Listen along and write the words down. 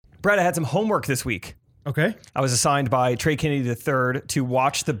Brad, I had some homework this week. Okay. I was assigned by Trey Kennedy III to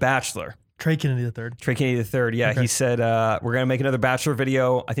watch The Bachelor. Trey Kennedy III. Trey Kennedy III, yeah. Okay. He said, we're going to make another Bachelor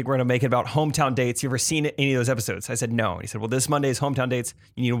video. I think we're going to make it about hometown dates. You ever seen any of those episodes? I said, no. He said, well, this Monday is hometown dates.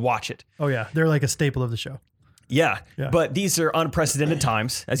 You need to watch it. Oh, yeah. They're like a staple of the show. Yeah. But these are unprecedented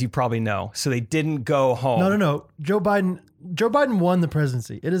times, as you probably know. So they didn't go home. No. Joe Biden won the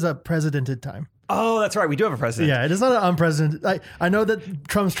presidency. It is a presidented time. Oh, that's right. We do have a president. Yeah, it is not an unprecedented. I know that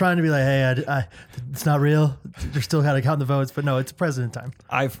Trump's trying to be like, hey, it's not real. They're still got to count the votes, but no, it's president time.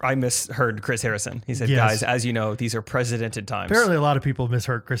 I misheard Chris Harrison. He said, Yes. guys, as you know, these are presidented times. Apparently, a lot of people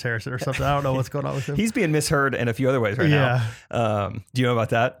misheard Chris Harrison or something. I don't know what's going on with him. He's being misheard in a few other ways right now. Do you know about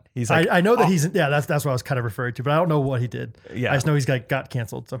that? He's like, I know that that's what I was kind of referring to, but I don't know what he did. Yeah. I just know he's got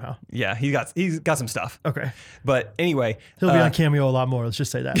canceled somehow. Yeah, he's got some stuff. Okay. But anyway, He'll be on Cameo a lot more. Let's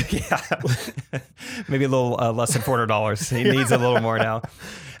just say that. yeah, maybe a little less than $400. He needs a little more now.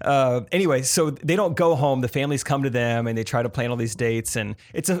 Anyway, so they don't go home. The families come to them and they try to plan all these dates, and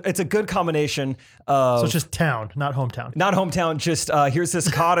it's a good combination of. So it's just town, not hometown. Not hometown. Just here's this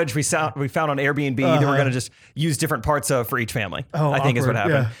cottage we found on Airbnb that we're gonna just use different parts of for each family. Oh, I think is what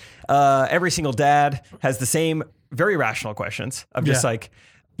awkward. happened. Every single dad has the same very rational questions of just like,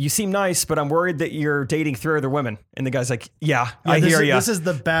 you seem nice, but I'm worried that you're dating 3 other women. And the guy's like, I hear you. This is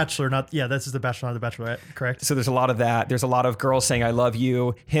The Bachelor, this is The Bachelor, not The Bachelorette, correct? So there's a lot of that. There's a lot of girls saying, I love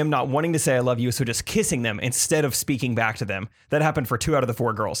you. Him not wanting to say, I love you. So just kissing them instead of speaking back to them. That happened for 2 out of the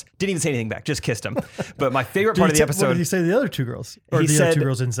 4 girls. Didn't even say anything back, just kissed them. But my favorite part of the episode. What did he say to the other 2 girls? Or He the said- other 2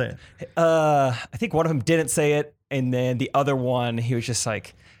 girls didn't say it? I think one of them didn't say it. And then the other one, he was just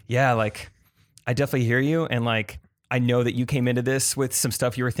like, yeah, like, I definitely hear you. And like, I know that you came into this with some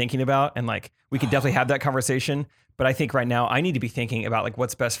stuff you were thinking about, and like, we could definitely have that conversation. But I think right now I need to be thinking about like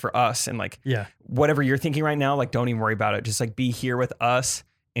what's best for us, and like, whatever you're thinking right now, like, don't even worry about it. Just like be here with us,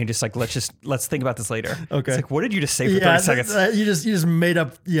 and just like, let's think about this later. Okay. It's like, what did you just say for 30 seconds? You just made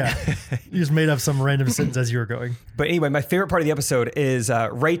up. Yeah. You just made up some random sentence as you were going. But anyway, my favorite part of the episode is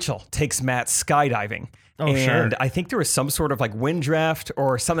Rachel takes Matt skydiving. Oh, and sure. I think there was some sort of like wind draft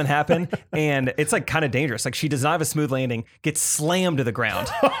or something happened, and it's like kind of dangerous. Like she does not have a smooth landing, gets slammed to the ground.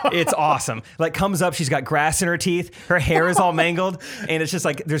 It's awesome. Like comes up, she's got grass in her teeth, her hair is all mangled, and it's just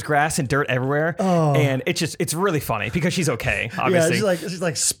like there's grass and dirt everywhere. Oh. And it's really funny because she's okay, obviously. Yeah, she's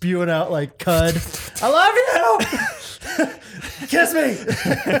like spewing out like cud. I love you. Kiss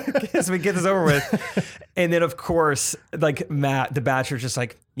me. Kiss me, get this over with. And then of course, like Matt, the Bachelor's just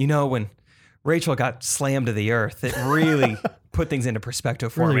like, when Rachel got slammed to the earth, it really put things into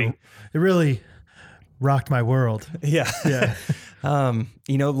perspective for me. It really rocked my world. Yeah.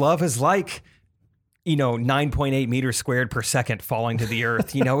 Love is like, 9.8 meters squared per second falling to the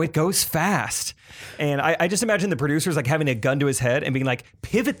earth. It goes fast. And I just imagine the producers like having a gun to his head and being like,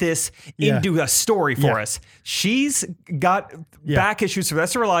 pivot this into a story for us. She's got back issues for the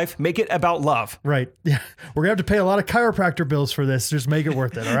rest of her life. Make it about love. Right. Yeah. We're going to have to pay a lot of chiropractor bills for this. Just make it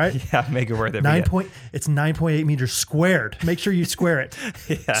worth it. All right. Yeah. Make it worth it. It's 9.8 meters squared. Make sure you square it.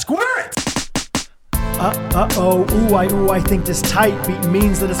 Square it. I think this tight beat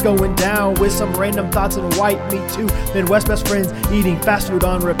means that it's going down with some random thoughts and white meat too. Midwest best friends eating fast food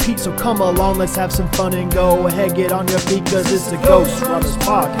on repeat. So come along, let's have some fun and go ahead, get on your feet, cause it's the Ghost Runners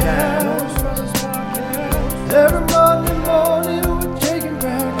Podcast. Every Monday morning we're taking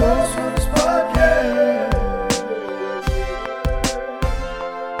back Ghost Runners Podcast.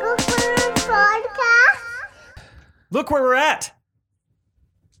 Ghost Runners Podcast. Look where we're at.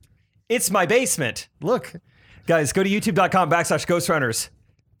 It's my basement. Look. Guys, go to youtube.com/Ghost Runners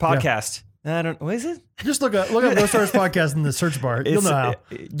Podcast. I don't, what is it? Just look up Ghost Runners Podcast in the search bar. You'll know how.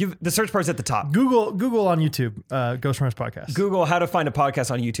 The search bar's at the top. Google on YouTube, Ghost Runners Podcast. Google how to find a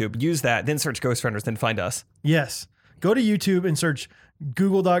podcast on YouTube. Use that, then search Ghost Runners, then find us. Yes. Go to YouTube and search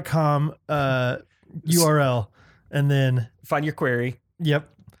google.com URL, and then find your query. Yep.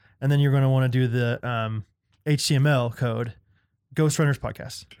 And then you're going to want to do the HTML code, Ghost Runners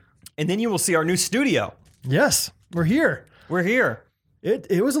Podcast. And then you will see our new studio. Yes, we're here. We're here.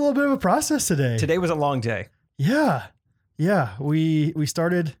 It was a little bit of a process today. Today was a long day. Yeah. We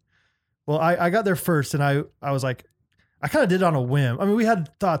started. Well, I got there first, and I was like, I kind of did it on a whim. I mean, we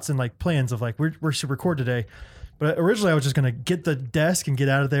had thoughts and like plans of like we should record today, but originally I was just gonna get the desk and get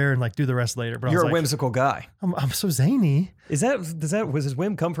out of there and like do the rest later. But you're I was a whimsical guy. I'm so zany. Was his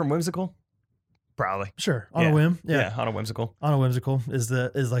whim come from whimsical? Probably. Sure. On a whim. Yeah. On a whimsical. On a whimsical is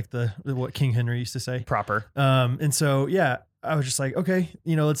like the what King Henry used to say. Proper. And so, I was just like, okay,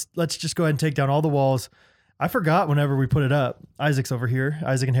 let's just go ahead and take down all the walls. I forgot whenever we put it up. Isaac's over here.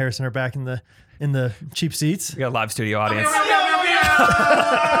 Isaac and Harrison are back in the cheap seats. We got a live studio audience.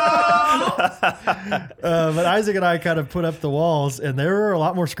 But Isaac and I kind of put up the walls, and there were a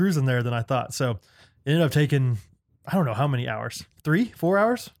lot more screws in there than I thought. So it ended up taking, I don't know how many hours, 3-4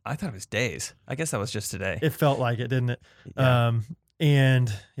 hours. I thought it was days. I guess that was just today. It felt like it, didn't it? Yeah.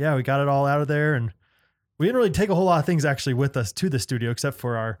 And yeah, we got it all out of there, and we didn't really take a whole lot of things actually with us to the studio, except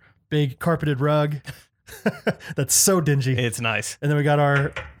for our big carpeted rug. That's so dingy. It's nice. And then we got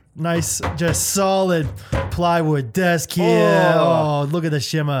our nice, just solid plywood desk here. Oh, look at the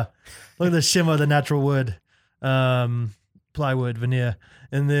shimmer. Look at the shimmer of the natural wood. Plywood, veneer.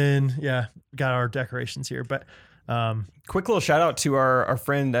 And then, yeah, got our decorations here. But Quick little shout out to our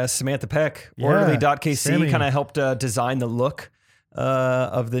friend Samantha Peck. Yeah, Orderly.kc Sammy. kind of helped design the look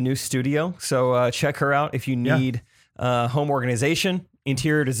of the new studio. So check her out if you need home organization,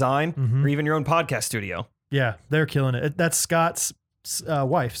 interior design, or even your own podcast studio. yeah, they're killing it. That's Scott's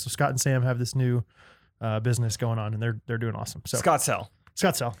wife. So Scott and Sam have this new business going on, and they're doing awesome. So Scott Cell.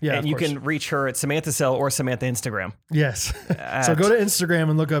 Scott Cell, yeah, And of you course. can reach her at Samantha Cell or Samantha Instagram. Yes. So At go to Instagram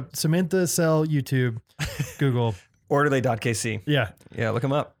and look up Samantha Cell YouTube, Google. Orderly.kc. Yeah. Yeah, look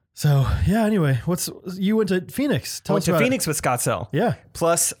them up. So yeah. Anyway, you went to Phoenix? Tell Went us to about it. Phoenix with Scott Cell. Yeah.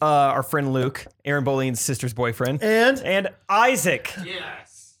 Plus our friend Luke, Aaron Boleyn's sister's boyfriend. And Isaac.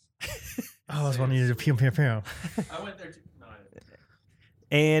 Yes. I was wanting you to pew. I went there too. No, I didn't.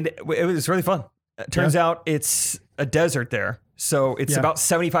 And it was really fun. Turns out it's a desert there. So it's Yeah. about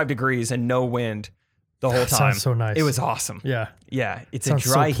 75 degrees and no wind the whole time. Sounds so nice. It was awesome. Yeah. Yeah, it's Sounds a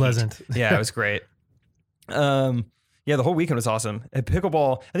dry so pleasant. heat. Yeah, it was great. Yeah, the whole weekend was awesome. At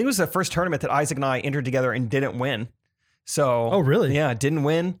pickleball, I think it was the first tournament that Isaac and I entered together and didn't win. So, Oh, really? Yeah, didn't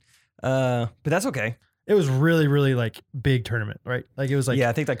win. But that's okay. It was really, really like big tournament, right? Like it was like Yeah,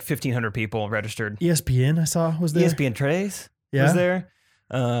 I think like 1,500 people registered. ESPN I saw was there. ESPN Trace Yeah. was there.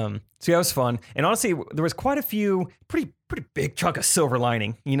 So yeah, it was fun. And honestly, there was quite a few pretty big chunk of silver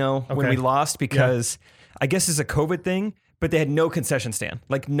lining, when Okay. we lost, because I guess it's a COVID thing, but they had no concession stand,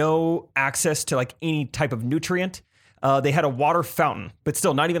 like no access to like any type of nutrient. They had a water fountain, but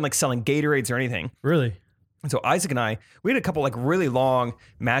still not even like selling Gatorades or anything. Really? And so Isaac and I, we had a couple like really long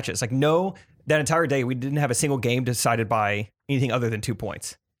matches. Like that entire day, we didn't have a single game decided by anything other than 2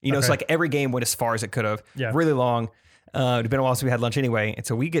 points. Okay. So like every game went as far as it could have. Yeah. Really long. It'd been a while since we had lunch anyway. And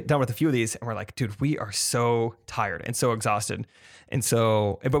so we get done with a few of these and we're like, dude, we are so tired and so exhausted. And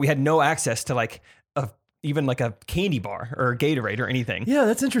so, but we had no access to like even like a candy bar or a Gatorade or anything. Yeah,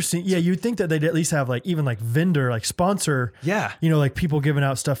 that's interesting. Yeah, you'd think that they'd at least have like even like vendor, like sponsor. Yeah. Like people giving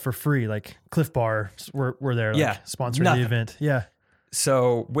out stuff for free, like Cliff Bar were there, like Yeah, sponsoring nothing. the event. Yeah.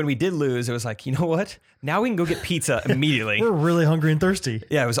 So when we did lose, it was like, you know what? Now we can go get pizza immediately. We're really hungry and thirsty.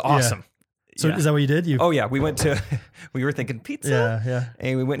 Yeah, it was awesome. So Yeah. is that what you did? Oh yeah, we were thinking pizza. Yeah.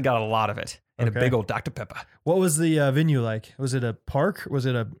 And we went and got a lot of it in Okay. a big old Dr. Pepper. What was the venue like? Was it a park? Was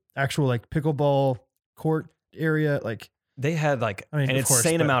it a actual like pickleball court area? Like, They had like I mean, an of course,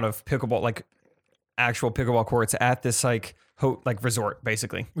 insane but- amount of pickleball, like actual pickleball courts at this like resort,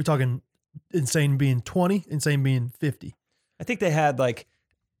 basically. we talking insane being 20, insane being 50. I think they had like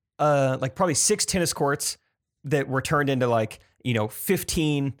probably 6 tennis courts that were turned into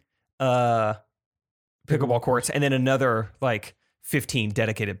 15 pickleball courts, and then another like 15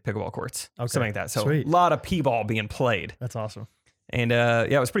 dedicated pickleball courts, Okay. something like that. So Sweet. a lot of p-ball being played. That's awesome. And yeah,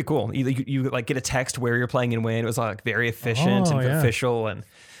 it was pretty cool. You like get a text where you're playing and when. It was like very efficient Oh, and yeah. official, and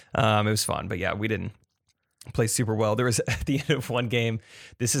it was fun. But yeah, we didn't play super well. There was at the end of one game,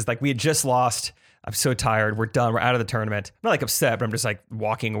 this is like we had just lost. I'm so tired. We're done. We're out of the tournament. I'm not like upset, but I'm just like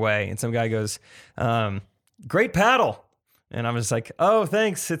walking away. And some guy goes, "Great paddle." And I'm just like, "Oh,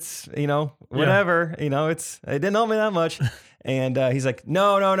 thanks. It's whatever. It didn't help me that much." And he's like,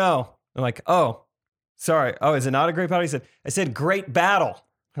 "No." I'm like, "Oh, sorry. Oh, is it not a great paddle?" He said, "I said great battle."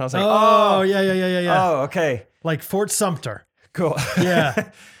 And I was like, Oh, yeah. Oh, okay. Like Fort Sumter. Cool. Yeah.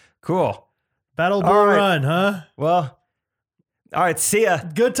 Cool. Battle Bull All right. Run, huh? Well, all right. See ya.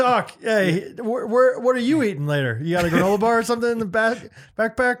 Good talk. Hey, what are you eating later? You got a granola bar or something in the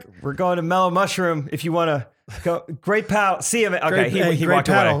backpack? We're going to Mellow Mushroom if you want to go. Great paddle. See ya. Man. Okay. He great walked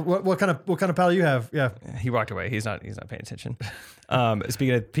paddle. away. What kind of paddle you have? Yeah. He walked away. He's not paying attention.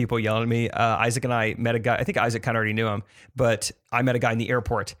 Speaking of people yelling at me, Isaac and I met a guy. I think Isaac kind of already knew him, but I met a guy in the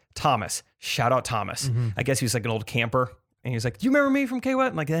airport, Thomas. Shout out Thomas. Mm-hmm. I guess he was like an old camper. And he was like, "Do you remember me from KWET?"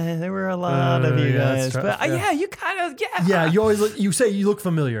 I'm like, there were a lot of you yeah, guys. that's But tough, yeah. yeah, you kind of, yeah. Yeah, you always you say you look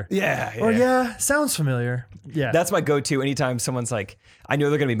familiar. Yeah. Or yeah, sounds familiar. Yeah. That's my go-to anytime someone's like, I know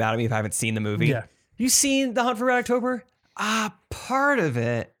they're going to be mad at me if I haven't seen the movie. Yeah. You seen The Hunt for Red October? Part of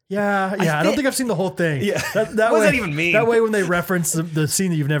it. Yeah. I don't think I've seen the whole thing. Yeah. That What does way, that even mean? That way, when they reference the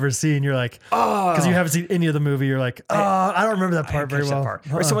scene that you've never seen, you're like, because you haven't seen any of the movie, you're like, I don't remember that part very well.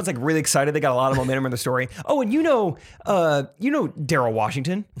 Or someone's like really excited. They got a lot of momentum in the story. Oh, and you know Daryl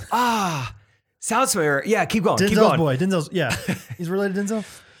Washington. Sounds familiar. Yeah, keep going. Keep Denzel's going. boy. Denzel's, he's related to Denzel.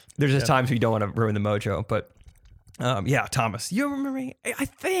 There's just times where you don't want to ruin the mojo, but Thomas, you remember me? I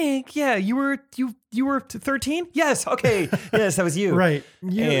think, you were 13? Yes. Okay. Yes, that was you. Right.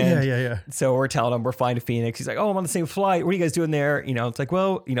 And Yeah. So we're telling him we're flying to Phoenix. He's like, oh, I'm on the same flight. What are you guys doing there? It's like,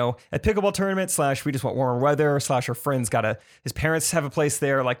 well, at pickleball tournament / we just want warmer weather / our friends his parents have a place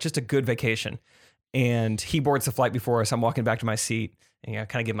there, like just a good vacation. And he boards the flight before us. I'm walking back to my seat and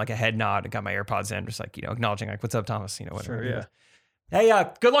kind of give him like a head nod and got my AirPods in, just like, acknowledging like, what's up, Thomas? Whatever. Sure, yeah. Hey,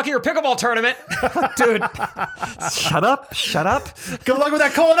 good luck at your pickleball tournament. Dude, shut up. Good luck with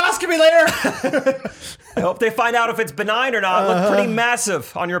that colonoscopy later. I hope they find out if it's benign or not. It looked pretty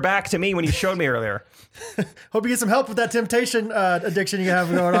massive on your back to me when you showed me earlier. Hope you get some help with that temptation addiction you have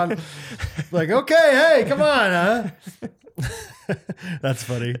going on. Like, okay, hey, come on, huh? That's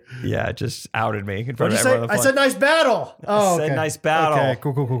funny. Yeah, it just outed me in What'd front you of say? everyone on the I flight. said nice battle. Oh, Said okay. nice battle. Okay,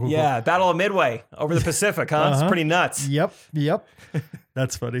 cool. Yeah, Battle of Midway over the Pacific, huh? It's pretty nuts. Yep.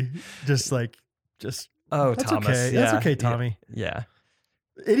 That's funny. Just Oh, that's Thomas. okay. Yeah. That's okay, Tommy. Yeah.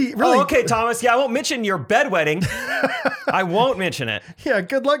 Really? Oh, okay, Thomas. Yeah, I won't mention your bedwetting. I won't mention it. Yeah,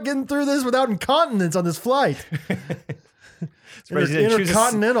 good luck getting through this without incontinence on this flight. Surprised you didn't choose a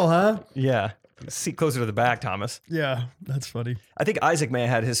Intercontinental, huh? Yeah. Seat closer to the back, Thomas. Yeah, that's funny. I think Isaac may have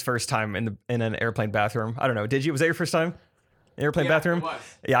had his first time in an airplane bathroom. I don't know. Did you? Was that your first time? Airplane bathroom? It was.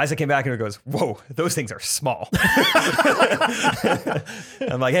 Yeah, Isaac came back and goes, whoa, those things are small.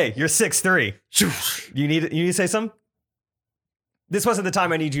 I'm like, hey, you're 6'3". You need to say something? This wasn't the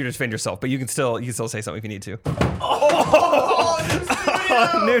time I need you to defend yourself, but you can still say something if you need to. Oh,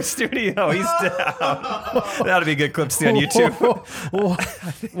 new studio. He's down. That'll be a good clip to see on YouTube.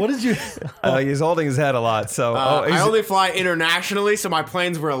 What did you? He's holding his head a lot. So I only fly internationally, so my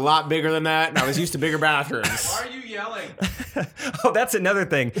planes were a lot bigger than that, and I was used to bigger bathrooms. Why are you yelling? Oh, that's another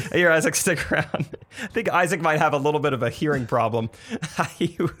thing. Here, Isaac, stick around. I think Isaac might have a little bit of a hearing problem.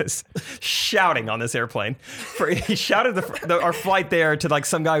 He was shouting on this airplane. He shouted our flight there to like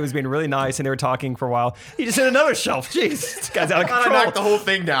some guy who was being really nice, and they were talking for a while. He just hit another shelf. Jeez, this guy's out of I control. knocked the whole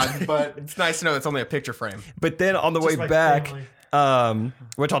thing down, but it's nice to know it's only a picture frame. But then on the way like back, family.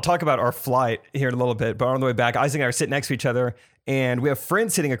 which I'll talk about our flight here in a little bit, but on the way back, Isaac and I are sitting next to each other, and we have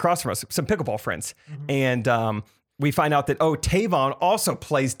friends sitting across from us, some pickleball friends. And we find out that, Tavon also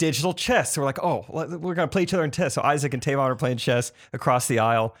plays digital chess. So we're like, we're going to play each other in chess. So Isaac and Tavon are playing chess across the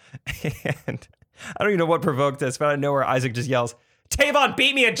aisle. And I don't even know what provoked this, but I know where Isaac just yells, Tavon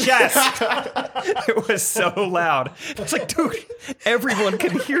beat me in chess. It was so loud. It's like, dude, everyone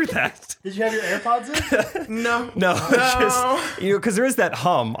can hear that. Did you have your AirPods in? No. Just, because there is that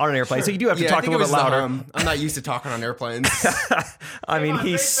hum on an airplane. So you do have to talk a little bit louder. I'm not used to talking on airplanes. I mean,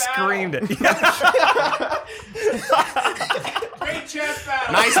 he great screamed it. Great chess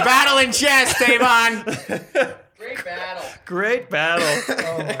battle. Nice battle in chess, Tavon. Great battle. Great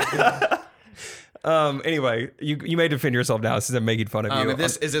battle. Anyway, you may defend yourself now. This is making fun of you.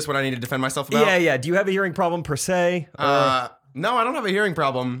 Is this what I need to defend myself about? Yeah. Do you have a hearing problem per se? No, I don't have a hearing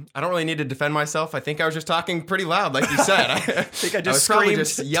problem. I don't really need to defend myself. I think I was just talking pretty loud, like you said. I think I just was probably screamed.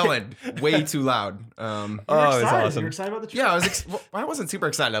 just yelling way too loud. Oh, it's You're awesome. excited about the trip? Yeah, I wasn't super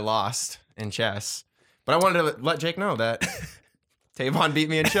excited I lost in chess, but I wanted to let Jake know that Tavon beat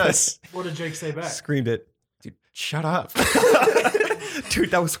me in chess. What did Jake say back? Screamed it. Dude, shut up.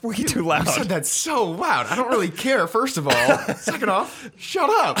 Dude, that was way too loud. You said that so loud. I don't really care, first of all. Second off, shut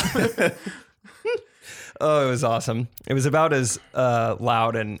up. Oh, it was awesome. It was about as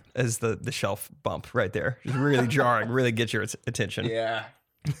loud and as the shelf bump right there. Just really jarring, really get your attention. Yeah.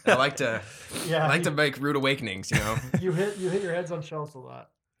 I like to make rude awakenings, you know. You hit your heads on shelves a lot.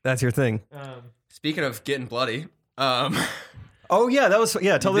 That's your thing. Speaking of getting bloody, Oh, yeah, tell this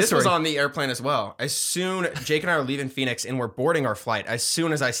this story. was on the airplane as well. Jake and I are leaving Phoenix and we're boarding our flight. As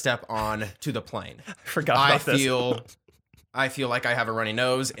soon as I step on to the plane, I forgot about this. I feel like I have a runny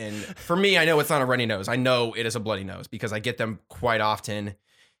nose, and for me, I know it's not a runny nose. I know it is a bloody nose because I get them quite often.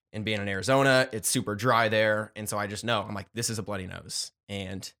 And being in Arizona, it's super dry there, and so I just know I'm like, this is a bloody nose.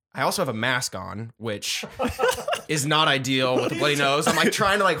 And I also have a mask on, which is not ideal with a bloody nose. I'm like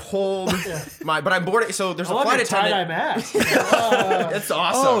trying to like hold but I'm boarding. So there's a flight attendant. mask. It's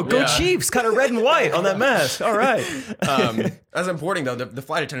awesome. Oh, go Yeah. Chiefs! Kind of red and white on that mask. All right. As I'm boarding though, the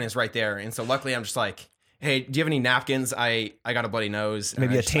flight attendant is right there, and so luckily I'm just like, hey, do you have any napkins? I got a bloody nose.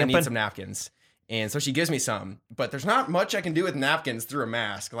 Maybe a I need tampon? some napkins. And so she gives me some, but there's not much I can do with napkins through a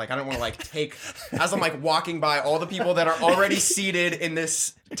mask. Like I don't want to like take, as I'm like walking by all the people that are already seated in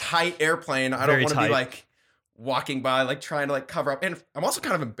this tight airplane. I don't Very want to be tight. like walking by, like trying to like cover up. And I'm also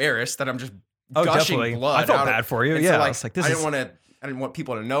kind of embarrassed that I'm just Oh, gushing definitely. blood. I felt out of- bad for you. and Yeah, so, I like, was like, this I is- didn't want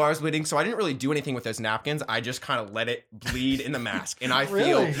people to know I was bleeding, so I didn't really do anything with those napkins. I just kind of let it bleed in the mask, and I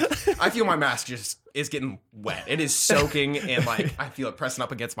Really? feel my mask just is getting wet. It is soaking, and like I feel it pressing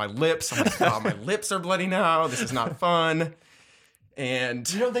up against my lips. I'm like, oh, my lips are bloody now. This is not fun. And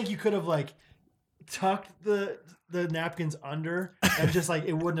You don't think you could have like tucked the napkins under and just like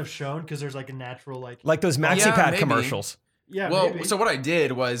it wouldn't have shown because there's like a natural like Like those maxi Yeah, pad maybe. commercials. yeah well, maybe. so what I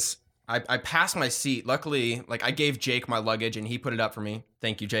did was I passed my seat. Luckily, like I gave Jake my luggage, and he put it up for me.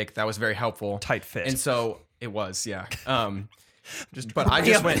 Thank you, Jake. That was very helpful. Tight fit. And so it was, yeah. But I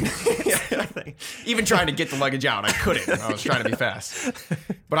just went, even trying to get the luggage out, I couldn't. I was trying to be fast.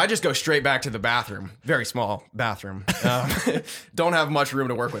 But I just go straight back to the bathroom. Very small bathroom. Don't have much room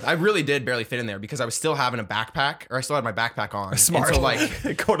to work with. I really did barely fit in there because I was still having a backpack, or I still had my backpack on. Smart. And so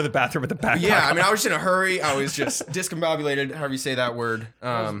like, Go to the bathroom with the backpack. yeah, I mean, I was just in a hurry. I was just discombobulated, however you say that word.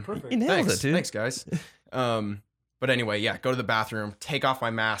 perfect. You nailed Thanks, it, dude. thanks, guys. But anyway, yeah, go to the bathroom, take off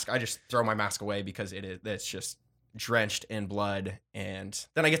my mask. I just throw my mask away because it's just drenched in blood. And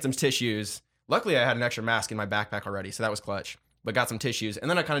then I get some tissues. Luckily, I had an extra mask in my backpack already, so that was clutch. But got some tissues, and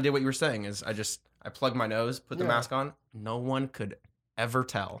then I kind of did what you were saying: is I plugged my nose, put the Yeah. mask on. No one could ever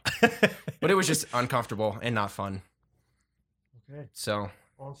tell, but it was just uncomfortable and not fun. Okay. So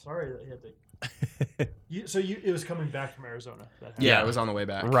Well, I'm sorry that you had to. It was coming back from Arizona. That happened. yeah, Yeah. it was on the way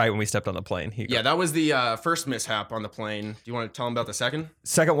back. Right when we stepped on the plane. Yeah, that was the first mishap on the plane. Do you want to tell them about the second?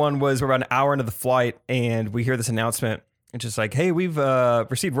 Second one was we're about an hour into the flight and we hear this announcement. It's just like, hey, we've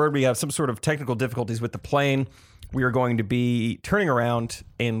received word we have some sort of technical difficulties with the plane. We are going to be turning around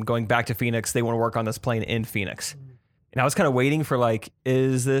and going back to Phoenix. They want to work on this plane in Phoenix. And I was kind of waiting for like,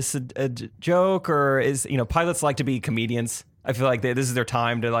 is this a joke or is, pilots like to be comedians. I feel like this is their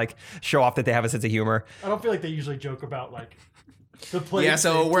time to like show off that they have a sense of humor. I don't feel like they usually joke about like the plane. Yeah,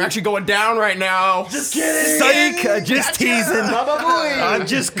 so we're actually going down right now. just kidding. Psych, just teasing. Baba boy. I'm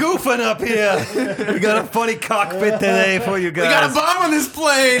just goofing up here. We got a funny cockpit today for you guys. We got a bomb on this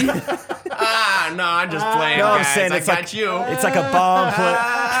plane. No, I'm just playing. No, I'm guys. saying I it's got like you. It's like a bomb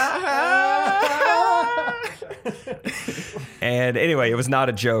And anyway, it was not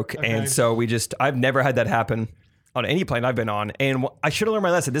a joke. Okay. And so I've never had that happen on any plane I've been on. And I should have learned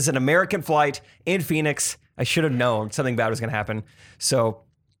my lesson. This is an American flight in Phoenix. I should have known something bad was going to happen. So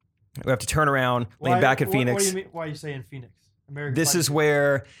we have to turn around, land back in Phoenix. What do you mean? Why are you saying Phoenix? American. This flag. is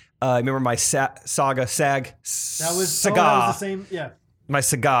where, remember my SAG, that was Saga, that was the same. Yeah. my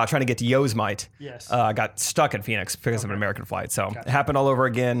Saga trying to get to Yosemite. Yes. Got stuck in Phoenix because of an American flight. So it happened all over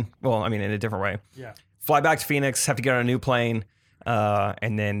again. Well, I mean, in a different way. Yeah. Fly back to Phoenix, have to get on a new plane,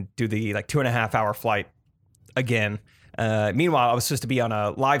 and then do the 2.5 hour flight again. Meanwhile, I was supposed to be on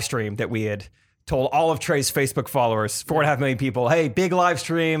a live stream that we had told all of Trey's Facebook followers, 4.5 million people, hey, big live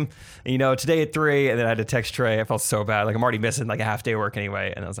stream, today at 3. And then I had to text Trey. I felt so bad. Like I'm already missing like a half day of work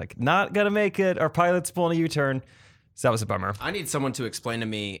anyway. And I was like, not gonna make it. Our pilot's pulling a U-turn. So that was a bummer. I need someone to explain to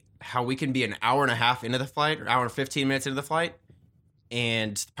me how we can be an hour and a half into the flight, or hour and 15 minutes into the flight,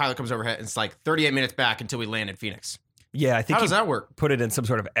 and the pilot comes overhead and it's like 38 minutes back until we land in Phoenix. Yeah, I think How does that work? put it in some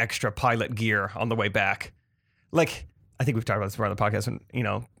sort of extra pilot gear on the way back. Like, I think we've talked about this before on the podcast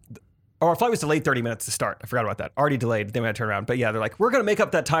when, our flight was delayed 30 minutes to start. I forgot about that. Already delayed. Then we had to turn around. But yeah, they're like, we're going to make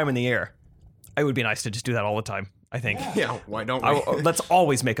up that time in the air. It would be nice to just do that all the time, I think. Yeah, why don't we? Let's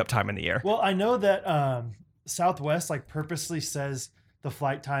always make up time in the air. Well, I know that Southwest like purposely says the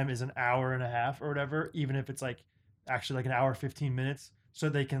flight time is an hour and a half or whatever, even if it's like actually like an hour 15 minutes, so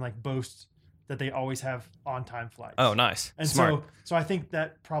they can like boast that they always have on time flights. Oh, nice. and Smart. so I think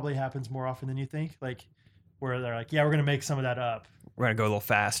that probably happens more often than you think. Like where they're like, yeah, we're gonna make some of that up. We're going to go a little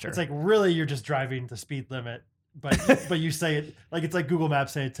faster. It's like really you're just driving the speed limit, but you say it like it's like Google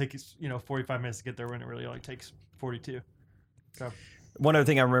Maps saying it takes 45 minutes to get there when it really only takes 42. So One other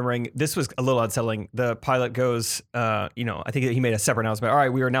thing I'm remembering, this was a little unsettling. The pilot goes, I think he made a separate announcement. All right,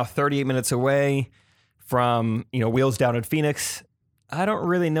 we are now 38 minutes away from, wheels down in Phoenix. I don't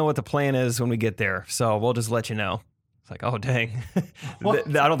really know what the plan is when we get there, so we'll just let you know. It's like, oh, dang. What?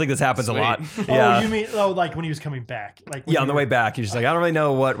 I don't think this happens a lot. Oh, you mean like when he was coming back? Like when Yeah, on you the were- way back, you're just like, I don't really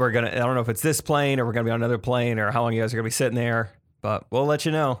know what we're going to, I don't know if it's this plane or we're going to be on another plane or how long you guys are going to be sitting there, but we'll let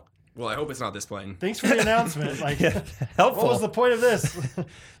you know. Well, I hope it's not this plane. Thanks for the announcement. Like, Yeah, helpful. what was the point of this?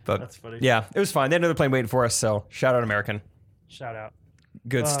 But That's funny. yeah, it was fine. They had another plane waiting for us, so shout out American. Shout out.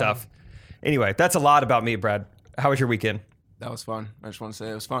 Good stuff. Anyway, that's a lot about me, Brad. How was your weekend? That was fun. I just want to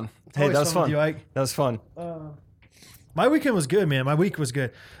say it was fun. Hey, Always that was with fun. you, Ike. That was fun. My weekend was good, man. My week was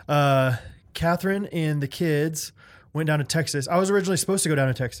good. Catherine and the kids went down to Texas. I was originally supposed to go down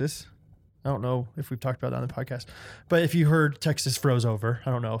to Texas. I don't know if we've talked about that on the podcast, but if you heard Texas froze over, I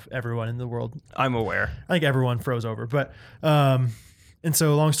don't know if everyone in the world, I'm aware. I think everyone froze over, but, and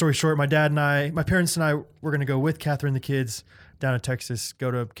so long story short, my parents and I were going to go with Catherine and the kids down to Texas, go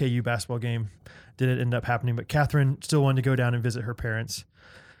to a KU basketball game. Didn't end up happening, but Catherine still wanted to go down and visit her parents.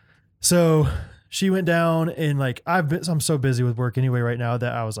 So she went down and like, I'm so busy with work anyway right now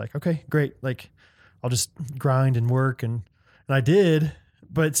that I was like, okay, great. Like I'll just grind and work. And I did,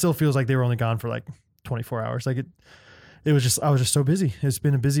 but it still feels like they were only gone for like 24 hours. Like I was just so busy. It's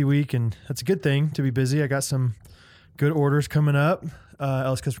been a busy week and that's a good thing to be busy. I got some good orders coming up,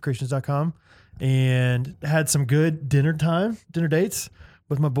 elliscustomcreations.com, and had some good dinner dates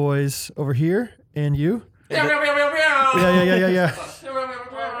with my boys over here and you. Yeah. We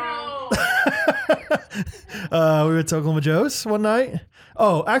went to Oklahoma Joe's one night.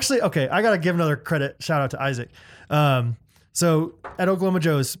 Oh, actually, okay. I got to give another shout out to Isaac. So at Oklahoma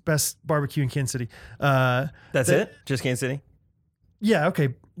Joe's, best barbecue in Kansas City. That's it? Just Kansas City? Yeah. Okay.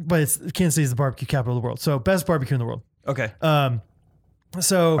 But Kansas City is the barbecue capital of the world. So best barbecue in the world. Okay.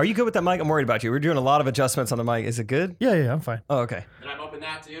 So Are you good with that mic? I'm worried about you. We're doing a lot of adjustments on the mic. Is it good? yeah, I'm fine. Oh, okay. And I'm open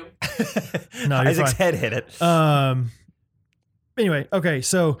that too. No, you're Isaac's fine. head hit it. Anyway, okay.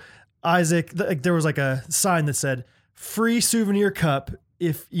 So Isaac, there was like a sign that said free souvenir cup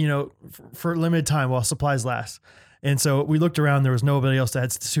if, for limited time while supplies last. And so we looked around, there was nobody else that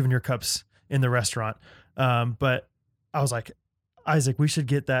had souvenir cups in the restaurant. But I was like, Isaac, we should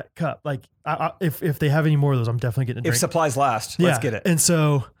get that cup. Like if they have any more of those, I'm definitely getting a drink. If supplies last, let's get it. And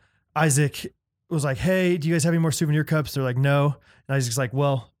so Isaac was like, hey, do you guys have any more souvenir cups? They're like, no. And Isaac's like,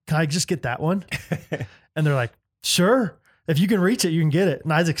 well, can I just get that one? And they're like, sure. If you can reach it, you can get it.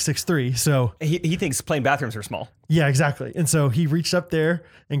 And Isaac's 6'3". So He thinks plain bathrooms are small. yeah, exactly. And so he reached up there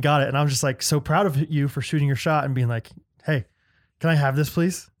and got it. And I'm just like so proud of you for shooting your shot and being like, hey, can I have this,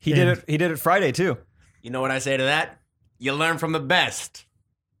 please? He did it Friday too. You know what I say to that? You learn from the best.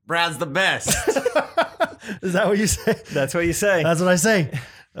 Brad's the best. Is that what you say? That's what you say. That's what I say.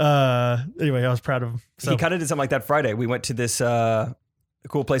 Anyway, I was proud of him. So He kind of did something like that Friday. We went to this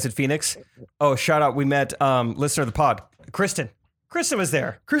cool place in Phoenix. Oh, shout out. We met listener of the pod, Kristen. Kristen was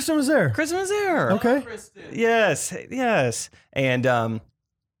there. Kristen was there. Kristen was there. Okay. Yes. And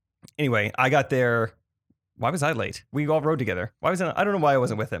anyway, I got there. Why was I late? We all rode together. Why was I don't know why I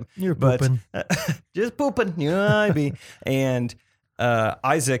wasn't with him. You're But pooping. just pooping. You know, I be. And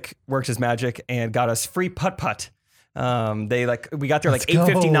Isaac worked his magic and got us free putt-putt. We got there like Let's go.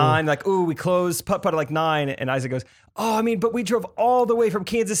 8:59. Like, ooh, we closed putt-putt at like 9. And Isaac goes, oh, I mean, but we drove all the way from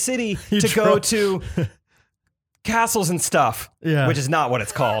Kansas City to go to Castles and Stuff, Yeah. which is not what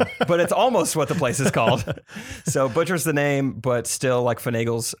it's called, but it's almost what the place is called. So butchers the name, but still like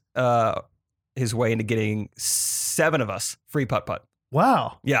finagles his way into getting 7 of us free putt-putt.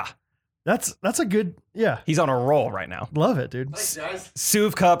 Wow. Yeah. That's a good, yeah. He's on a roll right now. Love it, dude. Thanks, guys.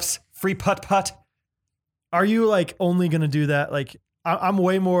 Suv cups, free putt-putt. Are you like only going to do that? Like I'm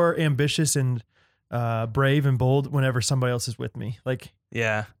way more ambitious and brave and bold whenever somebody else is with me. Like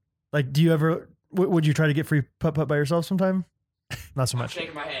Yeah. do you ever, would you try to get free putt-putt by yourself sometime? Not so I'm much.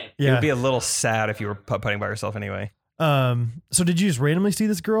 shaking my head. It Yeah. would be a little sad if you were putt-putting by yourself anyway. So did you just randomly see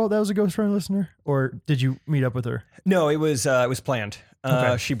this girl that was a Ghost Runner listener, or did you meet up with her? No, it was planned.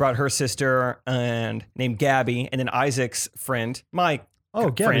 Okay. She brought her sister and named Gabby, and then Isaac's friend, my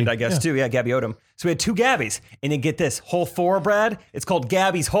Gabby. friend, I guess, Yeah. too. Yeah, Gabby Odom. So we had 2 Gabbies. And then get this, hole 4, Brad, it's called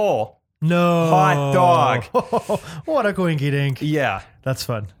Gabby's Hole. No. Hot dog. What a coinky dink. Yeah, That's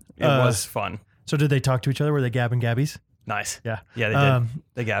fun. it was fun. So did they talk to each other? Were they Gab and Gabbies? Nice. Yeah. Yeah, they did.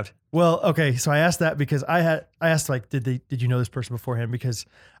 They gabbed. Well, okay. So I asked that because I asked like, did you know this person beforehand? Because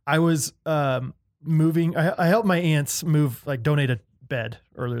I was moving. I helped my aunts move, like donate a bed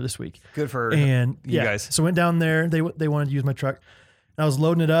earlier this week. Good for And you yeah, guys. So went down there. They wanted to use my truck. And I was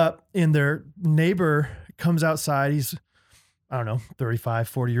loading it up, and their neighbor comes outside. He's, I don't know, 35,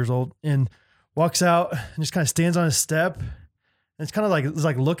 40 years old, and walks out and just kind of stands on his step. And it's kind of like, it's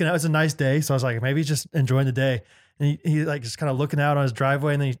like looking out. It's a nice day. So I was like, maybe he's just enjoying the day. And he like just kind of looking out on his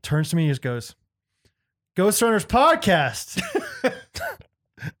driveway, and then he turns to me and he just goes, Ghost Runners podcast.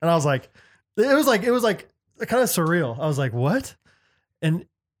 And I was like, it was like kind of surreal. I was like, what? And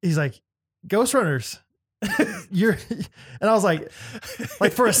he's like, Ghost Runners. you're, and I was like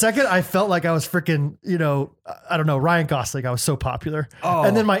for a second, I felt like I was freaking, I don't know, Ryan Gosling. I was so popular. Oh.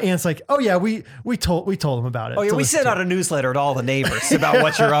 And then my aunt's like, oh yeah, we told him about it. Oh yeah, to we listen sent to out a newsletter to all the neighbors about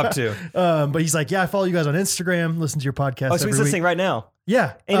what you're up to. But he's like, yeah, I follow you guys on Instagram, listen to your podcast. Oh, so he's every listening week. right now.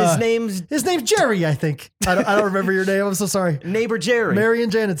 Yeah. And his name's Jerry, I think. I don't remember your name. I'm so sorry. neighbor Jerry. Mary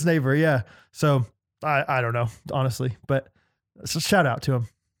and Janet's neighbor. Yeah. So I don't know, honestly, but so shout out to him.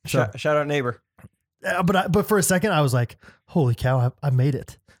 So, Shout out neighbor. but for a second I was like, holy cow, I made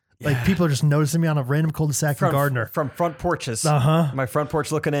it. Like people are just noticing me on a random cul-de-sac in Gardner. From front porches. Uh-huh. My front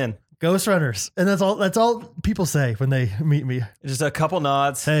porch looking in. Ghost Runners. And that's all people say when they meet me. Just a couple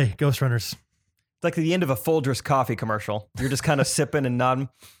nods. Hey, Ghost Runners. It's like the end of a Folgers coffee commercial. You're just kind of sipping and nodding.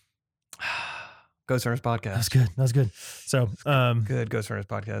 Ghost Runners podcast. That was good. So, Good Ghost Runners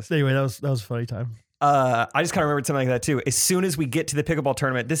podcast. anyway, that was a funny time. I just kind of remembered something like that too. As soon as we get to the pickleball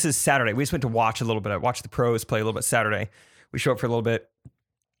tournament, this is Saturday. We just went to watch a little bit. I watched the pros play a little bit Saturday. We show up for a little bit.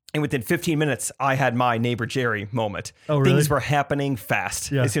 And within 15 minutes, I had my neighbor Jerry moment. Oh, really? Things were happening fast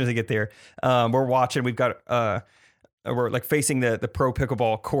Yeah. as soon as I get there. We're watching. We've got we're like facing the pro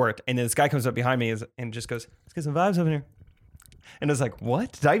pickleball court, and then this guy comes up behind me and just goes, "Let's get some vibes over here." And I was like,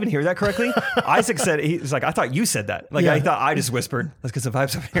 "What? Did I even hear that correctly?" Isaac said, "He was like, I thought you said that. Like Yeah. I thought I just whispered, let's get some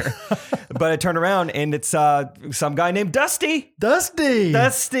vibes over here." But I turned around and it's some guy named Dusty. Dusty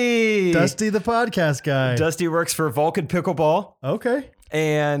Dusty the podcast guy. Dusty works for Vulcan Pickleball. Okay.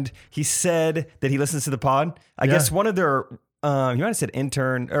 And he said that he listens to the pod. I Yeah. guess one of their, you might have said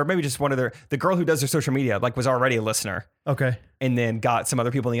intern, or maybe just one of the girl who does their social media, like was already a listener Okay. and then got some other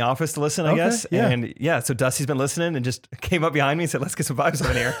people in the office to listen, I Okay, guess. yeah. And yeah, so Dusty's been listening and just came up behind me and said, let's get some vibes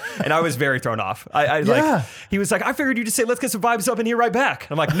up in here. And I was very thrown off. I Yeah. like, he was like, I figured you just say, let's get some vibes up in here right back.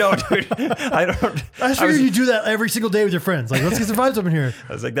 I'm like, no, dude, I don't. I figured you do that every single day with your friends. Like, let's get some vibes up in here.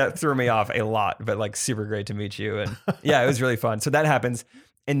 I was like, that threw me off a lot, but like super great to meet you. And yeah, it was really fun. So that happens.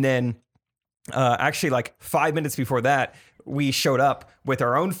 And then actually like 5 minutes before that, we showed up with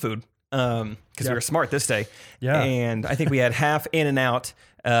our own food because we were smart this day. Yeah. And I think we had half In-N-Out.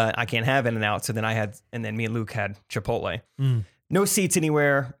 I can't have In-N-Out. So then and then me and Luke had Chipotle. No seats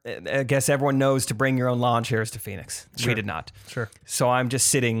anywhere. I guess everyone knows to bring your own lawn chairs to Phoenix. We did not. Sure. So I'm just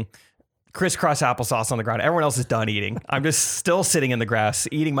sitting crisscross applesauce on the ground. Everyone else is done eating. I'm just still sitting in the grass,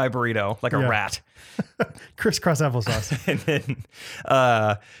 eating my burrito like a Yeah. rat. Crisscross applesauce. And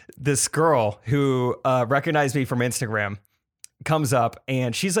then this girl who recognized me from Instagram comes up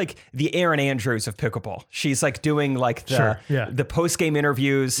and she's like the Erin Andrews of pickleball. She's like doing like the post-game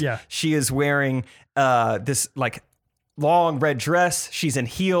interviews. Yeah. She is wearing this like long red dress. She's in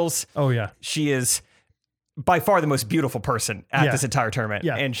heels. Oh, yeah. She is by far the most beautiful person at Yeah. this entire tournament.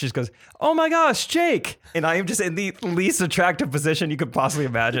 Yeah. And she just goes, "Oh my gosh, Jake." And I am just in the least attractive position you could possibly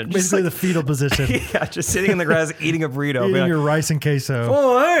imagine. Just Basically like, the fetal position. yeah, just sitting in the grass eating a burrito. being Eating like, your rice and queso.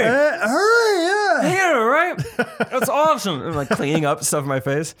 "Oh, hey. Hurry, yeah. Yeah, right? That's awesome." I'm like cleaning up stuff in my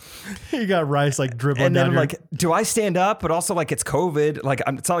face. You got rice like dribbling And then down I'm your... like, do I stand up? But also like it's COVID. Like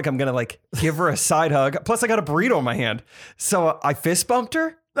it's not like I'm going to like give her a side hug. Plus I got a burrito in my hand. So I fist bumped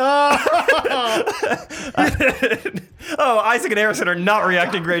her. Oh, Isaac and Harrison are not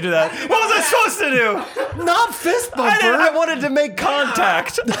reacting great to that. What was I supposed to do? Not fist bumper. I wanted to make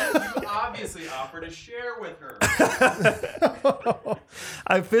contact. You obviously offered to share with her.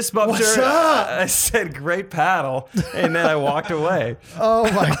 I fist bumped What's her. up? I said, "Great paddle," and then I walked away. Oh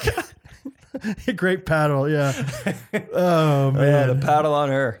my God. Great paddle. Yeah. Oh man. Yeah, the paddle on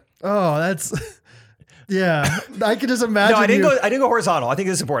her. Oh, that's... Yeah. I can just imagine No, I didn't you- go. I didn't go horizontal. I think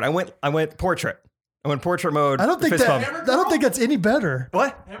this is important. I went portrait. I went portrait mode. I don't think fist that... bump. I don't think that's any better.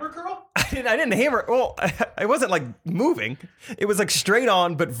 What? Hammer curl? I didn't hammer. Well, I wasn't like moving. It was like straight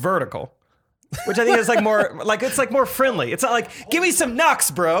on, but vertical, which I think is like more like it's like more friendly. It's not like give me some knocks,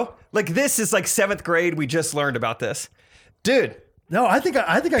 bro. Like this is like 7th grade. We just learned about this, dude. No, I think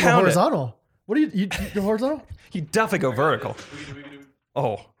I go Pound it. horizontal. What do you go horizontal? You definitely go vertical.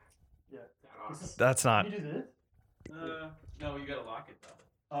 Oh, that's not. No, you gotta lock it though.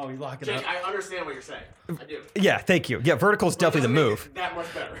 Oh, you lock it Jake, I understand what you're saying. I do. Yeah, thank you. Yeah, vertical is definitely the move. That much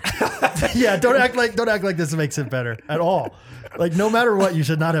better. Yeah, don't act like this makes it better at all. Like no matter what, you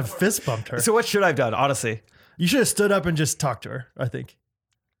should not have fist bumped her. So what should I have done? Honestly, You should have stood up and just talked to her. I think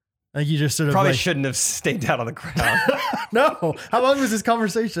you just sort of probably like, shouldn't have stayed down on the ground. No. How long was this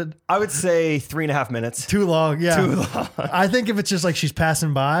conversation? I would say 3.5 minutes. Too long. Yeah. Too long. I think if it's just like she's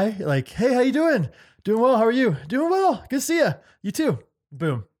passing by, like, hey, how you doing? Doing well. How are you? Doing well. Good to see you. You too.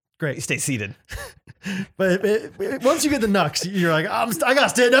 Boom. Great. Stay seated. But once you get the knucks, you're like, I gotta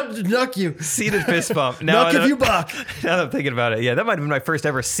stand up to knuck you. Seated fist bump. Now Knuck if you buck. Now that I'm thinking about it, yeah, that might have been my first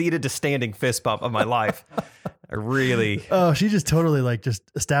ever seated to standing fist bump of my life. I really. Oh, she just totally like just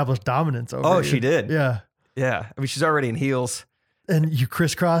established dominance over Oh, you. she did. Yeah. Yeah. I mean, she's already in heels. And you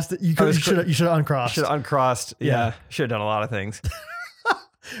crisscrossed it. You should have uncrossed. Should have uncrossed. Yeah. Yeah. Should have done a lot of things.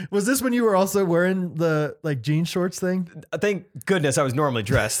 Was this when you were also wearing the like jean shorts thing? Thank goodness I was normally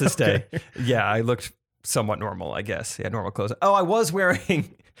dressed this day. Yeah, I looked somewhat normal, I guess. Yeah, normal clothes. Oh, I was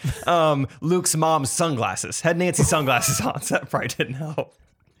wearing Luke's mom's sunglasses. Had Nancy sunglasses on, so that probably didn't help.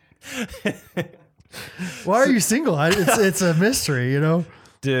 Why are you single? It's a mystery, you know?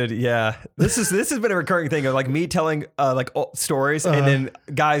 Dude, yeah. This has been a recurring thing of like me telling like old stories and then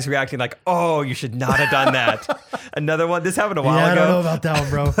guys reacting like, "Oh, you should not have done that." Another one. This happened a while Yeah, ago. I don't know about that one,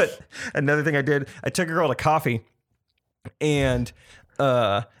 bro. But another thing I did, I took a girl to coffee, and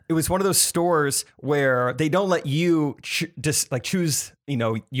it was one of those stores where they don't let you just like choose. You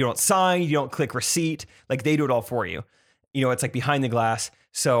know, you don't sign, you don't click receipt. Like they do it all for you. You know, it's like behind the glass.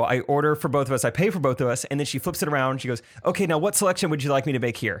 So I order for both of us, I pay for both of us, and then she flips it around. She goes, "Okay, now what selection would you like me to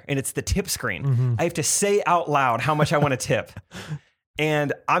make here?" And it's the tip screen. Mm-hmm. I have to say out loud how much I want to tip.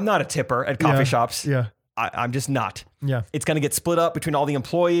 And I'm not a tipper at coffee shops. Yeah. I'm just not. Yeah. It's going to get split up between all the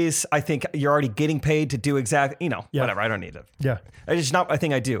employees. I think you're already getting paid to do exactly, whatever. I don't need it. Yeah. It's just not a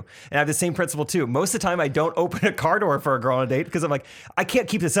thing I do. And I have the same principle too. Most of the time I don't open a car door for a girl on a date because I'm like, I can't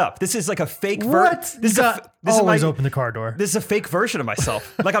keep this up. This is like a fake What? This Always open the car door. This is a fake version of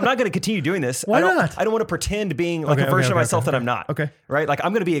myself. Like I'm not going to continue doing this. Why not? I don't want to pretend being like a version of myself that I'm not. Okay. Right? Like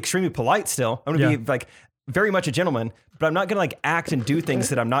I'm going to be extremely polite still. I'm going to be like very much a gentleman, but I'm not going to like act and do things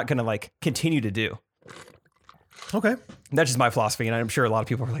that I'm not going to like continue to do. Okay. That's just my philosophy, and I'm sure a lot of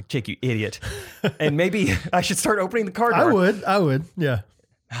people are like, "Jake, you idiot." And maybe I should start opening the car door. I would. Yeah.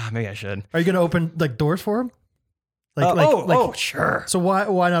 Maybe I should. Are you going to open like doors for him? Sure. So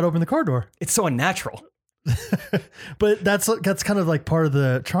why not open the car door? It's so unnatural But that's kind of like part of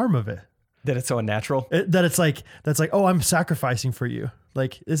the charm of it. that it's so unnatural. That's like, oh, I'm sacrificing for you.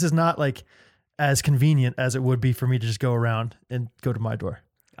 Like this is not like as convenient as it would be for me to just go around and go to my door.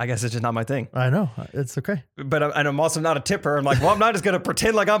 I guess it's just not my thing. I know. It's okay. But I'm also not a tipper. I'm like, well, I'm not just going to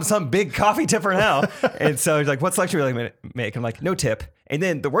pretend like I'm some big coffee tipper now. And so he's like, what selection would you like me to make? I'm like, no tip. And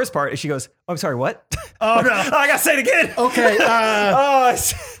then the worst part is she goes, oh, I'm sorry, what? Oh, no. I got to say it again. Okay. I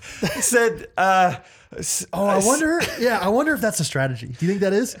said, I wonder if that's a strategy. Do you think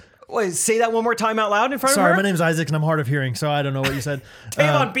that is? wait, say that one more time out loud in front of her? Sorry, my name's Isaac and I'm hard of hearing, so I don't know what you said.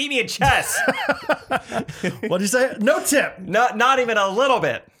 Come on, beat me in chess. What'd you say? No tip. Not even a little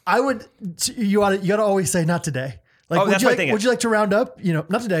bit. I would. You gotta always say not today. Like, that's my thing. Would you like to round up? You know,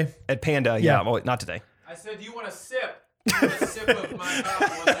 not today. At Panda, Yeah. yeah, well, not today. I said, you want a sip? You want a sip of my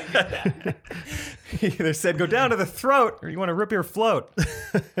coffee once I get that. He either said go down to the throat or you want to rip your float.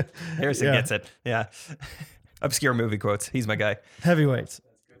 Harrison Yeah. gets it. Yeah. Obscure movie quotes. He's my guy. Heavyweights.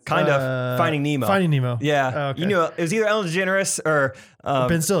 Kind of. Finding Nemo. Finding Nemo. Yeah. Oh, okay. You knew it was either Ellen DeGeneres or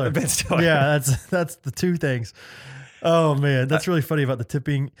Ben Stiller. Ben Stiller. Yeah, that's the two things. Oh man, that's really funny about the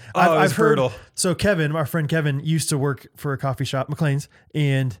tipping. I've heard. Brutal. So Kevin, our friend Kevin, used to work for a coffee shop, McLean's,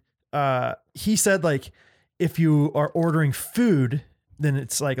 and he said like if you are ordering food, then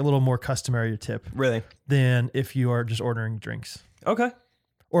it's like a little more customary to tip Really? than if you are just ordering drinks. Okay.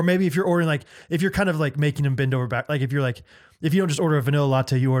 Or maybe if you're ordering like if you're kind of like making them bend over back, like if you don't just order a vanilla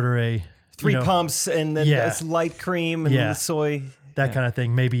latte, you order a Three pumps and then it's light cream and the soy. That kind of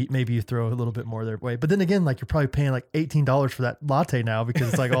thing. Maybe you throw a little bit more their way. But then again, like you're probably paying like $18 for that latte now because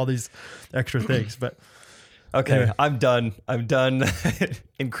it's like all these extra things. But okay, anyway. I'm done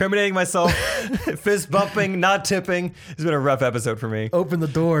incriminating myself, fist bumping, not tipping. It's been a rough episode for me. Open the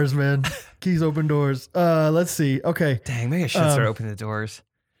doors, man. Keys open doors. Let's see. Okay. Dang, maybe I should start opening the doors.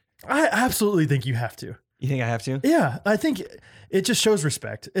 I absolutely think you have to. You think I have to? Yeah, I think it just shows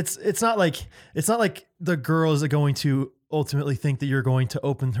respect. It's not like the girl is going to ultimately think that you're going to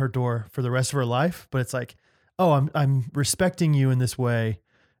open her door for the rest of her life, but it's like, oh, I'm respecting you in this way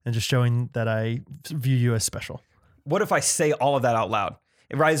and just showing that I view you as special. What if I say all of that out loud?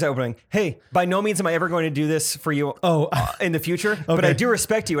 And right as opening, hey, by no means am I ever going to do this for you in the future, but I do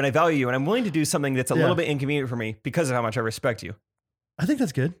respect you and I value you and I'm willing to do something that's a little bit inconvenient for me because of how much I respect you. I think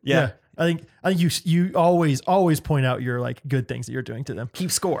that's good. Yeah. I think you always point out your like good things that you're doing to them. Keep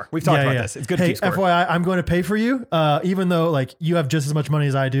score. We've talked about this. It's good to Hey, keep score. FYI, I'm going to pay for you, even though like you have just as much money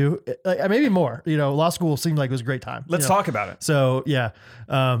as I do, like, maybe more. You know, law school seemed like it was a great time. Let's you know? talk about it. So yeah,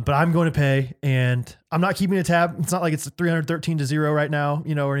 but I'm going to pay, and I'm not keeping a tab. It's not like it's 313-0 right now,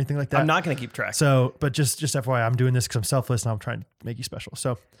 you know, or anything like that. I'm not going to keep track. So, but just FYI, I'm doing this because I'm selfless and I'm trying to make you special.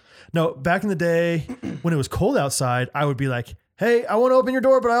 So, no, back in the day when it was cold outside, I would be like, hey, I want to open your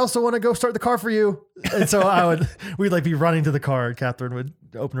door, but I also want to go start the car for you. And so we'd like be running to the car, and Catherine would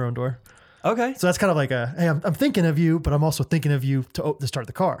open her own door. Okay. So that's kind of like hey, I'm thinking of you, but I'm also thinking of you to start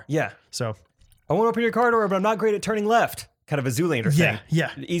the car. Yeah. So I want to open your car door, but I'm not great at turning left. Kind of a Zoolander thing.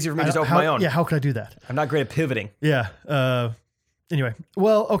 yeah. Easier for me to just open my own. Yeah, how could I do that? I'm not great at pivoting. Yeah. Anyway,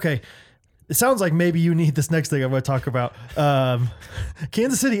 well, okay. It sounds like maybe you need this next thing I'm going to talk about.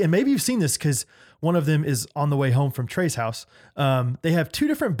 Kansas City, and maybe you've seen this because one of them is on the way home from Trey's house. They have 2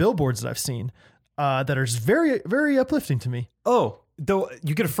 different billboards that I've seen that are very, very uplifting to me. Oh, though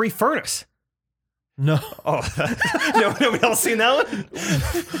you get a free furnace. No, Oh, nobody else seen that one?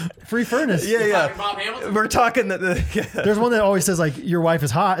 free furnace. Yeah. Bob Hamilton? We're talking that There's one that always says like, your wife is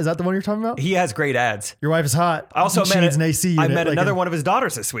hot. Is that the one you're talking about? he has great ads. Your wife is hot. I also she met needs an AC I unit, met like another one of his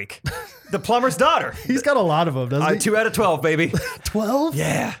daughters this week. The plumber's daughter. He's got a lot of them, doesn't he? 2 out of 12, baby. 12?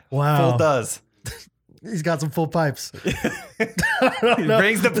 Yeah. Wow. Full does. He's got some full pipes. He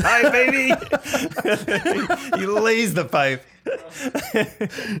brings the pipe, baby. He lays the pipe.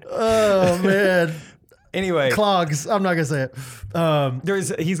 Oh, man. Anyway, Clogs. I'm not going to say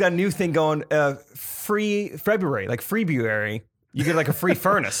it. he's got a new thing going. Free February, like Freebuary. You get like a free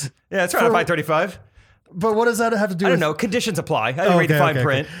furnace. Yeah, that's right. For- 535. But what does that have to do I with... don't know. Conditions apply. I didn't read the fine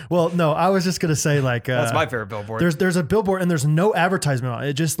print. Well, no, I was just going to say like... That's my favorite billboard. There's a billboard and there's no advertisement on it.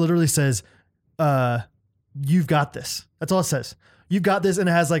 It just literally says, you've got this. That's all it says. You've got this. And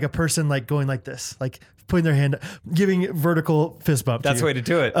it has like a person like going like this, like putting their hand, giving vertical fist bump. That's to the you. way to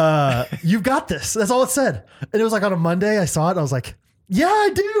do it. You've got this. That's all it said. And it was like on a Monday, I saw it. And I was like, yeah, I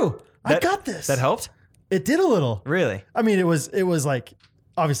do. I got this. That helped? It did a little. Really? I mean, it was like,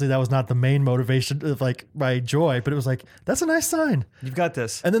 obviously that was not the main motivation of like my joy, but it was like, that's a nice sign. You've got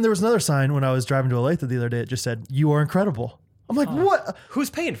this. And then there was another sign when I was driving to Olathe the other day. It just said, you are incredible. I'm like, what? Who's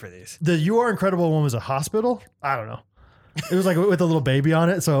paying for these? The You Are Incredible one was a hospital? I don't know. It was like with a little baby on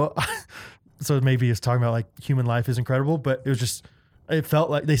it. So maybe it's talking about like human life is incredible, but it was just, it felt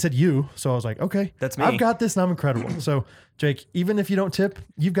like they said you. So I was like, okay, That's me. I've got this and I'm incredible. So Jake, even if you don't tip,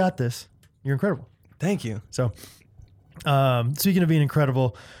 you've got this. You're incredible. Thank you. So, speaking of being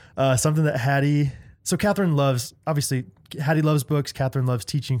incredible, something that Catherine loves, obviously Hattie loves books. Catherine loves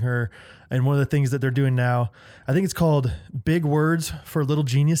teaching her. And one of the things that they're doing now, I think it's called Big Words for Little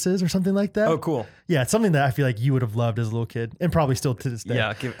Geniuses or something like that. Oh, cool. Yeah. It's something that I feel like you would have loved as a little kid and probably still to this day.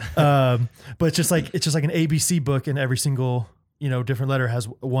 Yeah. But it's just like an ABC book and every single, different letter has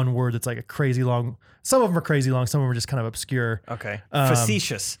one word that's like a crazy long. Some of them are crazy long. Some of them are just kind of obscure. Okay.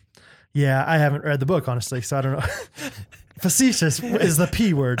 Facetious. Yeah, I haven't read the book, honestly, so I don't know. Facetious is the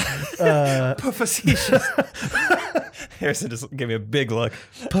P word. Facetious. Harrison just gave me a big look.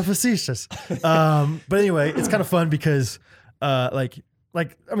 Facetious. But anyway, it's kind of fun because, I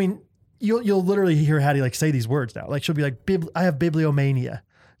mean, you'll literally hear Hattie like say these words now. Like she'll be like, I have bibliomania,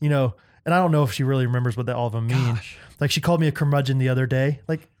 and I don't know if she really remembers what all of them mean. Gosh. Like she called me a curmudgeon the other day.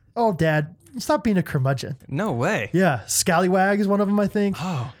 Like, oh, Dad, stop being a curmudgeon. No way. Yeah, scallywag is one of them, I think.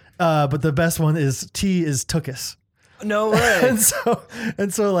 Oh. But the best one is T is tookus. No way.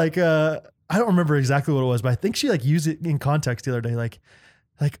 and so like I don't remember exactly what it was, but I think she like used it in context the other day, like,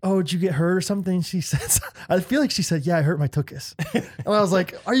 oh, did you get hurt or something? She says, I feel like she said, yeah, I hurt my tookus. And I was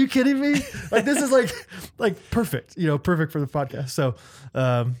like, are you kidding me? Like this is like perfect, perfect for the podcast. So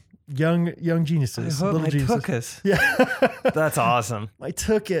young geniuses, little my geniuses. tookus. Yeah. That's awesome. My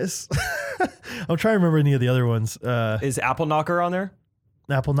tookus. I'm trying to remember any of the other ones. Is Apple Knocker on there?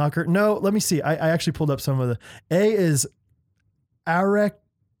 Apple Knocker. No, let me see. I actually pulled up some of the. A is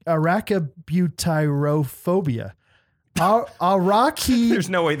arachibutyrophobia. Araki. There's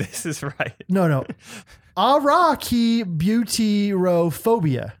no way this is right. No.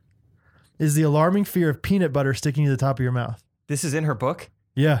 Arachibutyrophobia is the alarming fear of peanut butter sticking to the top of your mouth. This is in her book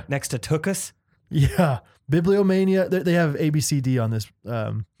Yeah. next to Tookus. Yeah. Bibliomania. They have ABCD on this.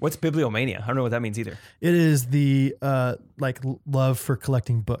 What's bibliomania? I don't know what that means either. It is the love for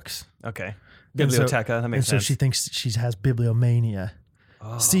collecting books. Okay. And so- Biblioteca. That makes and so sense. she thinks she has bibliomania.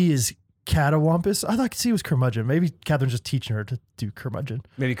 Oh. C is catawampus. I thought C was curmudgeon. Maybe Catherine's just teaching her to do curmudgeon.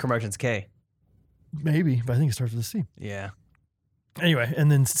 Maybe curmudgeon's K. Maybe, but I think it starts with a C. Yeah. Anyway,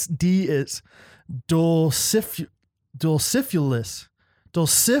 and then D is dulcifulus.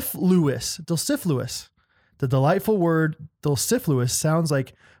 Dulcifluous. The delightful word dulcifluous sounds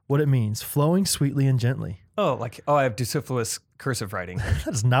like what it means, flowing sweetly and gently. Oh, I have Dulcifluous cursive writing.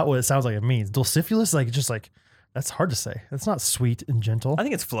 That is not what it sounds like it means. Dulcifluous, that's hard to say. That's not sweet and gentle. I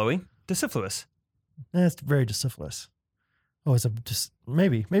think it's flowy. Dulcifluous. That's very dulcifluous. Oh,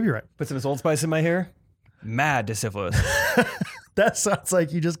 maybe you're right. Put some Old Spice in my hair. Mad Dulcifluous. That sounds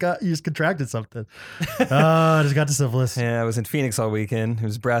like you just contracted something. I just got syphilis. Yeah, I was in Phoenix all weekend. It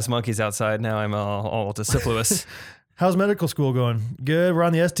was brass monkeys outside. Now I'm all Dulcifluous. How's medical school going? Good. We're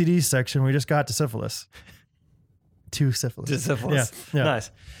on the STD section. We just got to syphilis. 2 syphilis. Dulcifluous. Yeah.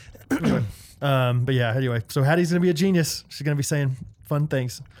 Nice. But yeah, anyway. So Hattie's going to be a genius. She's going to be saying fun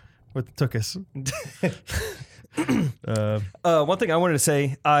things with Tookus. One thing I wanted to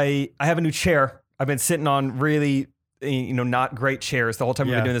say, I have a new chair. I've been sitting on really, not great chairs the whole time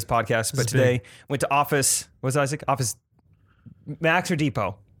we've been doing this podcast. But today went to Office. What was it, Isaac? Office Max or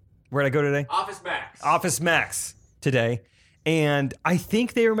Depot? Where'd I go today? Office Max. Office Max today. And I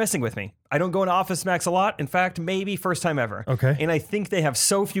think they were messing with me. I don't go into Office Max a lot. In fact, maybe first time ever. Okay. And I think they have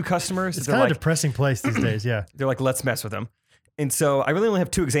so few customers. It's kind of a depressing place these days. Yeah. They're like, let's mess with them. And so I really only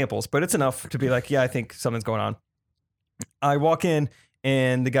have 2 examples, but it's enough to be like, yeah, I think something's going on. I walk in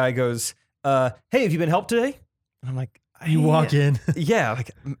and the guy goes, hey, have you been helped today? And I'm like, You walk in. Yeah.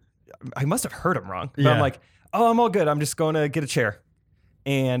 Like I must have heard him wrong. But Yeah. I'm like, oh, I'm all good. I'm just going to get a chair.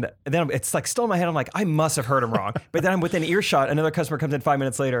 And then it's like still in my head. I'm like, I must have heard him wrong. But then I'm within earshot. Another customer comes in 5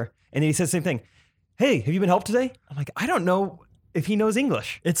 minutes later and then he says the same thing. Hey, have you been helped today? I'm like, I don't know if he knows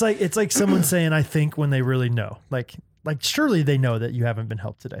English. It's like someone saying, I think, when they really know. Like surely they know that you haven't been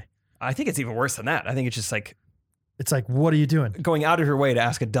helped today. I think it's even worse than that. I think it's just like It's like, what are you doing? going out of your way to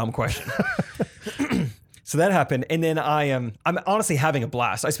ask a dumb question. So that happened. And then I'm honestly having a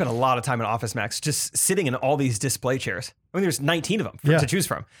blast. I spent a lot of time in Office Max just sitting in all these display chairs. I mean, there's 19 of them to choose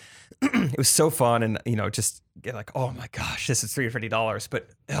from. It was so fun. And, just get like, oh my gosh, this is $350. But,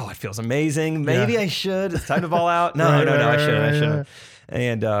 it feels amazing. Maybe I should. It's time to ball out. No, I shouldn't.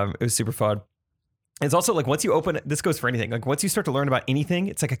 And it was super fun. It's also like once you open it, this goes for anything. Like once you start to learn about anything,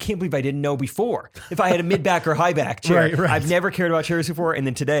 it's like I can't believe I didn't know before. If I had a mid back or high back chair, Right. I've never cared about chairs before. And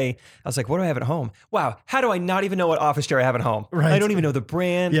then today, I was like, what do I have at home? Wow, how do I not even know what office chair I have at home? Right. I don't even know the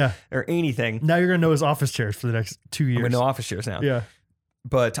brand or anything. Now you're going to know his office chairs for the next 2 years. I'm gonna know office chairs now. Yeah.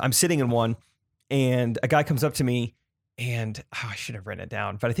 But I'm sitting in one, and a guy comes up to me, and I should have written it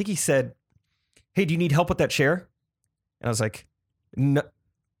down, but I think he said, "Hey, do you need help with that chair?" And I was like, "No."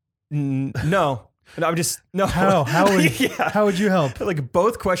 And I'm just no. How would you help? Like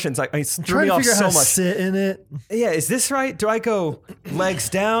both questions, I I'm threw trying me to off figure out so how to much. sit in it. Yeah, is this right? Do I go legs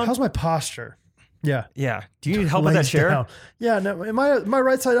down? How's my posture? Yeah. Yeah. Do you need help with that Legs chair? down. Yeah. No. Am I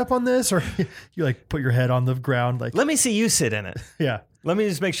right side up on this, or you like put your head on the ground? Like, Let me see you sit in it. yeah. Let me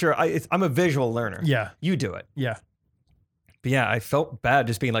just make sure. I'm a visual learner. Yeah. You do it. Yeah. But yeah, I felt bad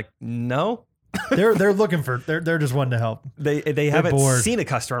just being like, no. They're looking for. They're just wanting to help. They haven't bored. seen a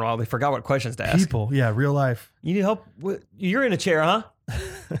customer in a while. They forgot what questions to ask. People. Yeah. Real life. You need help? You're in a chair, huh?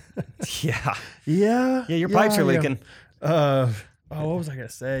 Yeah. Yeah. Yeah, your pipes are yeah. leaking. What was I gonna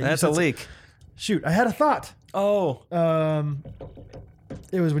say? You That's a said leak. Shoot, I had a thought. Oh.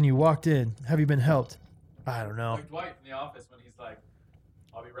 It was when you walked in. Have you been helped? I don't know. Like Dwight from The Office when he's like,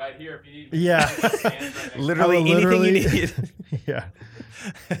 I'll be right here if you need me. Yeah. Stand right next to me. Literally I will anything you literally- need.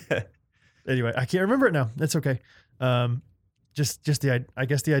 Yeah. Anyway, I can't remember it now. That's okay. Just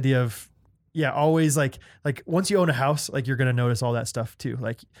the idea of always like once you own a house, like you're gonna notice all that stuff too.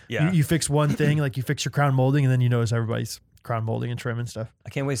 Like Yeah. you fix one thing, like you fix your crown molding, and then you notice everybody's crown molding and trim and stuff. I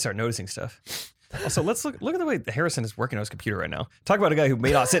can't wait to start noticing stuff. Also, let's look at the way Harrison is working on his computer right now. Talk about a guy who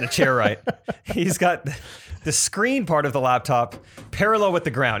may not sit in a chair right. He's got the screen part of the laptop parallel with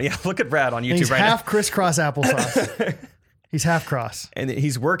the ground. Yeah, look at Brad on And YouTube he's right half crisscross applesauce. He's half cross. now. And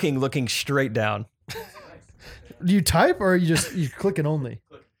he's working looking straight down. Do you type or are you clicking only?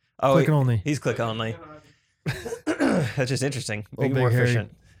 Oh, Click only. He's click only. That's just interesting. Make it Big more Harry.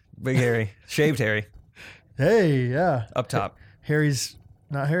 efficient. Big Harry. Shaved Harry. Hey, yeah. Up top. Harry's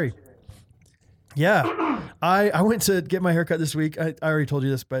not Harry. Yeah. I went to get my haircut this week. I already told you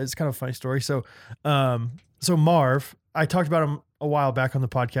this, but it's kind of a funny story. So Marv, I talked about him a while back on the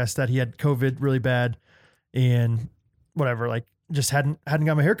podcast that he had COVID really bad and whatever, like just hadn't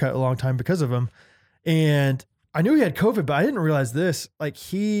got my haircut a long time because of him. And I knew he had COVID, but I didn't realize this. Like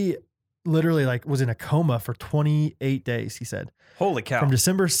he literally like was in a coma for 28 days, he said. Holy cow. From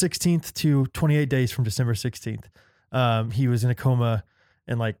December 16th to 28 days from December 16th. He was in a coma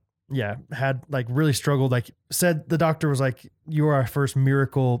and like had like really struggled. Like said the doctor was like, you are our first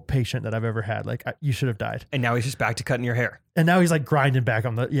miracle patient that I've ever had. Like you should have died. And now he's just back to cutting your hair. And now he's like grinding back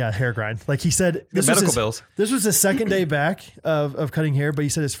on the hair grind. Like he said, Your medical bills. This was his second day back of cutting hair, but he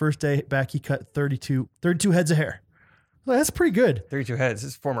said his first day back he cut 32 heads of hair. Well, that's pretty good. 32 heads.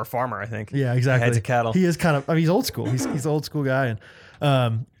 His former farmer, I think. Yeah, exactly. Heads of cattle. He is kind of. I mean, he's old school. He's an old school guy.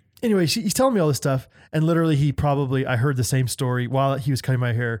 And anyway, he's telling me all this stuff, and literally I heard the same story while he was cutting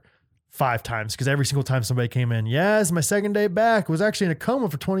my hair 5 times because every single time somebody came in, it's my second day back. Was actually in a coma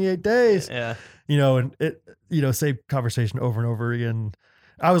for 28 days. Yeah. And it, same conversation over and over again.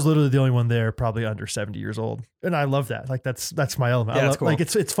 I was literally the only one there, probably under 70 years old, and I love that. Like that's my element. Yeah, I love, that's cool. Like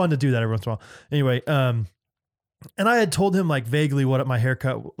it's fun to do that every once in a while. Anyway, and I had told him like vaguely what my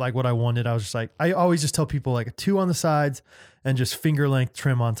haircut, like what I wanted. I was just like, I always just tell people like 2 on the sides and just finger length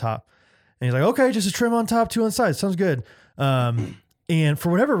trim on top. And he's like, okay, just a trim on top, 2 on the sides. Sounds good. And for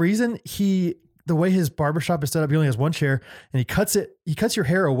whatever reason, the way his barbershop is set up, he only has one chair and he cuts your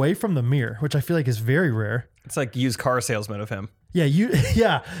hair away from the mirror, which I feel like is very rare. It's like used car salesman of him. Yeah.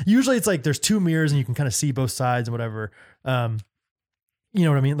 Usually it's like there's 2 mirrors and you can kind of see both sides and whatever. You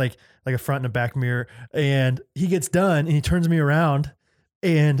know what I mean? Like a front and a back mirror. And he gets done and he turns me around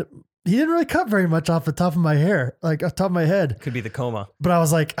and he didn't really cut very much off the top of my hair, like off the top of my head. Could be the coma. But I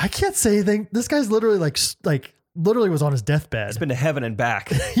was like, I can't say anything. This guy's literally literally was on his deathbed. It's been to heaven and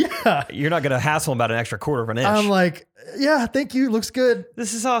back. Yeah. You're not going to hassle him about an extra quarter of an inch. I'm like, yeah, thank you. Looks good.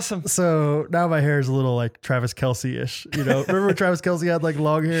 This is awesome. So now my hair is a little like Travis Kelce-ish, remember when Travis Kelce had like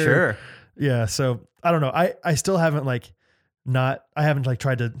long hair? Sure. Yeah. So I don't know. I still haven't I haven't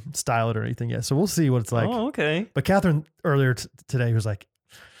tried to style it or anything yet. So we'll see what it's like. Oh, okay. But Catherine earlier today was like,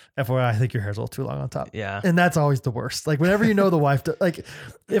 FYI, I think your hair's a little too long on top. Yeah. And that's always the worst. Like whenever the wife,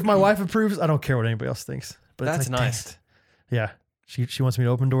 if my wife approves, I don't care what anybody else thinks. But That's it's like, nice. dang it. Yeah. She wants me to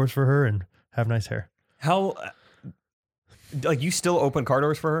open doors for her and have nice hair. How, you still open car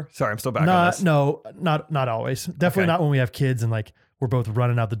doors for her? Sorry, I'm still back on this. No, not always. Definitely Okay. not when we have kids and we're both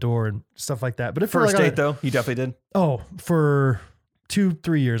running out the door and stuff like that. But if First we're date though, you definitely did. Oh, for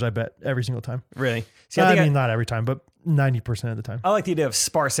 2-3 years, I bet every single time. Really? See, I mean, not every time, but 90% of the time. I like the idea of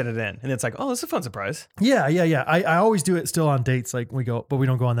sparsing it in, and it's like, oh, this is a fun surprise. Yeah. I always do it still on dates. Like we go, but we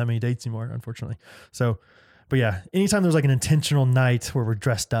don't go on that many dates anymore, unfortunately. So, but yeah, anytime there's like an intentional night where we're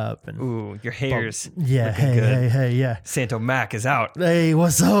dressed up and Ooh, your hair's yeah, looking good. hey, yeah. Santo Mac is out. Hey,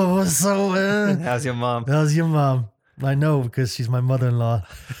 what's up? How's your mom? How's your mom? I know because she's my mother-in-law.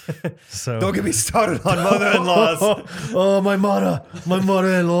 So Don't get me started on mother-in-laws. oh, my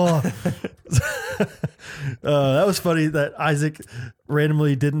mother-in-law. That was funny that Isaac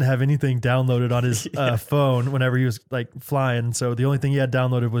randomly didn't have anything downloaded on his phone whenever he was flying. So the only thing he had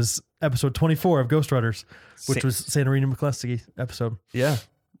downloaded was episode 24 of Ghost Runners, which was Santorini McCluskey episode. Yeah.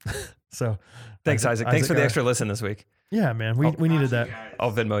 So Thanks, Isaac. Thanks for the extra listen this week. Yeah, man. We needed that.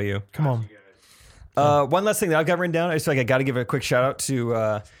 I'll Venmo you. Come on. One last thing that I've got written down. I just feel like I got to give a quick shout out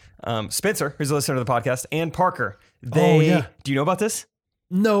to Spencer, who's a listener to the podcast, and Parker. Do you know about this?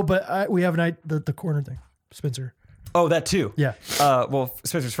 No, but we have the corner thing. Spencer. Oh, that too. Yeah. Well,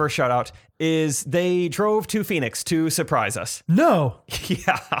 Spencer's first shout out is they drove to Phoenix to surprise us. No.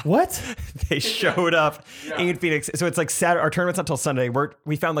 Yeah. What? They showed up in Phoenix. So it's like Saturday. Our tournament's not until Sunday.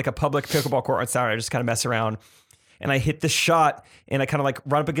 We found a public pickleball court on Saturday. I just kind of mess around. And I hit the shot and I kind of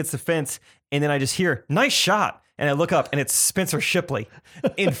run up against the fence. And then I just hear, nice shot. And I look up and it's Spencer Shipley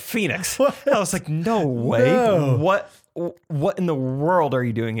in Phoenix. I was like, no way. No. What in the world are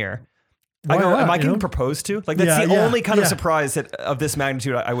you doing here? Why I go, not, am I you getting know? proposed to? That's the only kind of yeah. surprise of this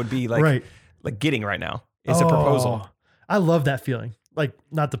magnitude I would be Right. getting right now is a proposal. I love that feeling.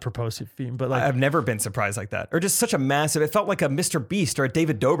 Not the proposal feeling, but I've never been surprised like that. Or just such a massive, it felt like a Mr. Beast or a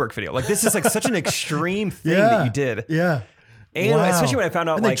David Dobrik video. This is such an extreme thing that you did. Yeah. And Wow. especially when I found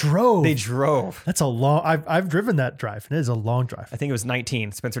out And they drove. They drove. That's a long, I've driven that drive and it is a long drive. I think it was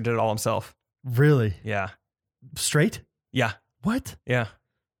 19. Spencer did it all himself. Really? Yeah. Straight? Yeah. What? Yeah.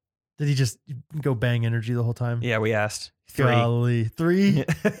 Did he just go bang energy the whole time? Yeah, we asked. 3. Golly. 3?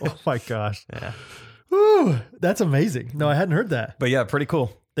 Oh my gosh. Yeah. Woo, that's amazing. No, I hadn't heard that. But yeah, pretty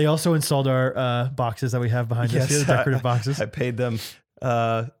cool. They also installed our boxes that we have behind us here, the decorative boxes, I paid them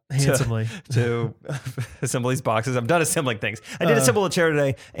handsomely. to assemble these boxes. I'm done assembling things. I did assemble a chair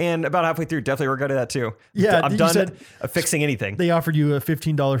today, and about halfway through, definitely regretted that too. Yeah, I'm you done said fixing anything. They offered you a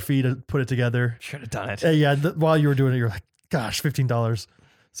 $15 fee to put it together. Should have done it. Yeah, while you were doing it, you're like, gosh, $15.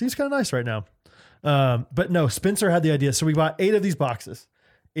 Seems kind of nice right now. But no, Spencer had the idea. So we bought 8 of these boxes.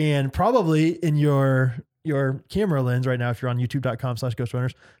 And probably in your camera lens right now, if you're on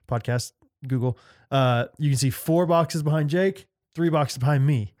youtube.com/ghostrunners podcast, Google, you can see 4 boxes behind Jake, 3 boxes behind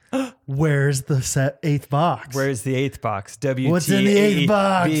me. where's the eighth box? Where's the eighth box? WTAB. What's in the eighth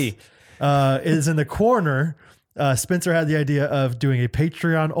box? Is in the corner. Spencer had the idea of doing a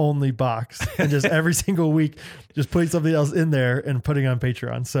Patreon only box and just every single week, just putting something else in there and putting it on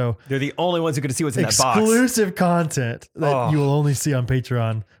Patreon. So They're the only ones who can see what's in that box. exclusive content that you will only see on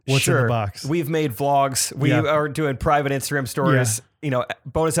Patreon. What's in the box? We've made vlogs. We are doing private Instagram stories,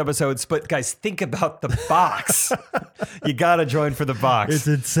 bonus episodes. But guys, think about the box. You got to join for the box. It's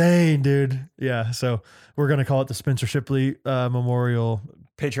insane, dude. Yeah. So we're going to call it the Spencer Shipley Memorial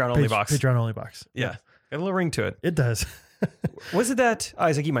Patreon only box. Patreon only box. Yeah. Got a little ring to it. It does. Was it that,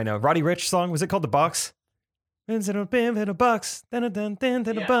 Isaac, you might know, Roddy Ricch song? Was it called The Box? Instead of bam, hit a box, then a box, then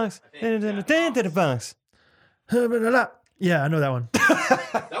a box. Yeah, I know that one.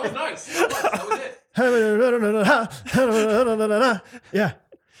 That was nice. That was it. Yeah,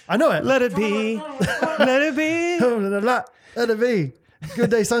 I know it. Let it be. Let it be. Let it be. Good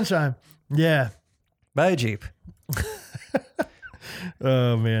day, sunshine. Yeah. Bye, Jeep.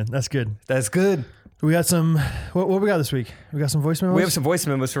 Oh, man. That's good. That's good. We got some, what we got this week? We got some voice memos? We have some voice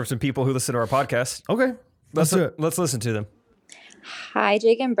memos for some people who listen to our podcast. Okay. Let's do it. Let's listen to them. Hi,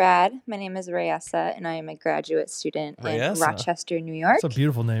 Jake and Brad. My name is Rayessa, and I am a graduate student in Rochester, New York. That's a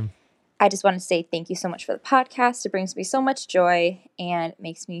beautiful name. I just want to say thank you so much for the podcast. It brings me so much joy and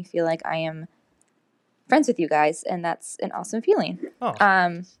makes me feel like I am friends with you guys, and that's an awesome feeling. Oh.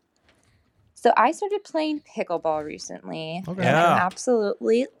 So I started playing pickleball recently, Okay. and I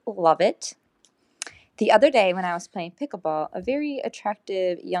absolutely love it. The other day when I was playing pickleball, a very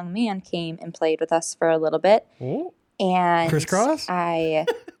attractive young man came and played with us for a little bit. Oh. And Crisscross? I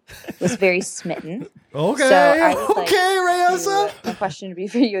was very smitten. Okay. So I would like Rayessa. My question to be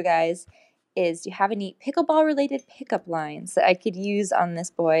for you guys is, do you have any pickleball related pickup lines that I could use on this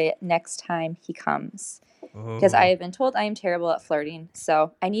boy next time he comes? Because I have been told I am terrible at flirting,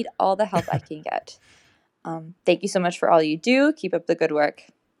 so I need all the help I can get. Thank you so much for all you do. Keep up the good work.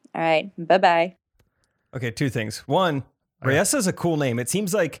 All right. Bye-bye. Okay, two things. One, Rayessa is a cool name. It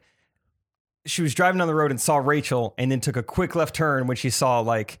seems like she was driving down the road and saw Rachel and then took a quick left turn when she saw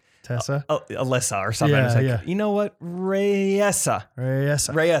like Tessa? Alyssa or something. Yeah, It's like, yeah. you know what? Rayessa.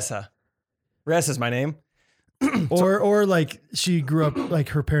 Rayessa's my name. Or like she grew up, like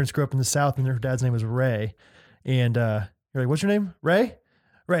her parents grew up in the South and her dad's name was Ray. And you're like, what's your name? Ray?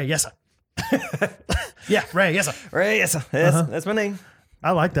 Ray, yes. Yeah, Ray, yes. Rayessa. That's my name.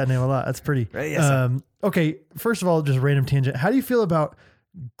 I like that name a lot. That's pretty. Rayessa. Okay, first of all, just random tangent. How do you feel about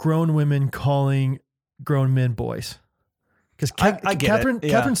grown women calling grown men boys? Because I get Catherine, it.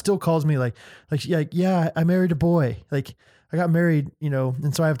 Yeah. Catherine still calls me like, yeah, I married a boy. Like, I got married,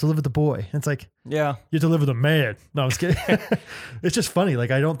 and so I have to live with the boy. And it's like, Yeah. you have to live with a man. No, I'm just kidding. It's just funny.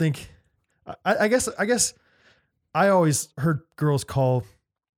 Like, I don't think, I guess I always heard girls call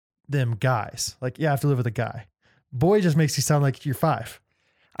them guys. Like, yeah, I have to live with a guy. Boy just makes you sound like you're 5.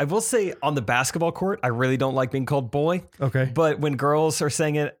 I will say on the basketball court, I really don't like being called boy. Okay. But when girls are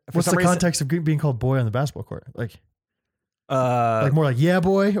saying it, for What's some the reason, context of being called boy on the basketball court? Like like more like, yeah,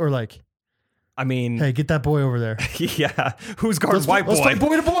 boy, or like, I mean, hey, get that boy over there. yeah, who's guarding white boy? Let's play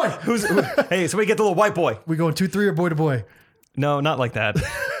boy to boy. Hey, somebody get the little white boy. We going 2-3 or boy to boy? No, not like that.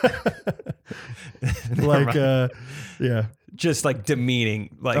 Like, yeah. Just like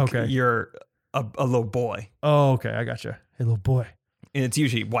demeaning, like Okay. you're a little boy, Oh, okay. I gotcha. Hey, little boy. and it's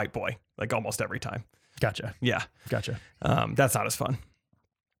usually white boy, like almost every time. Gotcha. Yeah, Gotcha. that's not as fun.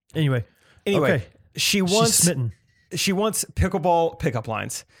 Anyway, Anyway, she's she smitten. wants pickleball pickup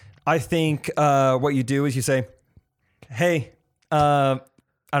lines. I think what you do is you say, "Hey,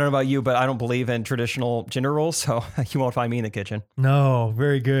 I don't know about you, but I don't believe in traditional gender roles, so you won't find me in the kitchen. No,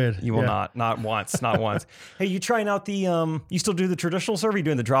 very good. You will Yeah. not once, not once. Hey, you trying out the, you still do the traditional serve or you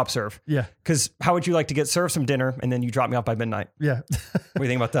doing the drop serve? Yeah. Because how would you like to get served some dinner and then you drop me off by midnight? Yeah. What do you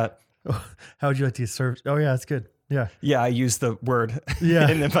think about that? How would you like to get served? Oh, yeah, that's good. Yeah. Yeah, I use the word Yeah.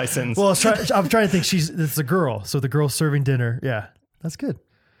 in my sentence. Well, I'm trying to think. It's a girl. So the girl's serving dinner. Yeah. That's good.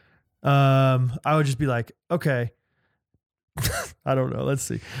 I would just be like, okay. I don't know. Let's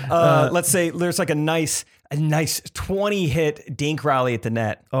see. Let's say there's like a nice 20 hit dink rally at the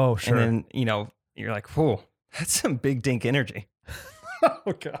net. Oh, sure. And then, you're like, whoa, that's some big dink energy.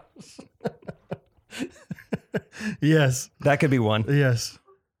 Oh, gosh. Yes. That could be one. Yes.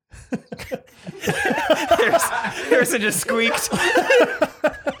 Harrison just squeaked.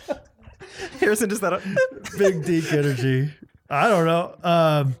 Harrison just that. Big dink energy. I don't know.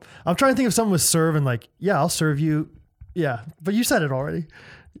 I'm trying to think if someone was serving like, yeah, I'll serve you. Yeah. But you said it already.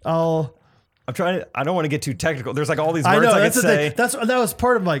 I'm trying to. I don't want to get too technical. There's like all these I words know I that's could the say. thing. That was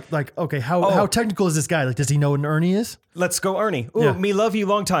part of like okay, how technical is this guy? Like, does he know what an Ernie is? Let's go, Ernie. Ooh, Yeah. me love you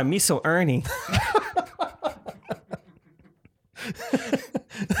long time. Me so Ernie.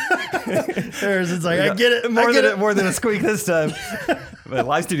 It's like I get it. I get it. More than a squeak this time. But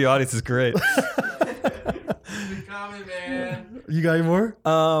live studio audience is great. Coming, man. You got any more?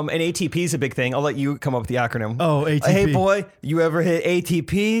 And ATP is a big thing. I'll let you come up with the acronym. Oh, ATP. Hey, boy, you ever hit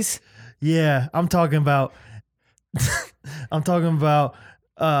ATPs? Yeah, I'm talking about. I'm talking about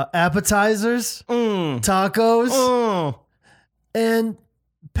appetizers, tacos, and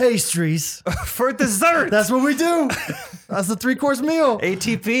pastries. For dessert. That's what we do. That's the 3-course meal.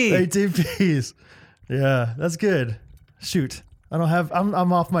 ATP. ATPs. Yeah, that's good. Shoot. I don't have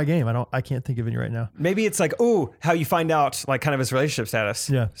I'm off my game. I can't think of any right now. Maybe it's like, ooh, how you find out like kind of his relationship status.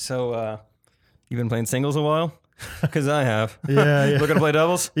 Yeah. So you've been playing singles a while? Because I have. Yeah, yeah. Looking to play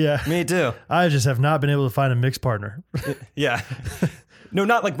doubles? Yeah. Me too. I just have not been able to find a mixed partner. Yeah. No,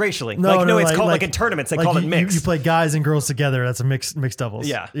 not like racially. No, No, it's called like in tournaments, they call it mixed. You play guys and girls together. That's a mixed doubles.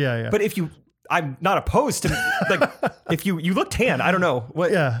 Yeah. Yeah. But if I'm not opposed to like if you look tan, I don't know.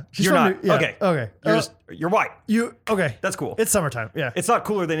 What Yeah. She's you're from not. New- yeah, Okay. okay. You're white. Okay. That's cool. It's summertime. Yeah. It's not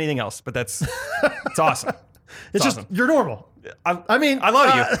cooler than anything else, but it's awesome. It's just awesome. you're normal. I mean, I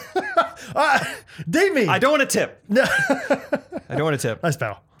love you. Date me. I don't want to tip. No. I don't want to tip. Nice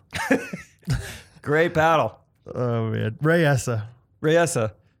battle. Great battle. Oh man, Reyesa.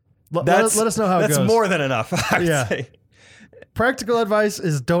 Reyesa. Let us know how it goes. That's more than enough. I would Yeah. say. Practical advice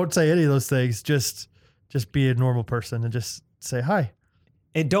is don't say any of those things. Just be a normal person and just say hi.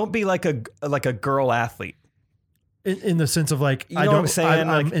 And don't be like a girl athlete. In the sense of like You know what I'm saying?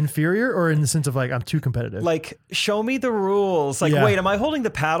 I'm Like- inferior, or in the sense of like I'm too competitive. Like, show me the rules. Like, Yeah. wait, am I holding the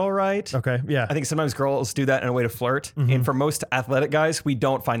paddle right? Okay, yeah. I think sometimes girls do that in a way to flirt. And for most athletic guys, we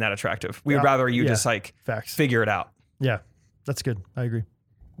don't find that attractive. We would Yeah. rather you Yeah. just like Facts. figure it out. Yeah, that's good. I agree.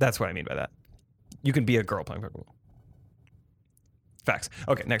 That's what I mean by that. You can be a girl playing pickleball. Facts.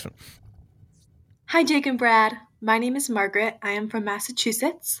 Okay, next one. Hi, Jake and Brad. My name is Margaret. I am from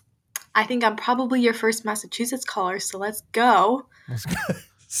Massachusetts. I think I'm probably your first Massachusetts caller, so let's go.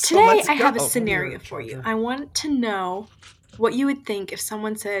 Today, let's I have a go. scenario for you. I want to know what you would think if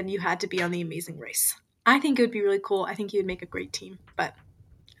someone said you had to be on The Amazing Race. I think it would be really cool. I think you would make a great team, but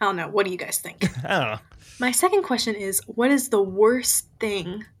I don't know. What do you guys think? I don't know. My second question is, what is the worst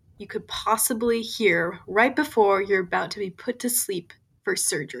thing you could possibly hear right before you're about to be put to sleep for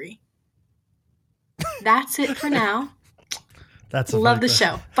surgery? That's it for now. That's a Love funny the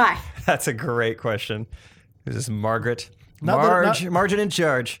question. show. Bye. That's a great question. This is Margaret. Not that- Margin in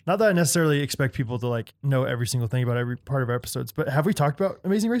charge. Not that I necessarily expect people to like know every single thing about every part of our episodes, but have we talked about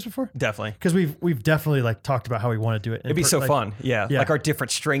Amazing Race before? Definitely. Because we've definitely like talked about how we want to do it. It'd be so fun. Yeah. Yeah. Like our different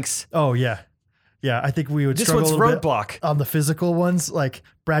strengths. Oh yeah, yeah. I think we would This struggle one's a little bit roadblock. on the physical ones. Like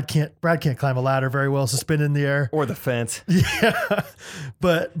Brad can't climb a ladder very well, suspended in the air. Or the fence. Yeah,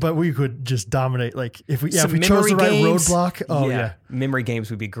 but we could just dominate. Like if we Some chose the memory right games. roadblock. Oh yeah. Memory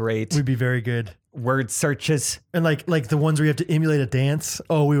games would be great. We'd be very good. Word searches. And like the ones where you have to emulate a dance.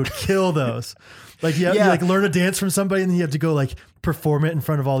 Oh, we would kill those. Like you Yeah. like learn a dance from somebody, and then you have to go like perform it in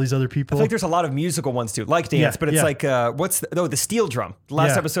front of all these other I people. feel like there's a lot of musical ones too, like dance, Yeah, but it's yeah. like the steel drum. The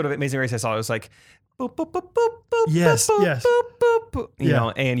last Yeah. episode of Amazing Race I saw, it was like boop boop boop boop boop Yes, boop yes. boop boop, boop, you Yeah. know,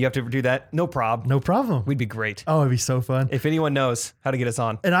 and you have to do that. No problem. No problem. We'd be great. Oh, it'd be so fun. If anyone knows how to get us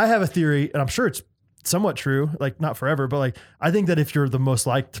on. And I have a theory, and I'm sure it's somewhat true, like not forever, but like I think that if you're the most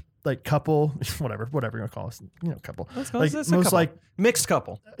liked like couple, whatever you want to call us, couple, like It's a most couple. like mixed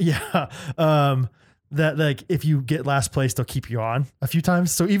couple. yeah, that like if you get last place, they'll keep you on a few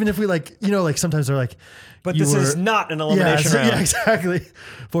times. So even if we like sometimes they're like, But you this is were- not an elimination round. Yeah, exactly.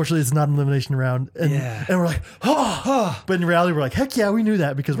 Fortunately, it's not an elimination round, and Yeah. and we're like, oh, but in reality, we're like, heck yeah, we knew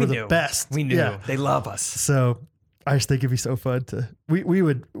that because We we're knew. the best. We knew. Yeah. They love us. So I just think it'd be so fun to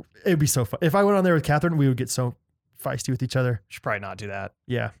it'd be so fun. If I went on there with Catherine, we would get so feisty with each other. Should probably not do that.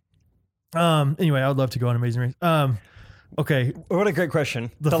 Yeah. Anyway, I would love to go on Amazing Race. Okay. What a great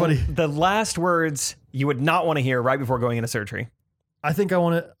question. The last words you would not want to hear right before going into surgery. I think I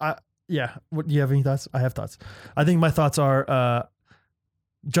want to, yeah. What, do you have any thoughts? I have thoughts. I think my thoughts are,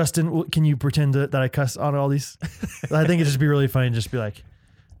 Justin, can you pretend that I cuss on all these? I think it'd just be really funny and just be like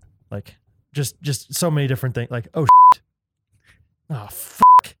just so many different things. Like, oh, shit. Oh,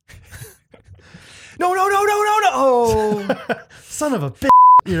 fuck. No. Son of a bitch.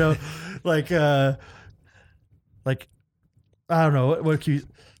 Like I don't know. What can you,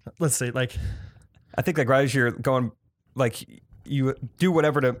 let's say, like, I think like right as you're going, like you do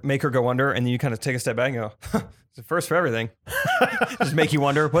whatever to make her go under, and then you kind of take a step back and go, huh, It's the first for everything. Just make you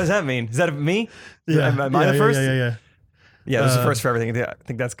wonder, what does that mean? Is that me? Yeah. Am I the first? Yeah. Yeah, this is the first for everything. I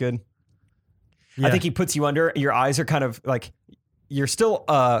think that's good. Yeah. I think he puts you under. Your eyes are kind of like, you're still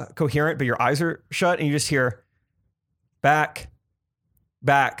coherent, but your eyes are shut, and you just hear back.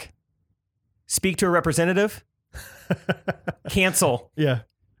 Speak to a representative. Cancel. Yeah.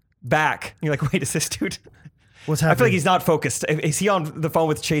 Back. You're like, wait, is this dude? What's I happening? feel like he's not focused. Is he on the phone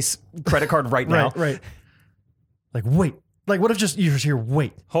with Chase credit card right now? Right. Like, wait. Like, what if you just hear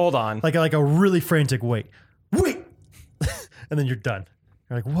wait? Hold on. Like a really frantic wait. Wait! And then you're done.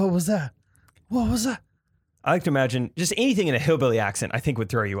 You're like, what was that? What was that? I like to imagine just anything in a hillbilly accent, I think would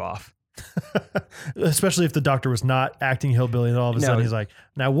throw you off. Especially if the doctor was not acting hillbilly and all of a No. sudden he's like,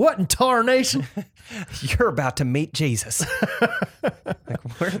 now what in tarnation? You're about to meet Jesus.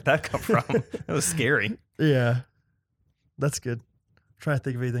 Like, where did that come from? That was scary. Yeah. That's good. I'm trying to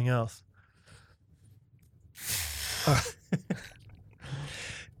think of anything else.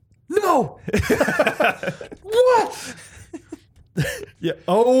 No! What? Yeah.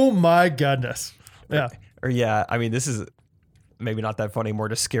 Oh my goodness. Yeah. Or yeah, I mean, this is maybe not that funny, more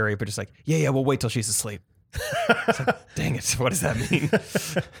just scary, but just like, yeah, we'll wait till she's asleep. It's like, dang it, what does that mean?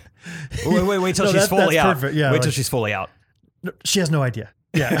 Wait till No, she's fully that's out. perfect. Yeah, wait till like- she's fully out. No, she has no idea.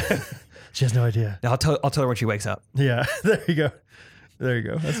 Yeah. She has no idea. Now, I'll tell her when she wakes up. Yeah. There you go.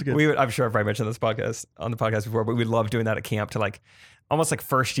 That's good. I'm sure I've probably mentioned this on the podcast before, but we love doing that at camp to like almost like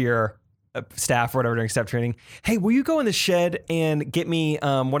first year staff or whatever during step training. Hey, will you go in the shed and get me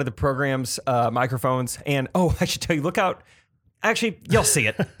one of the program's microphones? And I should tell you, look out. Actually, you'll see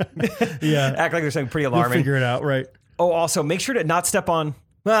it. Yeah. Act like there's something pretty You'll alarming. figure it out, right? Oh, also make sure to not step on.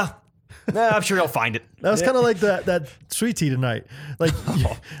 Well, I'm sure he'll find it. That was kind of like that sweet tea tonight. Like,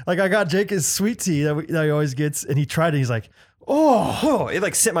 like I got Jake his sweet tea that he always gets, and he tried it. He's like, Oh, it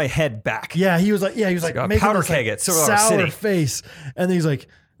like sent my head back. yeah. He was like a making powder this, keg like, at Silver sour City. face, and then he's like,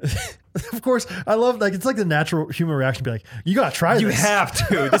 of course, I love it's like the natural human reaction. To be like, you gotta try You this. have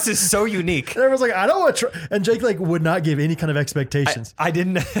to. This is so unique. And everyone's like, I don't want to try. And Jake like would not give any kind of expectations. I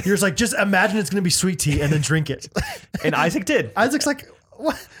didn't. You're just like, just imagine it's gonna be sweet tea and then drink it. And Isaac did. Isaac's like,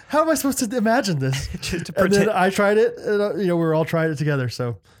 what? How am I supposed to imagine this? Just to And then pretend. I tried it, and we were all trying it together.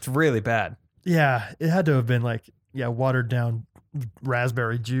 So It's really bad. yeah, it had to have been like, watered down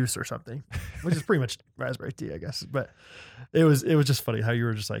raspberry juice or something, which is pretty much raspberry tea, I guess. But it was just funny how you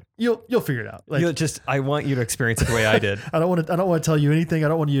were just like, you'll figure it out. Like, I want you to experience it the way I did. I don't want to tell you anything. I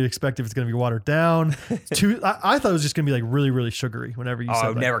don't want you to expect if it's going to be watered down. I thought it was just going to be like really, really sugary whenever you I said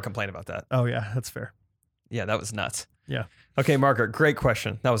would that. never complain about that. Oh yeah, that's fair. Yeah, that was nuts. Yeah. Okay, Margaret, great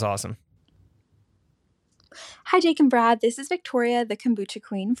question. That was awesome. Hi, Jake and Brad. This is Victoria, the kombucha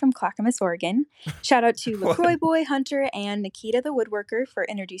queen from Clackamas, Oregon. Shout out to LaCroix Boy Hunter and Nikita the Woodworker for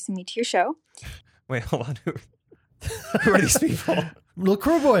introducing me to your show. Wait, hold on. Who are these people?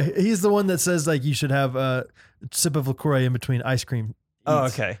 LaCroix boy, he's the one that says like you should have a sip of LaCroix in between ice cream. Oh,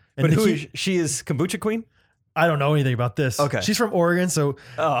 eats. okay. And But Nikki- she is kombucha queen? I don't know anything about this. Okay. She's from Oregon, so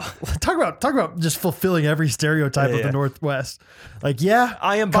Oh, talk about just fulfilling every stereotype of Yeah. the Northwest. Like, yeah,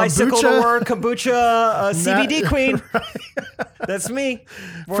 I am bicycle to kombucha. work, kombucha, CBD queen. Right. That's me.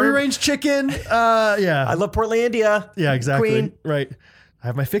 Free range chicken. Yeah. I love Portlandia. Yeah, exactly. Queen. Right. I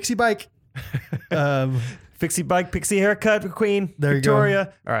have my fixie bike. Pixie bike, pixie haircut queen. There you go.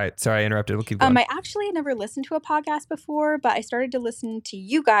 Victoria. All right. Sorry, I interrupted. We'll keep going. I actually had never listened to a podcast before, but I started to listen to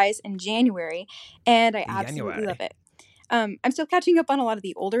you guys in January, and I absolutely January. love it. I'm still catching up on a lot of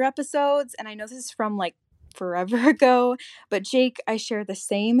the older episodes, and I know this is from like forever ago, but Jake, I share the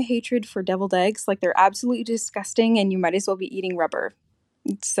same hatred for deviled eggs. Like, they're absolutely disgusting, and you might as well be eating rubber.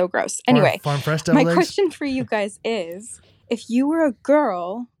 It's so gross. Anyway, Farm fresh my deviled eggs? question for you guys is, if you were a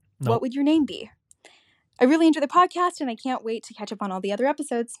girl, No. what would your name be? I really enjoy the podcast, and I can't wait to catch up on all the other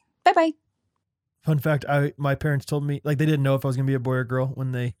episodes. Bye-bye. Fun fact, my parents told me, like, they didn't know if I was going to be a boy or girl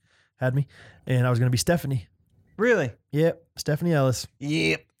when they had me, and I was going to be Stephanie. Really? Yep, Stephanie Ellis.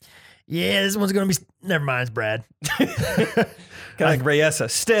 Yep. Yeah, this one's going to be, never mind, it's Brad. Kind of like Reyesa.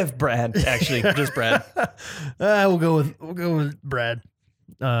 Steph Brad, actually. Just Brad. We'll go with Brad.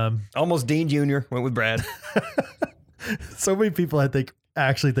 Almost Dean Jr. Went with Brad. So many people I think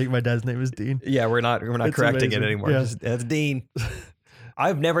actually think my dad's name is Dean. Yeah, we're not It's correcting amazing. it anymore. Yeah. Just, that's Dean.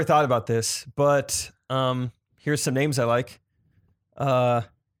 I've never thought about this, but here's some names I like. I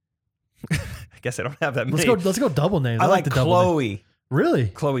guess I don't have that many. Let's go double names. I like the double name. Chloe. Really?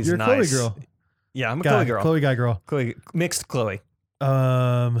 Chloe's You're a nice. Chloe girl. Yeah, I'm a Guy, Chloe girl. Chloe guy girl. Chloe, mixed Chloe.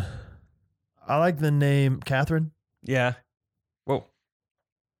 I like the name Catherine. Yeah. Whoa.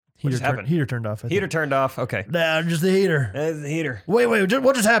 just happened? Heater turned off. I Heater think. turned off. Okay. Nah, just the heater. There's the heater. Wait, what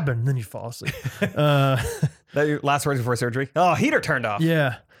just happened? And then you fall asleep. That your last words before surgery? Oh, heater turned off.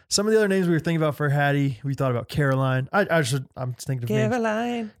 Yeah. Some of the other names we were thinking about for Hattie, we thought about Caroline. I'm just thinking of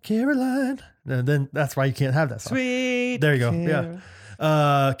names. Caroline. And then that's why you can't have that song. Sweet. There you go.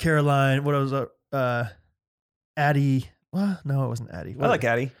 Yeah. Caroline. What was Addie? Well, no, it wasn't Addie. I like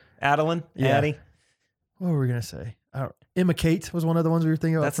Addie. Adeline. Yeah. Addie. What were we gonna say? Emma Kate was one of the ones we were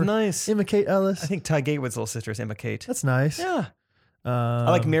thinking about. That's nice. Emma Kate Ellis. I think Ty Gatewood's little sister is Emma Kate. That's nice. Yeah. I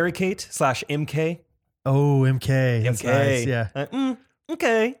like Mary Kate / MK. Oh, MK. That's MK. nice. Yeah.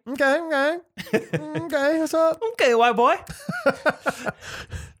 Okay. Okay. Okay. What's up? Okay, white boy.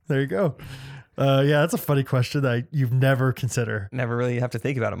 There you go. Yeah, that's a funny question that you've never considered. Never really have to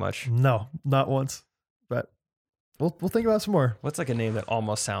think about it much. No, not once. But we'll think about some more. What's like a name that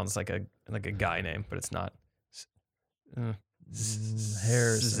almost sounds like a guy name, but it's not?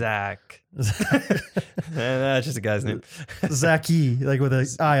 Harrison. Zach. That's just a guy's name. Zachy, like with an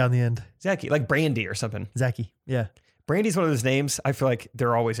I on the end. Zachy, like Brandy or something. Zachy. Yeah. Brandy's one of those names. I feel like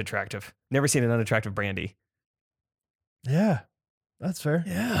they're always attractive. Never seen an unattractive Brandy. Yeah. That's fair.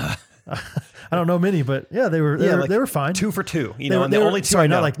 Yeah. I don't know many, but yeah, they were fine. 2 for 2. They were only two. Sorry, I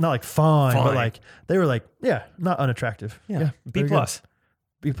know. not like fine, but like they were like, yeah, not unattractive. Yeah. B+.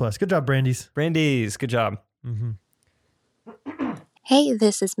 B+. Good job, Brandy's. Brandy's. Good job. Mm-hmm. Hey,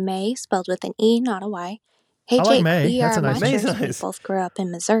 this is May, spelled with an E, not a Y. Hey, I Jake, like May. we That's are a nice Montreal. name. Nice. We both grew up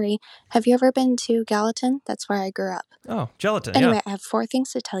in Missouri. Have you ever been to Gallatin? That's where I grew up. Oh, gelatin. Anyway, Yeah. I have 4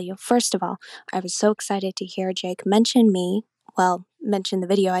 things to tell you. First of all, I was so excited to hear Jake mention the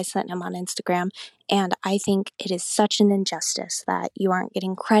video I sent him on Instagram, and I think it is such an injustice that you aren't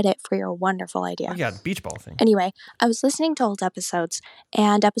getting credit for your wonderful idea. Oh, yeah, beach ball thing. Anyway, I was listening to old episodes,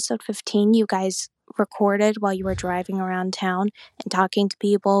 and episode 15, you guys recorded while you were driving around town and talking to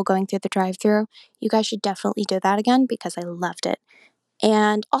people, going through the drive-thru. You guys should definitely do that again because I loved it.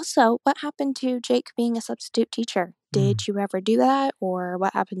 And also, what happened to Jake being a substitute teacher? Did you ever do that, or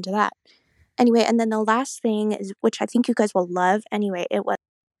what happened to that? Anyway, and then the last thing is, which I think you guys will love. Anyway, it was.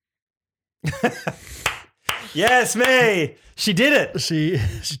 Yes, May. She did it. She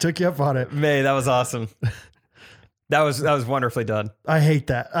took you up on it. May, that was awesome. That was wonderfully done. I hate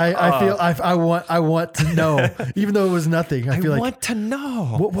that. I feel I want to know, even though it was nothing. I feel like want to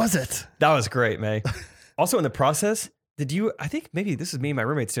know. What was it? That was great, May. Also, in the process, I think maybe this is me and my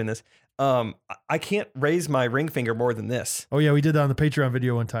roommates doing this. I can't raise my ring finger more than this. Oh yeah, we did that on the Patreon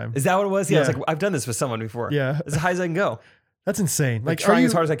video one time. Is that what it was? Yeah, I was like, I've done this with someone before. Yeah. As high as I can go. That's insane. Like trying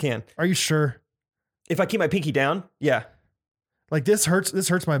as hard as I can. Are you sure? If I keep my pinky down, yeah. Like this hurts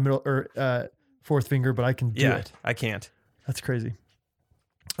my middle or fourth finger, but I can do it. I can't. That's crazy.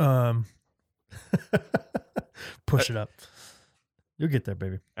 Push it up. You'll get there,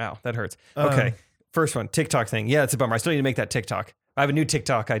 baby. Ow, that hurts. Okay. First one, TikTok thing. Yeah, it's a bummer. I still need to make that TikTok. I have a new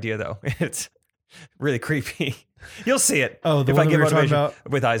TikTok idea though. It's really creepy. You'll see it. Oh, the if one I we get were talking motivation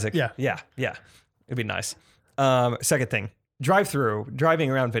about with Isaac. Yeah. It'd be nice. Second thing,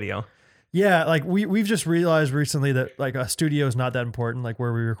 driving around video. Yeah, like we've just realized recently that like a studio is not that important, like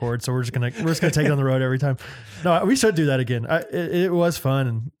where we record. So we're just gonna take it on the road every time. No, we should do that again. It was fun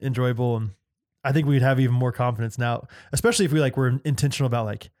and enjoyable, and I think we'd have even more confidence now, especially if we were intentional about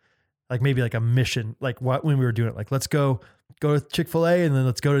like maybe like a mission, like when we were doing it, like let's go to Chick-fil-A and then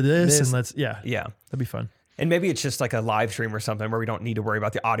let's go to this and let's that'd be fun. And maybe it's just like a live stream or something where we don't need to worry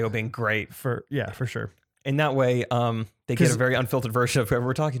about the audio being great for sure. And that way, they get a very unfiltered version of whoever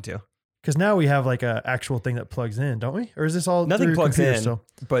we're talking to. Because now we have like a actual thing that plugs in, don't we? Or is this all nothing plugs in? Still?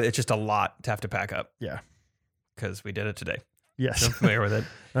 But it's just a lot to have to pack up. Yeah, because we did it today. Yes, I'm familiar with it.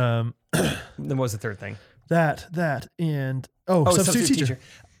 Then what was the third thing? That and substitute teacher.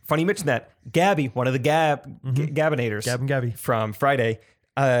 Funny you mentioned that. Gabby, one of the Gabinators. Gab and Gabby from Friday.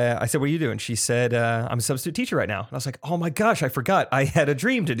 I said, "What are you doing?" She said, "I'm a substitute teacher right now." And I was like, "Oh my gosh, I forgot. I had a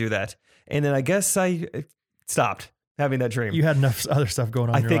dream to do that." And then I guess I stopped having that dream. You had enough other stuff going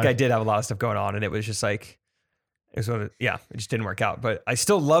on. I think I did have a lot of stuff going on, and it was just like, it just didn't work out. But I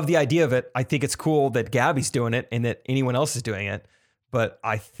still love the idea of it. I think it's cool that Gabby's doing it and that anyone else is doing it. But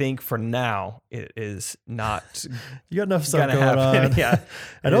I think for now it is not. You got enough stuff going on. Yeah,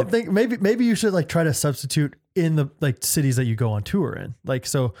 I don't think maybe you should try to substitute in the cities that you go on tour in,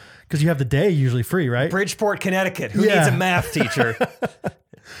 so because you have the day usually free, right? Bridgeport, Connecticut. Who needs a math teacher?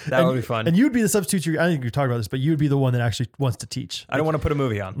 That would be fun. And you'd be the substitute. I think you talked about this, but you would be the one that actually wants to teach. I don't want to put a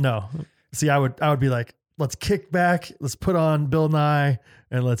movie on. No. See, I would be like, let's kick back, let's put on Bill Nye,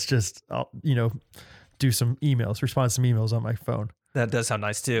 and let's just do some emails, respond to some emails on my phone. That does sound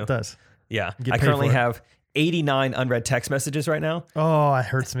nice too. It does. Yeah. I currently have 89 unread text messages right now. Oh, it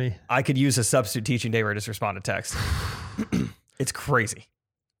hurts me. I could use a substitute teaching day where I just respond to text. It's crazy.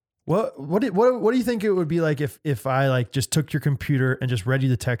 What do you think it would be like if I like just took your computer and just read you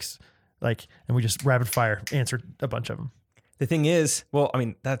the text, like, and we just rapid fire answered a bunch of them? The thing is, well, I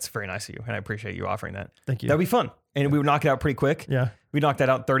mean, that's very nice of you, and I appreciate you offering that. Thank you. That'd be fun, and we would knock it out pretty quick. Yeah. We knocked that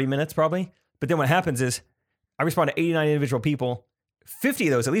out in 30 minutes probably. But then what happens is I respond to 89 individual people. 50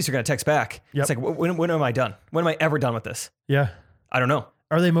 of those at least are going to text back. Yep. It's like, when am I done? When am I ever done with this? Yeah. I don't know.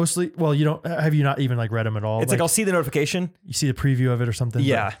 Are they mostly, well, have you not even like read them at all? It's like I'll see the notification. You see the preview of it or something?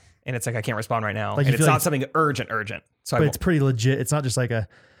 Yeah. But, And it's like, I can't respond right now. Like, And you it's feel not like- something urgent. So but it's pretty legit. It's not just like a,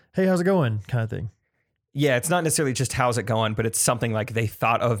 hey, how's it going kind of thing. yeah, it's not necessarily just how's it going, but it's something like they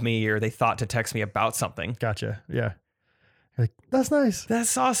thought of me or they thought to text me about something. Gotcha. Yeah. You're like, that's nice.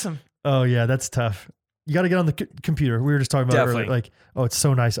 That's awesome. Oh yeah, that's tough. You got to get on the computer. We were just talking about Definitely. earlier, like, oh, it's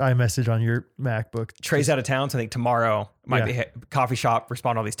so nice. iMessage on your MacBook. Trey's out of town, so I think tomorrow might Yeah. be coffee shop,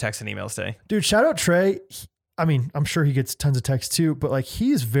 respond to all these texts and emails today. Dude, shout out Trey. I mean, I'm sure he gets tons of texts too, but like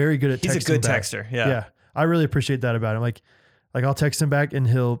he's very good at texting. He's a good back. texter. Yeah. Yeah. I really appreciate that about him. Like I'll text him back and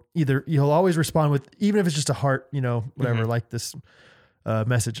he'll always respond with, even if it's just a heart, whatever, like this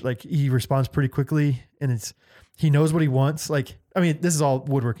message, like he responds pretty quickly and he knows what he wants. Like, I mean, this is all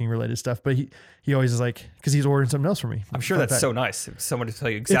woodworking related stuff, but he always is like, cause he's ordering something else for me. I'm sure Fun that's fact. so nice. If someone to tell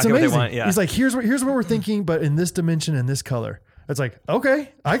you It's exactly what amazing. they want. Yeah. He's like, here's what we're thinking, but in this dimension and this color. It's like, okay,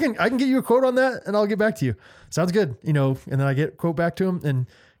 I can get you a quote on that and I'll get back to you. Sounds good. And then I get a quote back to him and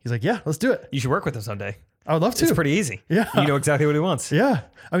he's like, yeah, let's do it. You should work with him someday. I would love to. It's pretty easy. Yeah. You know exactly what he wants. Yeah.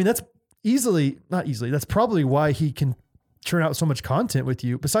 I mean, that's that's probably why he can churn out so much content with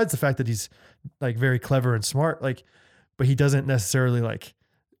you, besides the fact that he's like very clever and smart, like, but he doesn't necessarily like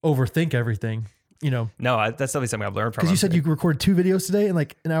overthink everything, No, that's definitely something I've learned from him. Because you said you recorded 2 videos today in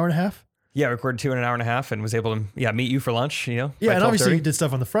like an hour and a half? Yeah, I recorded 2 in an hour and a half and was able to meet you for lunch, Yeah, by and obviously 12:30. you did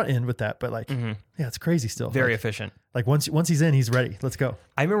stuff on the front end with that, but like, yeah, it's crazy still. Very like, efficient. Like once he's in, he's ready. Let's go.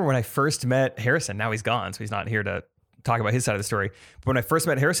 I remember when I first met Harrison. Now he's gone, so he's not here to talk about his side of the story. But when I first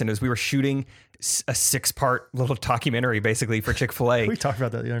met Harrison, we were shooting a 6-part little documentary basically for Chick-fil-A. We talked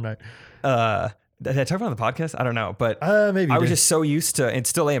about that the other night. Did I talk about it on the podcast? I don't know, but maybe I you was did. just so used to, and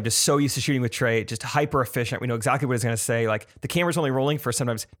still am, just so used to shooting with Trey, just hyper efficient. We know exactly what he's going to say. Like the camera's only rolling for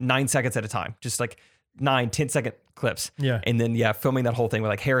sometimes 9 seconds at a time, just like 9-10 second clips. Yeah. And then filming that whole thing with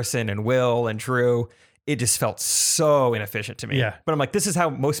like Harrison and Will and Drew, it just felt so inefficient to me. Yeah. But I'm like, this is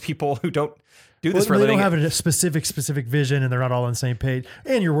how most people who don't do this Well, for a they living. don't have a specific vision, and they're not all on the same page.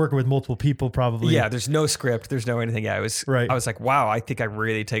 And you're working with multiple people, probably. Yeah, there's no script, there's no anything. Yeah, Right. I was like, wow, I think I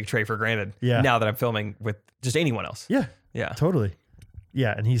really take Trey for granted. Yeah. Now that I'm filming with just anyone else. Yeah. Yeah. Totally.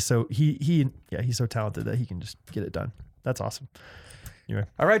 Yeah, and he's so he's so talented that he can just get it done. That's awesome. Anyway.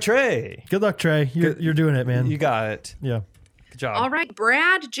 All right, Trey. Good luck, Trey. You're doing it, man. You got it. Yeah. Good job. All right,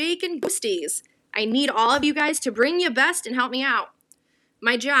 Brad, Jake, and Ghosties. I need all of you guys to bring your best and help me out.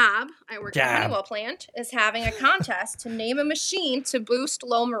 My job, I work at a Honeywell plant, is having a contest to name a machine to boost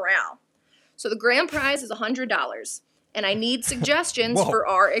low morale. So the grand prize is $100, and I need suggestions Whoa. for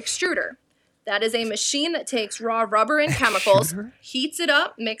our extruder. That is a machine that takes raw rubber and chemicals, heats it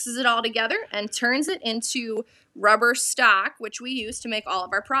up, mixes it all together, and turns it into rubber stock, which we use to make all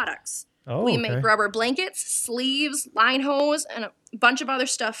of our products. Oh, we okay. make rubber blankets, sleeves, line hose, and a bunch of other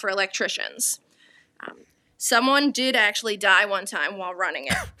stuff for electricians. Someone did actually die one time while running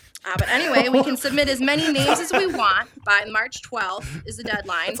it. But anyway, we can submit as many names as we want by March 12th is the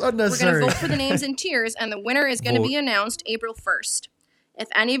deadline. That's We're going unnecessary. to vote for the names in tiers, and the winner is going to be Vote. announced April 1st. If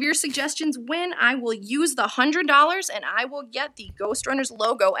any of your suggestions win, I will use the $100, and I will get the Ghost Runners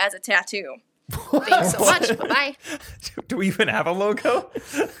logo as a tattoo. Thanks so much. Bye-bye. Do we even have a logo?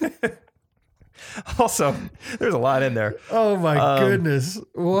 Also, there's a lot in there. Oh my goodness.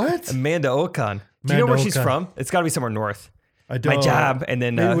 What? Amanda Okan. Do you know Amanda where she's Okan. from? It's got to be somewhere north. I don't. My job, and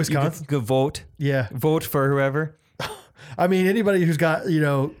then Maybe you Wisconsin? go vote. Yeah. Vote for whoever. I mean, anybody who's got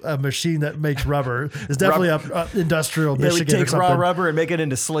a machine that makes rubber is definitely a industrial Yeah, we Michigan or take raw something. rubber and make it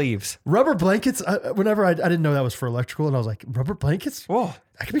into sleeves. Rubber blankets. Whenever I didn't know that was for electrical, and I was like, rubber blankets. Whoa,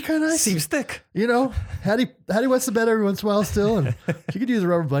 that could be kind of nice. Seems thick. Hattie wets the bed every once in a while still, and she could use a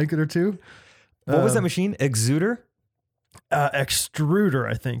rubber blanket or two. What was that machine? Exuder? Extruder,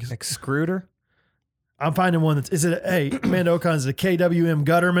 I think. Extruder? I'm finding one that's, Amanda Okan, is it a KWM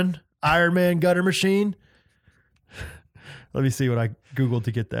Gutterman, Iron Man gutter machine? Let me see what I Googled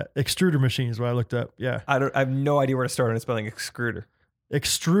to get that. Extruder machine is what I looked up. Yeah. I have no idea where to start on spelling extruder.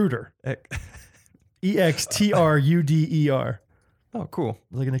 Extruder. EXTRUDER. Oh, cool.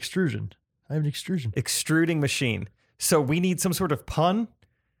 Like an extrusion. I have an extrusion. Extruding machine. So we need some sort of pun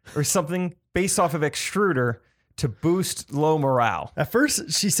or something based off of extruder to boost low morale. At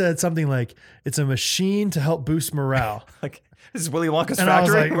first, she said something like, it's a machine to help boost morale. Like This is Willy Wonka's And I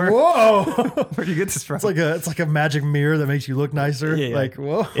was factory. like, whoa. Where do you get this from? It's like a magic mirror that makes you look nicer. Yeah, yeah. Like,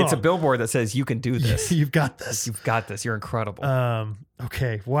 whoa. It's a billboard that says you can do this. You've got this. You've got this. You're incredible.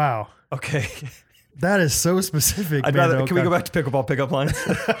 Okay. Wow. Okay. That is so specific. I'd rather. Can we go back to pickleball pickup lines?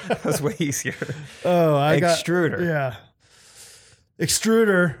 That was way easier. Oh, Extruder. Yeah.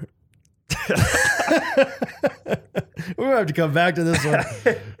 Extruder. We're gonna have to come back to this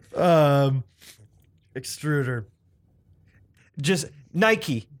one. Extruder. Just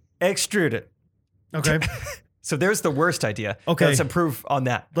Nike. Extrude it. Okay. So there's the worst idea. Okay. Let's improve on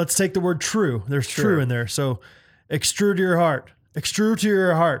that. Let's take the word true. There's True. true in there. So extrude to your heart. Extrude to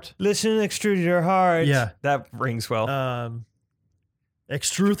your heart. Listen, extrude to your heart. Yeah. That rings well.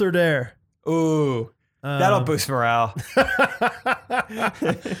 Extruth or dare. Ooh. That'll boost morale.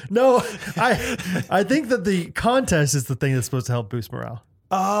 No, I think that the contest is the thing that's supposed to help boost morale.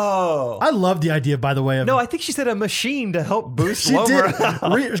 Oh. I love the idea, by the way. Of, No, I think she said a machine to help boost she low did.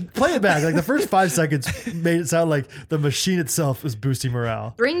 morale. Play it back. Like the first 5 seconds made it sound like the machine itself is boosting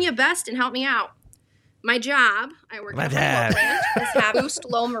morale. Bring your best and help me out. My job, I work My at a dad. Honeywell plant, is have boost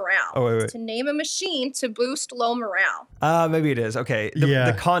low morale. Oh, wait. To name a machine to boost low morale. Maybe it is. Okay.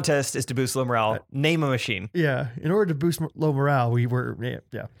 The contest is to boost low morale. Name a machine. Yeah. In order to boost low morale, we were,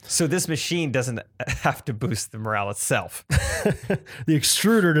 yeah. So this machine doesn't have to boost the morale itself. The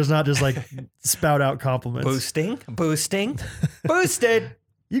extruder does not just like spout out compliments. Boosting. Boosted.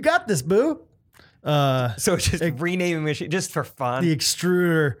 You got this, boo. So it's just renaming machine just for fun. The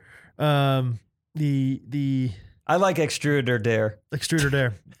extruder, the I like extruder dare. Extruder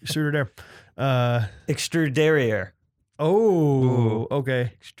dare. Extruderier. Oh, Ooh.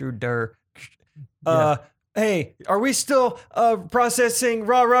 okay. Extruder. Yeah. Hey, are we still processing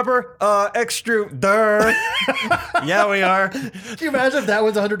raw rubber? Extruder. Yeah, we are. Can you imagine if that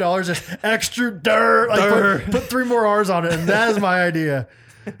was $100? Just extruder. Like put 3 more R's on it, and that is my idea.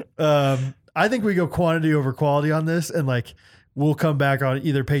 I think we go quantity over quality on this, and like we'll come back on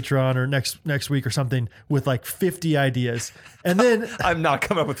either Patreon or next week or something with like 50 ideas. And then I'm not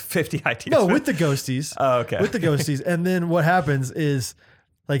coming up with 50 ideas. No, with the ghosties. Oh, okay. With the ghosties. And then what happens is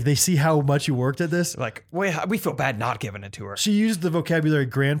like they see how much you worked at this. Like, wait, we feel bad not giving it to her. She used the vocabulary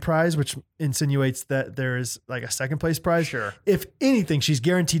grand prize, which insinuates that there is like a second place prize. Sure. If anything, she's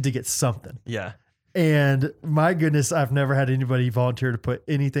guaranteed to get something. Yeah. And my goodness, I've never had anybody volunteer to put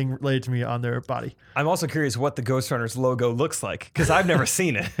anything related to me on their body. I'm also curious what the Ghost Runners logo looks like because I've never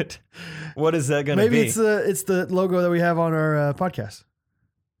seen it. What is that going to be? Maybe it's the logo that we have on our podcast.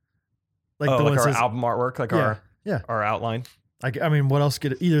 Like the one our says, album artwork, like our outline. I mean, what else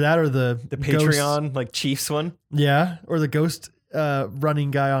could either that or the Patreon, ghost, like Chiefs one? Yeah, or the ghost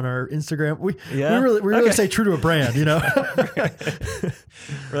running guy on our Instagram. We Yeah? really stay true to a brand, you know?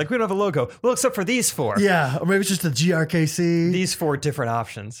 We're like, we don't have a logo. Well, except for these 4. Yeah, or maybe it's just a GRKC. These 4 different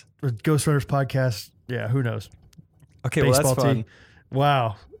options. Or Ghost Runners podcast. Yeah, who knows? Okay, well, that's fun. Team.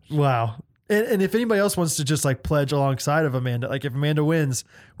 Wow. And if anybody else wants to just like pledge alongside of Amanda, like if Amanda wins,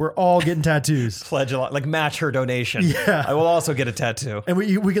 we're all getting tattoos. Pledge a lot, like match her donation. Yeah. I will also get a tattoo. And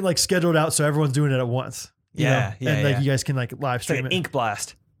we can like schedule it out so everyone's doing it at once. you know? And like you guys can like live It's like stream an it. ink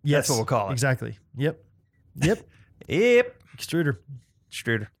blast. Yes, That's what we'll call it. Exactly. Yep. Extruder.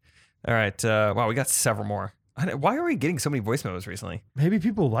 All right. Wow, we got several more. Why are we getting so many voice memos recently? Maybe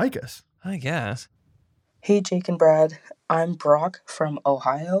people like us. I guess. Hey, Jake and Brad. I'm Brock from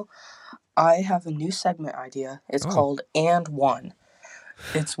Ohio. I have a new segment idea. It's called And One.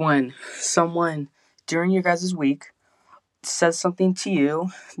 It's when someone during your guys' week says something to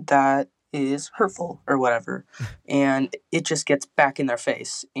you that is hurtful or whatever, and it just gets back in their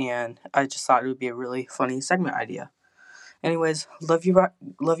face. And I just thought it would be a really funny segment idea. Anyways, love you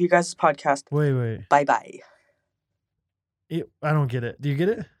guys' podcast. Wait. Bye-bye. I don't get it. Do you get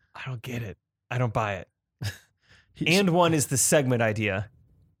it? I don't get it. I don't buy it. And One is the segment idea.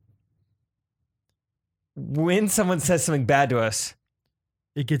 When someone says something bad to us,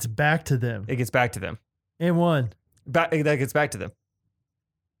 it gets back to them. And one. That gets back to them.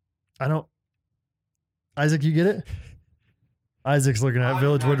 I don't. Isaac, you get it? Isaac's looking at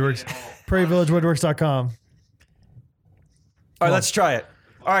Village Woodworks. PrairieVillageWoodworks.com. All right, let's try it.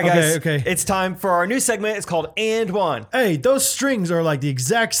 All right, guys. Okay. It's time for our new segment. It's called And One. Hey, those strings are like the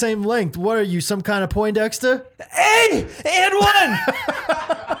exact same length. What are you, some kind of Poindexter? Hey! And One!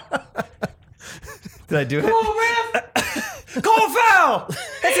 Did I do it? Come on, man! Call a foul!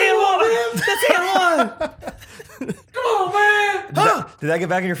 That's And One! That's And One! Come on, man! Did that get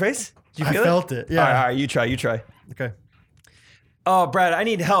back in your face? Did you I feel felt it. Yeah. All right, you try. Okay. Oh, Brad, I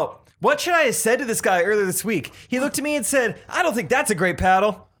need help. What should I have said to this guy earlier this week? He looked at me and said, I don't think that's a great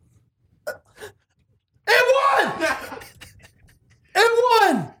paddle. And one! And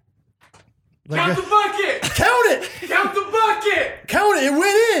one. Count the bucket. Count it. Count the bucket. Count it. It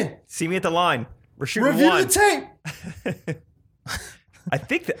went in. See me at the line. We're shooting Review one. the tape. I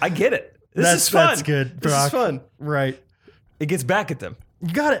think I get it. This is fun. That's good, This Brock. is fun. Right. It gets back at them.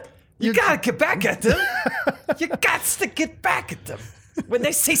 You got it. You gotta get back at them. You got to get back at them. When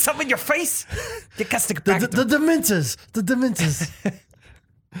they say something in your face, you got to get back at them. The Dementors. The Dementors.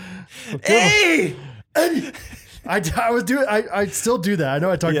 Hey! I was doing. I still do that. I know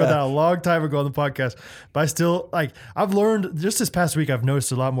I talked about that a long time ago on the podcast, but I still I've learned just this past week. I've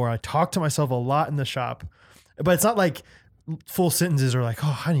noticed a lot more. I talk to myself a lot in the shop, but it's not like full sentences or like, oh,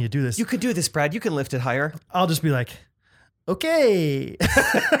 how do you do this? You could do this, Brad. You can lift it higher. I'll just be like, okay.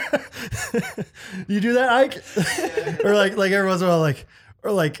 You do that, Ike? Or like every once in a while,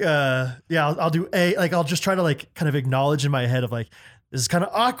 I'll do I'll just try to kind of acknowledge in my head of like, this is kind of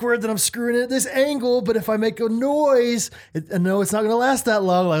awkward that I'm screwing it at this angle, but if I make a noise, I know it's not going to last that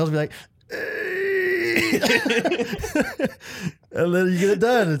long. I'll be like, and then you get it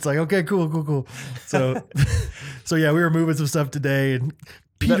done. It's like, okay, cool. So yeah, we were moving some stuff today, and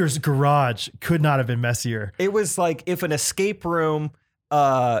Peter's garage could not have been messier. It was like if an escape room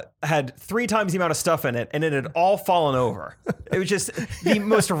had 3 times the amount of stuff in it, and it had all fallen over. It was just the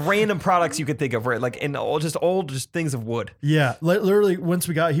most random products you could think of, right? Like in old things of wood. Yeah, literally. Once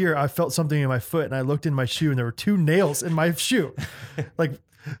we got here, I felt something in my foot, and I looked in my shoe, and there were 2 nails in my shoe.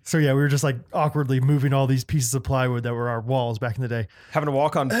 So yeah, we were just like awkwardly moving all these pieces of plywood that were our walls back in the day. Having to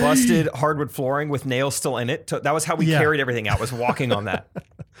walk on busted hardwood flooring with nails still in it. That was how we carried everything out. Was walking on that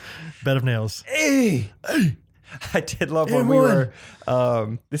bed of nails. Hey. I did love when we were,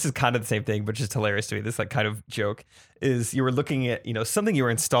 this is kind of the same thing, but just hilarious to me. This kind of joke is you were looking at, something you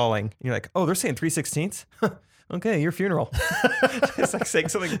were installing. And you're like, oh, they're saying 3/16? Okay, your funeral. It's like saying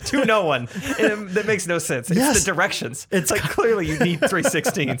something to no one. And that makes no sense. It's the directions. It's like clearly you need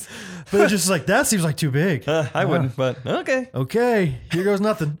 3/16. But it's just like, that seems like too big. I wouldn't, but okay. Okay, here goes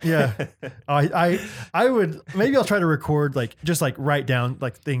nothing. Yeah. I would, maybe I'll try to record, just write down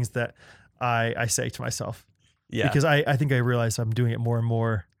things that I say to myself. Yeah. Because I think I realize I'm doing it more and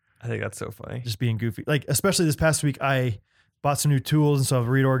more. I think that's so funny. Just being goofy. Especially this past week, I bought some new tools, and so I've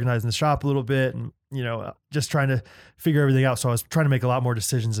reorganized the shop a little bit, and just trying to figure everything out. So I was trying to make a lot more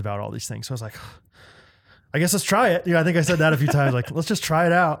decisions about all these things. So I was like, I guess let's try it. I think I said that a few times. Let's just try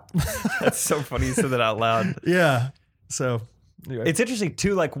it out. That's so funny you said that out loud. Yeah. So anyway. It's interesting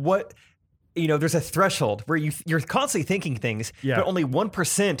too, what there's a threshold where you're constantly thinking things, but only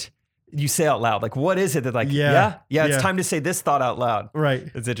 1% you say out loud. What is it that it's time to say this thought out loud. Right.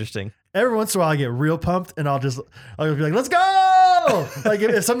 It's interesting. Every once in a while I get real pumped, and I'll be like, let's go.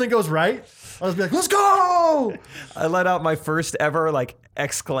 If something goes right, I'll just be like, let's go. I let out my first ever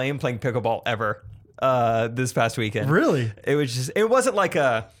exclaim playing pickleball ever this past weekend. Really? It wasn't like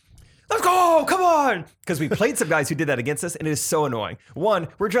a, let's go, come on. Because we played some guys who did that against us, and it is so annoying. One,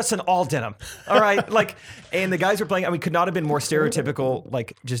 we're dressed in all denim. All right. And the guys were playing, could not have been more stereotypical,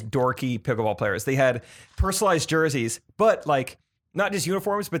 just dorky pickleball players. They had personalized jerseys, but not just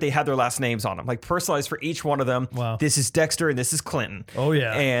uniforms, but they had their last names on them, personalized for each one of them. Wow. This is Dexter and this is Clinton. Oh,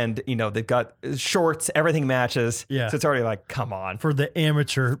 yeah. And, they've got shorts, everything matches. Yeah. So it's already come on. For the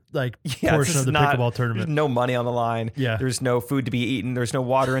amateur, portion of the pickleball tournament. There's no money on the line. Yeah. There's no food to be eaten. There's no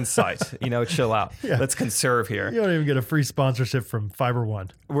water in sight. Chill out. Yeah. Let's conserve here. You don't even get a free sponsorship from Fiber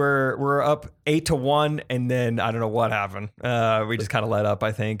One. We're up 8-1, and then I don't know what happened. We just kind of let up,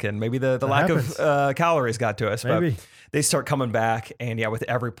 I think, and maybe the lack of calories got to us. Maybe. But they start coming back, and with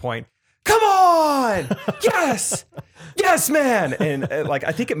every point, come on, yes, yes, man, and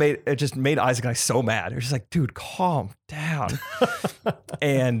I think it just made Isaac and I so mad. It was just like, dude, calm down.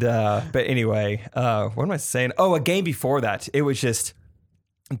 And but anyway, what am I saying? Oh, a game before that, it was just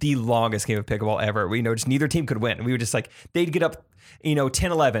the longest game of pickleball ever. We just neither team could win. We were just they'd get up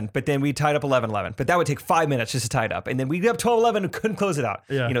 10-11, but then we tied up 11-11. But that would take 5 minutes just to tie it up. And then we'd get up 12-11 and couldn't close it out.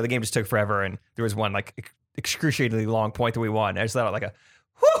 Yeah. The game just took forever. And there was one excruciatingly long point that we won. I just thought like a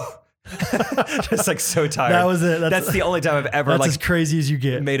whew. Just so tired. That was it. That's the only time I've ever as crazy as you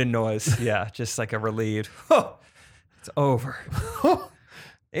get. Made a noise. Yeah. Just a relieved. It's over.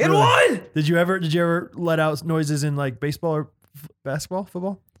 And won. Did you ever let out noises in baseball or basketball,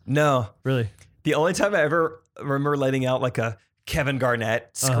 football? No. Really? The only time I ever remember letting out a Kevin Garnett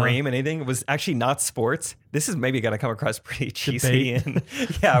scream anything was actually not sports. This is maybe going to come across pretty cheesy. And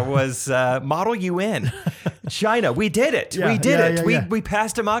it was Model UN. China. We did it. Yeah, we did it. Yeah. We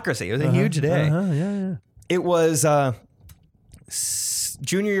passed democracy. It was a huge day. Yeah. It was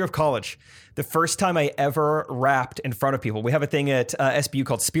junior year of college. The first time I ever rapped in front of people. We have a thing at SBU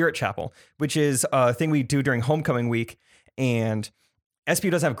called Spirit Chapel, which is a thing we do during homecoming week. And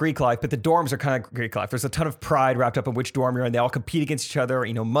SPU doesn't have Greek life, but the dorms are kind of Greek life. There's a ton of pride wrapped up in which dorm you're in. They all compete against each other.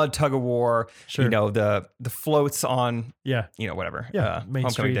 Mud tug of war. Sure. The floats on. Yeah. Whatever. Main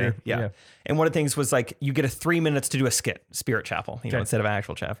homecoming Street. day. Yeah. And one of the things was like you get 3 minutes to do a skit, Spirit Chapel. Instead of an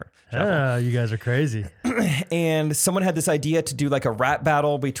actual chapel. You guys are crazy. And someone had this idea to do like a rap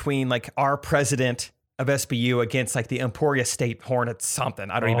battle between like our president of SBU against like the Emporia State Hornets something.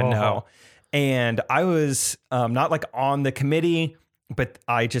 I don't even know. And I was not like on the committee, but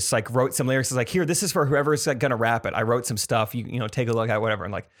I just like wrote some lyrics. I was like, here, this is for whoever's like, gonna rap it. I wrote some stuff. You take a look at whatever.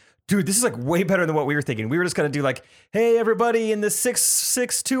 And like, dude, this is like way better than what we were thinking. We were just gonna do like, hey, everybody in the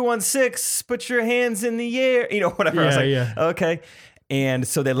 66216, put your hands in the air. Whatever. I was like, okay. And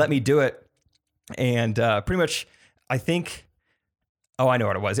so they let me do it. And pretty much, I think. Oh, I know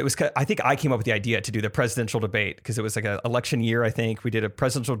what it was. I think I came up with the idea to do the presidential debate because it was like an election year. I think we did a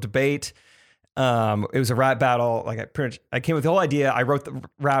presidential debate. It was a rap battle. Like I came with the whole idea. I wrote the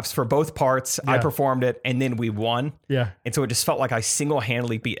raps for both parts. I performed it, and then we won. Yeah. And so it just felt like I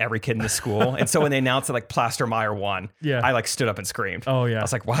single-handedly beat every kid in the school. And so when they announced that like Plastermeyer won, I like stood up and screamed. Oh yeah. I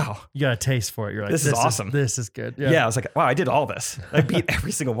was like, wow. You got a taste for it. You're like, this is awesome. This is good. Yeah. I was like, wow, I did all this. I beat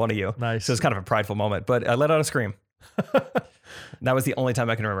every single one of you. Nice. So it was kind of a prideful moment, but I let out a scream. That was the only time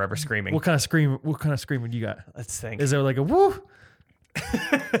I can remember screaming. What kind of scream would you got? Let's think. Is there like a woo?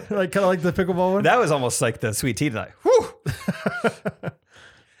 Like kind of like the pickleball one? That was almost like the Sweet Tea tonight. Woo!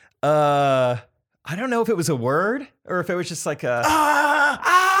 I don't know if it was a word or if it was just like a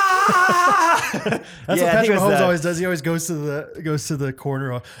That's what Patrick Mahomes always does. He always goes to the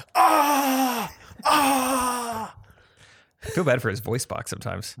corner. I feel bad for his voice box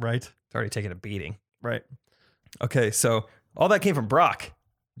sometimes. Right. It's already taken a beating. Right. Okay, so all that came from Brock.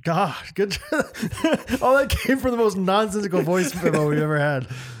 Gosh, good. All that came from the most nonsensical voice memo we've ever had.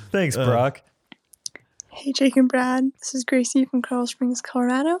 Thanks, Brock. Hey, Jake and Brad. This is Gracie from Coral Springs,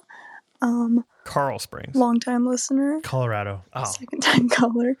 Colorado. Coral Springs. Long-time listener. Colorado. Oh. Second-time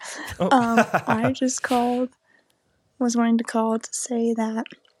caller. I just was wanting to call to say that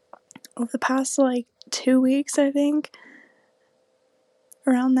over the past, 2 weeks, I think,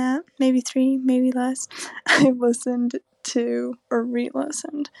 around that, maybe 3, maybe less, I've listened to or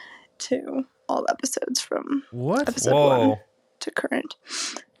re-listened to all episodes from episode 1 to current.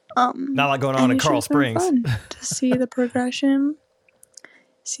 Not a lot going on in Coral Springs. Fun to see the progression,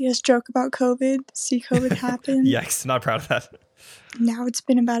 see us joke about COVID, see COVID happen. Yikes, not proud of that. Now it's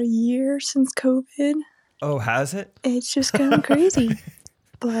been about a year since COVID. Oh, has it? It's just kind of crazy.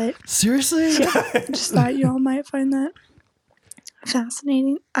 But seriously? Yeah, just thought y'all might find that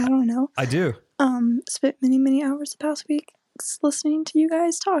fascinating. I don't know. I do. Spent many hours the past week listening to you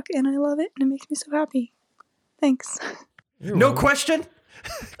guys talk, and I love it, and it makes me so happy. Thanks. No question.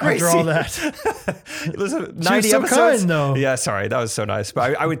 After all that. Listen, 90 was so episodes. kind, though. Yeah, sorry. That was so nice.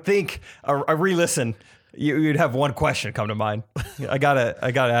 But I would think a re-listen, you'd have one question come to mind. I gotta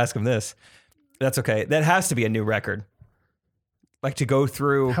ask him this. That's okay. That has to be a new record. Like to go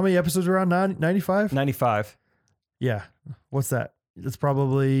through. How many episodes are on? 95? 95. Yeah. What's that? It's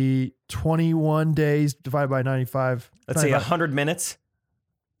probably 21 days divided by 95. Let's say 100 minutes.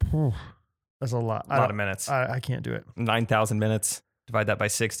 That's a lot. A lot of minutes. I can't do it. 9,000 minutes. Divide that by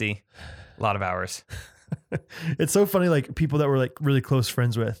 60. A lot of hours. It's so funny. Like people that we're like really close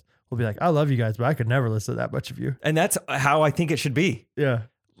friends with will be like, I love you guys, but I could never listen to that much of you. And that's how I think it should be. Yeah.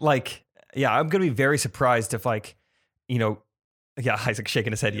 Like, yeah, I'm going to be very surprised if yeah, Isaac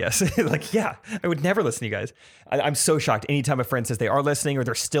shaking his head yes. Yeah, I would never listen to you guys. I'm so shocked. Anytime a friend says they are listening or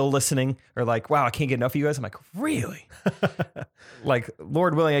they're still listening or like, wow, I can't get enough of you guys. I'm like, really? Like,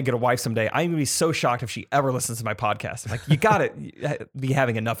 Lord willing, I get a wife someday. I'm going to be so shocked if she ever listens to my podcast. I'm like, you got to be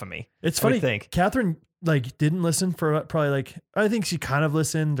having enough of me. It's funny. Catherine didn't listen for probably I think she kind of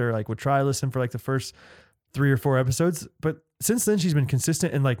listened or would try listen for the first 3 or 4 episodes. But since then she's been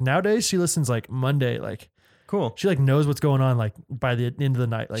consistent. And nowadays she listens Monday, cool. She knows what's going on by the end of the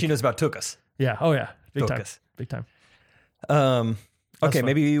night. She knows about Tukas. Yeah. Oh yeah. Big Tukas. time. Big time. Okay.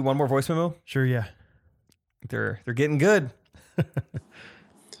 Maybe one more voice memo. Sure. Yeah. They're getting good.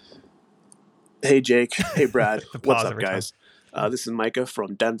 Hey Jake. Hey Brad. What's up, guys? This is Micah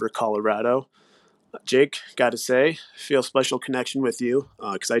from Denver, Colorado. Jake, gotta say, feel special connection with you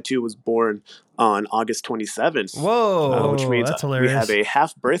because I too was born on August 27th. Whoa, which means that's we hilarious. have a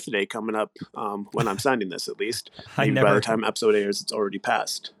half birthday coming up when I'm signing this, at least. Maybe by the time episode airs, it's already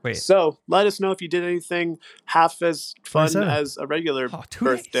passed. Wait. So let us know if you did anything half as fun 27. as a regular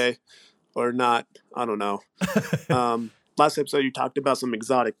birthday or not. I don't know. Last episode, you talked about some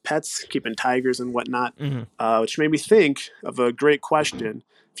exotic pets, keeping tigers and whatnot, which made me think of a great question.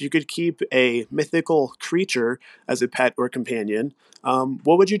 if you could keep a mythical creature as a pet or companion,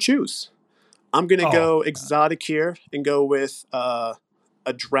 what would you choose? I'm going to go exotic here and go with a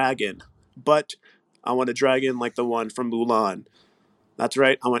dragon. But I want a dragon like the one from Mulan. That's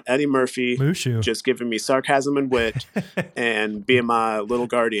right. I want Eddie Murphy just giving me sarcasm and wit and being my little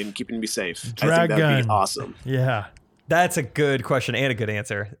guardian, keeping me safe. I think that'd be awesome. Yeah. That's a good question and a good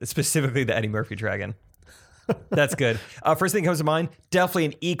answer. Specifically the Eddie Murphy dragon. That's good. First thing that comes to mind, definitely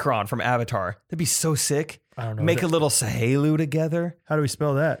an Ikron from Avatar. That'd be so sick. I don't know. Make a little Sahelu together. How do we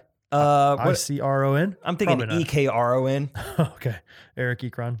spell that? I-C-R-O-N? I'm thinking E-K-R-O-N. Okay. Eric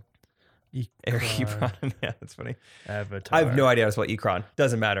Ikron. Eric Ikron. Yeah, that's funny. Avatar. I have no idea how to spell Ikron.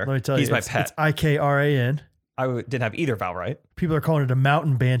 Doesn't matter. Let me tell you. He's my pet. It's I-K-R-A-N. I didn't have either vowel right. People are calling it a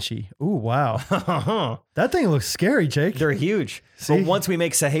mountain banshee. Ooh, wow. That thing looks scary, Jake. They're huge. See? But once we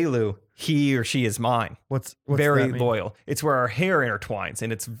make Sahelu, he or she is mine. What's very that mean? loyal. It's where our hair intertwines,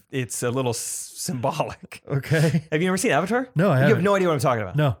 and it's a little symbolic. Okay. Have you ever seen Avatar? No, I haven't. You have no idea what I'm talking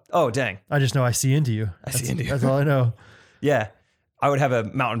about. No. Oh, dang. I just know I see into you. That's all I know. Yeah. I would have a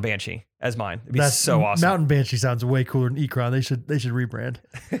mountain banshee as mine. It'd be so awesome. Mountain banshee sounds way cooler than Ikron. They should rebrand.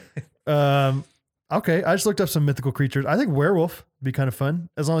 Okay, I just looked up some mythical creatures. I think werewolf would be kind of fun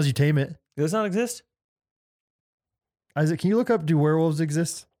as long as you tame it. Does not exist? Isaac, can you look up, do werewolves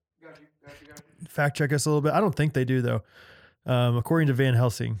exist? Got you. Fact check us a little bit. I don't think they do though. According to Van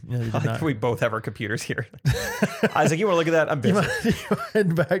Helsing, they did not. We both have our computers here. Isaac, you want to look at that? I'm busy. You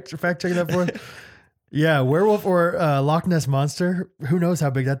mind fact checking that for us? Yeah, werewolf or Loch Ness monster. Who knows how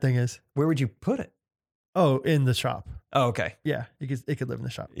big that thing is? Where would you put it? Oh, in the shop. Oh, okay. Yeah, it could live in the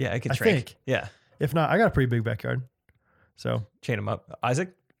shop. Yeah, it could I shrink. think. Yeah. If not, I got a pretty big backyard. So chain them up.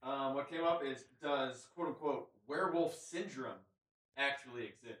 Isaac? What came up is, does quote unquote werewolf syndrome actually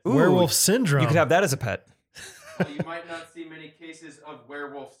exist? Ooh, werewolf syndrome. You could have that as a pet. Well, you might not see many cases of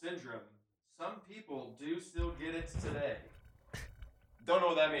werewolf syndrome. Some people do still get it today. Don't know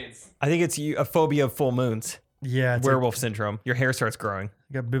what that means. I think it's a phobia of full moons. Yeah. It's werewolf syndrome. Your hair starts growing.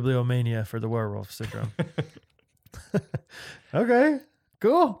 You got bibliomania for the werewolf syndrome. Okay,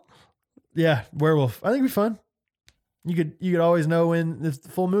 cool. Yeah, werewolf. I think it'd be fun. You could always know when the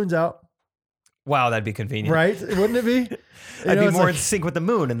full moon's out. Wow, that'd be convenient. Right? Wouldn't it be? I'd be more in sync with the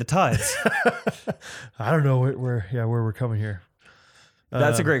moon and the tides. I don't know where we're coming here.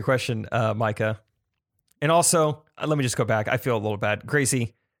 That's a great question, Micah. And also, let me just go back. I feel a little bad.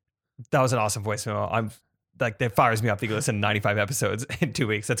 Gracie, that was an awesome voice memo. I'm like, that fires me up that you listen to 95 episodes in 2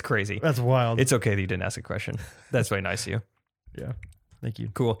 weeks. That's crazy. That's wild. It's okay that you didn't ask a question. That's very nice of you. Yeah. Thank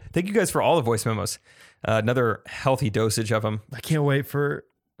you. Cool. Thank you guys for all the voice memos. Another healthy dosage of them. I can't wait for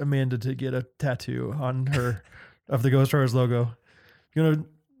Amanda to get a tattoo on her of the Ghost Runners logo. You're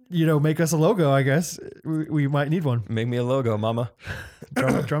gonna, make us a logo, I guess. We might need one. Make me a logo, mama.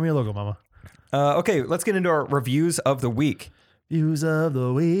 Draw me a logo, mama. Okay, let's get into our reviews of the week. Views of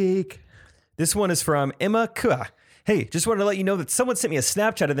the week. This one is from Emma Kua. Hey, just wanted to let you know that someone sent me a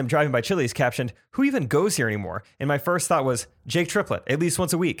Snapchat of them driving by Chili's captioned, "Who even goes here anymore?" And my first thought was, Jake Triplett, at least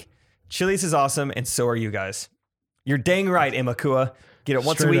once a week. Chili's is awesome, and so are you guys. You're dang right, Emma Kua. Get it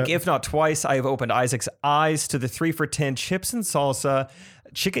once a week, if not twice. I have opened Isaac's eyes to the 3 for $10 chips and salsa,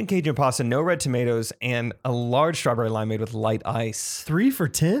 chicken Cajun pasta, no red tomatoes, and a large strawberry limeade with light ice. 3 for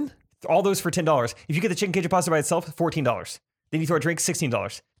 $10? All those for $10. If you get the chicken Cajun pasta by itself, $14. Then you throw a drink,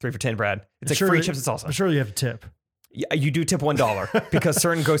 $16. 3 for $10, Brad. It's like free chips and salsa. I'm sure you have to tip. Yeah, you do tip $1 because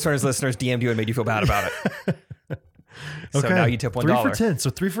certain Ghost Runners listeners DM'd you and made you feel bad about it. So now you tip $1. 3 for 10, so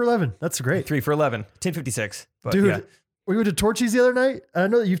 3 for 11. That's great. 3 for 11, $10.56. Dude, yeah. we went to Torchy's the other night. I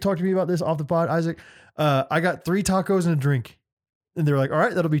know that you've talked to me about this off the pod, Isaac. I got 3 tacos and a drink, and they were like, "All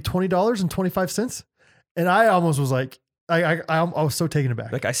right, that'll be $20.25." And I almost was like, I was so taken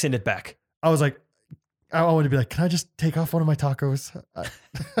aback. Like I send it back. I was like, I wanted to be like, "Can I just take off one of my tacos?"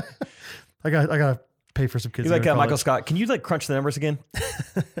 I gotta pay for some kids. You're like Michael Scott. Can you like crunch the numbers again?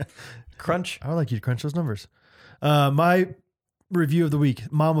 Crunch. I would like you to crunch those numbers. My review of the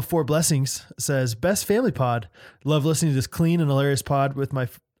week, Mom of 4 Blessings, says, "Best family pod. Love listening to this clean and hilarious pod with my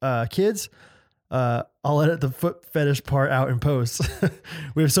kids. I'll edit the foot fetish part out in post.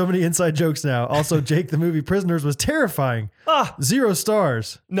 We have so many inside jokes now. Also, Jake, the movie Prisoners was terrifying. 0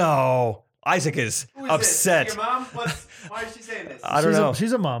 stars. No. Isaac is upset. Is your mom? Why is she saying this? I don't know.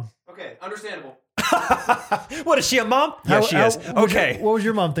 She's a mom. Okay, understandable. What, is she a mom? Yeah, she is. Okay. What would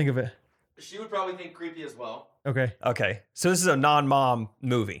your mom think of it? She would probably think creepy as well. Okay. Okay. So this is a non-mom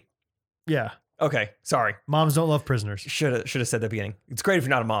movie. Yeah. Okay. Sorry. Moms don't love prisoners. Should have said that at the beginning. It's great if you're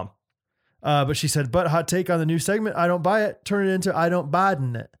not a mom. But she said, "But hot take on the new segment. I don't buy it. Turn it into I don't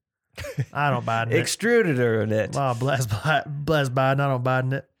Biden it." I don't Biden it. Extruded it. Wow, bless Biden. I don't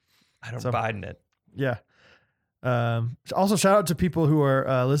Biden it. I don't Biden it. Yeah. Also, shout out to people who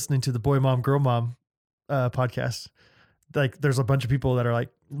are listening to the Boy Mom Girl Mom podcast. Like, there's a bunch of people that are like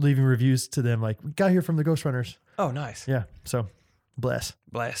leaving reviews to them. Like, we got here from the Ghost Runners. Oh, nice. Yeah. So, bless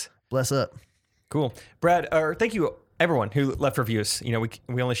up. Cool, Brad. Thank you, everyone who left reviews. You know,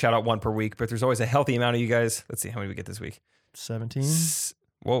 we only shout out one per week, but there's always a healthy amount of you guys. Let's see how many we get this week. 17.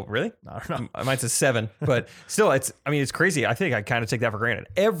 Whoa, really? I don't know. Mine says 7, but still, it's crazy. I think I kind of take that for granted.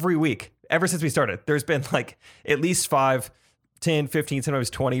 Every week, ever since we started, there's been like at least 5, 10, 15, sometimes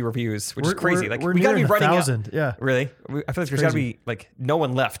 20 reviews, which is crazy. Like, we got to be running 1,000. Yeah. Really? I feel like there's got to be like no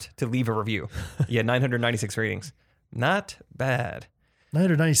one left to leave a review. Yeah, 996 ratings. Not bad.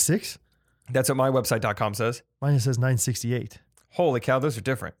 996? That's what mywebsite.com says. Mine says 968. Holy cow, those are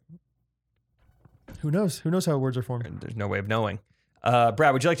different. Who knows? Who knows how words are formed? There's no way of knowing.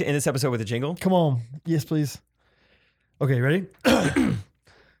 Brad, would you like to end this episode with a jingle? Come on. Yes, please. Okay, ready? Oh,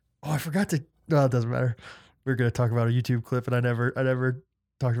 I forgot to. No, it doesn't matter. We're going to talk about a YouTube clip, and I never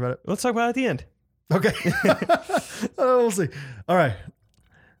talked about it. Let's talk about it at the end. Okay. We'll see. All right.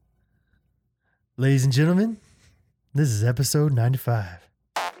 Ladies and gentlemen, this is episode 95.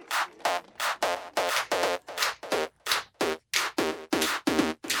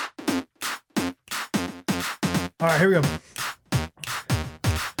 All right, here we go.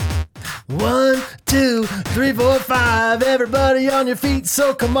 1, 2, 3, 4, 5. Everybody on your feet,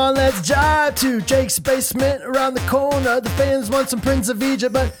 so come on, let's jive to Jake's basement around the corner. The fans want some Prince of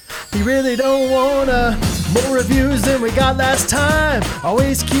Egypt, but he really don't wanna. More reviews than we got last time.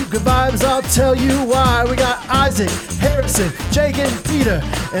 Always keep good vibes, I'll tell you why. We got Isaac, Harrison, Jake, and Peter.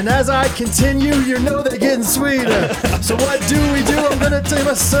 And as I continue, you know they're getting sweeter. So what do? I'm gonna tell you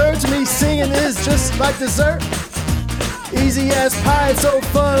my search. Me singing is just like dessert. Easy as pie, it's so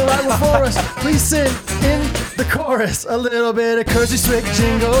fun right before us. Please sing in the chorus. A little bit of Kirsty Swick,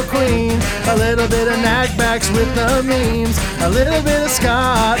 Jingle Queen. A little bit of Knackbacks with the memes. A little bit of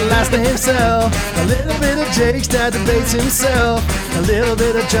Scott, last name Self. A little bit of Jake's dad debates himself. A little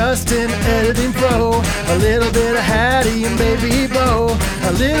bit of Justin, editing pro. A little bit of Hattie and Baby Bo.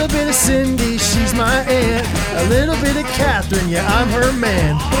 A little bit of Cindy, she's my aunt. A little bit of Catherine, yeah, I'm her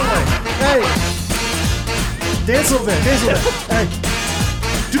man. Hey. Dance a little bit, Hey,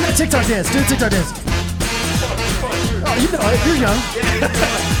 do that TikTok dance, Oh, you know it, you're young.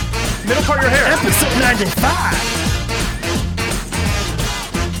 Middle part of your hair. Episode 95.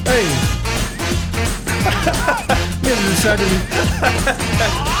 Hey.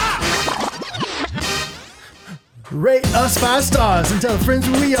 Rate us 5 stars and tell friends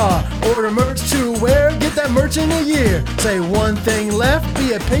who we are. Order merch to wear, get that merch in a year. Say one thing left,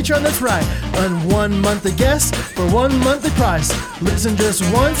 be a patron, that's right. Earn 1 monthly guest for 1 monthly price. Listen just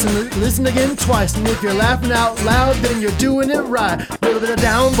once and listen again twice. And if you're laughing out loud, then you're doing it right. A little bit of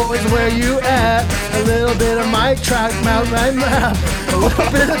Down Boys, where you at? A little bit of Mike Track, mouth right mouth. A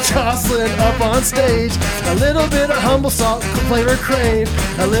little bit of Jocelyn up on stage. A little bit of Humble Salt, Flavor Crave.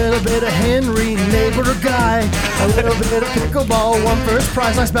 A little bit of Henry, neighbor guy. A little bit of pickleball, won first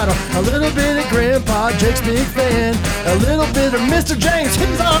prize, nice battle. A little bit of Grandpa, Jake's big fan. A little bit of Mr. James,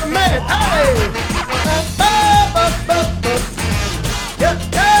 he's our man. Hey! Yeah.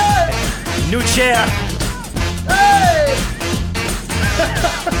 New chair. Hey!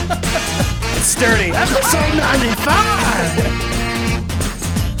 It's sturdy. Episode 95.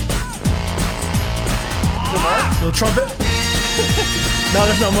 Little trumpet. No,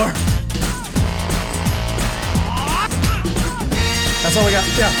 there's no more. That's all we got.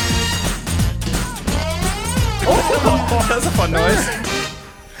 Yeah. Oh, that's a fun noise.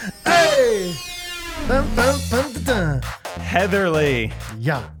 Hey. Heatherly.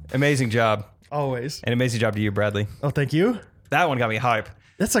 Yeah. Amazing job. Always. And amazing job to you, Bradley. Oh, thank you. That one got me hype.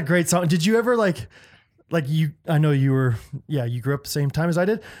 That's a great song. Did you ever like you? I know you were. Yeah, you grew up the same time as I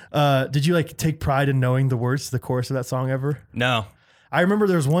did. Did you like take pride in knowing the words to the chorus of that song ever? No. I remember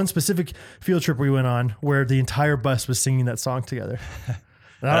there was one specific field trip we went on where the entire bus was singing that song together.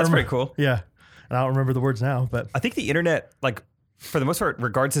 That's pretty cool. Yeah. And I don't remember the words now, but I think the internet, like for the most part,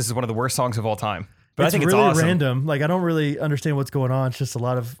 regards this as one of the worst songs of all time. But I think really it's awesome. Random. Like I don't really understand what's going on. It's just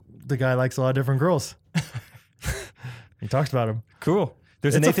the guy likes a lot of different girls. He talks about them. Cool.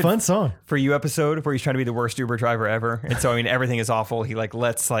 There's it's a Nathan fun song For You episode where he's trying to be the worst Uber driver ever. And so, I mean, everything is awful. He like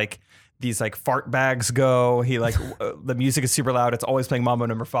lets like these like fart bags go. He like, the music is super loud. It's always playing Mambo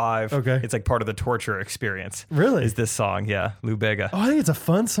No. 5. Okay. It's like part of the torture experience. Really? Is this song. Yeah. Lou Bega. Oh, I think it's a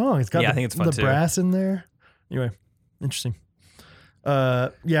fun song. It's got I think it's fun the too. brass in there. Anyway, interesting.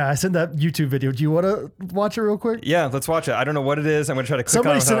 Yeah, I sent that YouTube video. Do you want to watch it real quick? Yeah, let's watch it. I don't know what it is. I'm going to try to click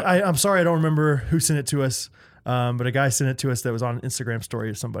on it. I'm sorry, I don't remember who sent it to us. But a guy sent it to us that was on Instagram story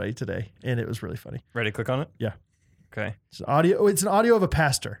of somebody today, and it was really funny. Ready to click on it? Yeah. Okay. It's an audio of a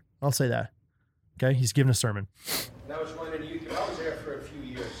pastor. I'll say that. Okay, he's giving a sermon. And I was running youth group. I was there for a few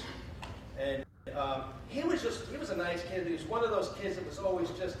years, and he was a nice kid. He was one of those kids that was always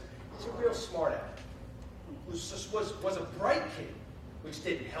he's a real smart aleck. Was a bright kid, which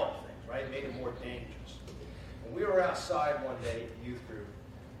didn't help things, right? It made him more dangerous. And we were outside one day at the youth group,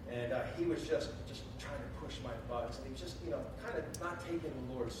 and he was just trying to push my buttons, and he was just, kind of not taking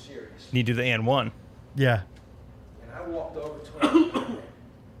the Lord serious. Need to do the and one. Yeah. And I walked over to him, and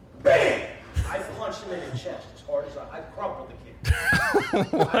bam! I punched him in the chest as hard as I crumpled the kid.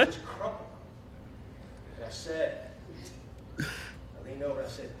 I just crumpled him. And I said, I leaned over and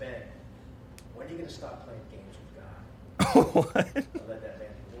I said, Ben, when are you going to stop playing games with God? What? I let that man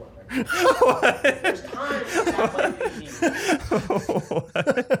be born. Right? There's time to stop playing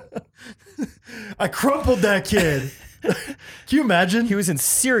I crumpled that kid. Can you imagine? He was in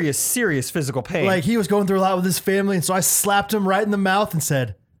serious physical pain. Like he was going through a lot with his family, and so I slapped him right in the mouth and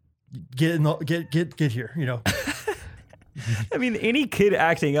said, "Get here." I mean, any kid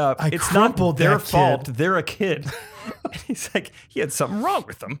acting up, I it's not crumpled their that fault. kid. They're a kid. He's like, he had something wrong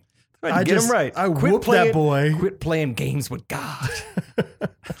with him. Get him right. I whooped that boy. Quit playing games with God.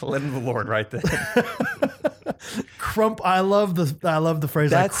 Let him the Lord right there. I love the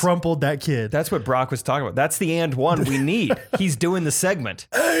phrase. I crumpled that kid. That's what Brock was talking about. That's the and one we need. He's doing the segment.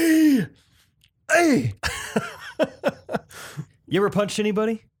 Hey. You ever punched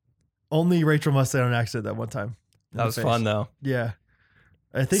anybody? Only Rachel Mustang on accident that one time. That was fun though. Yeah.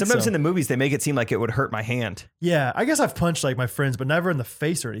 I think sometimes so. in the movies they make it seem like it would hurt my hand. Yeah, I guess I've punched like my friends, but never in the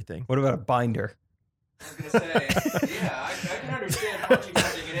face or anything. What about a binder? I was gonna say, yeah, I can understand punching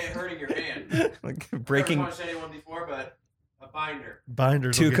something and it hurting your hand. Like breaking. I've never punched anyone before, but a binder.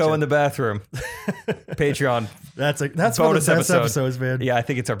 Binders. Tuco in the bathroom. Patreon. That's bonus one of the best episodes, man. Yeah, I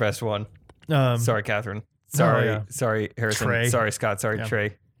think it's our best one. Sorry, Catherine. Sorry, yeah. Sorry, Harrison. Trey. Sorry, Scott. Sorry, Yeah.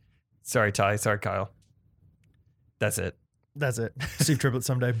 Trey. Sorry, Ty. Sorry, Kyle. That's it. Steve Triplett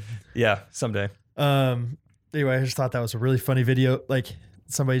someday. Yeah, someday. Anyway, I just thought that was a really funny video. Like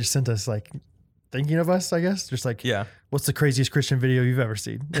somebody just sent us like thinking of us, I guess. Just like, yeah, what's the craziest Christian video you've ever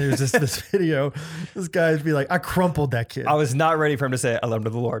seen? And it was just this video. This guy'd be like, I crumpled that kid. I was not ready for him to say, I love to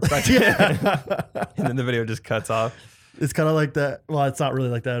the Lord. Yeah. And then the video just cuts off. It's kind of like that. Well, it's not really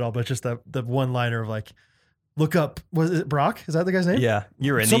like that at all, but just the one liner of like, look up. Was it Brock? Is that the guy's name? Yeah.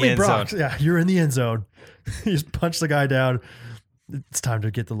 You're in the end Brock. zone. Yeah. You're in the end zone. You just punch the guy down. It's time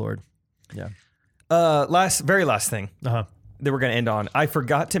to get the Lord. Yeah. Very last thing that we're going to end on. I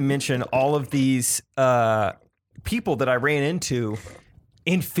forgot to mention all of these people that I ran into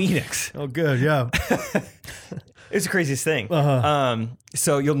in Phoenix. Oh, good. Yeah. It's the craziest thing. Uh-huh.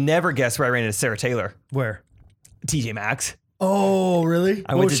 So you'll never guess where I ran into Sarah Taylor. Where? TJ Maxx. Oh, really?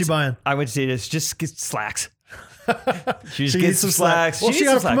 What was she buying? I went to just get slacks. She just gets some slacks. Well, she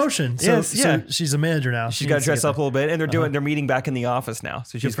got a slacks. promotion. So, so she's a manager now. She's got to dress up a little bit, and they're meeting back in the office now.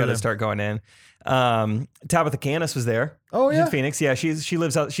 So she's got to start going in. Tabitha Canis was there. Oh, She's yeah? in Phoenix. Yeah, she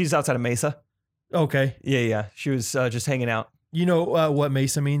lives out. She's outside of Mesa. Okay. Yeah. She was just hanging out. You know what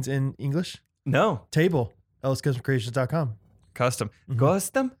Mesa means in English? No. Table. LSCustomCreations.com. Custom.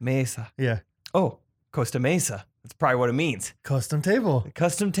 Custom Mesa. Yeah. Oh, Costa Mesa. That's probably what it means. Custom table.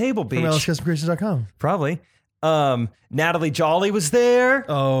 Custom table beach. From LSCustomCreations.com. Probably. Natalie Jolly was there.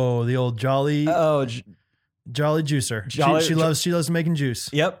 Oh, the old Jolly. Oh, Jolly juicer. Jolly- she loves making juice.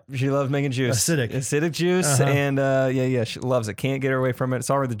 Yep, she loves making juice. Acidic juice, Uh-huh. and yeah, she loves it. Can't get her away from it.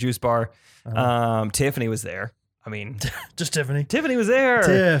 Saw her at the juice bar. Tiffany was there. I mean, just Tiffany. Tiffany was there.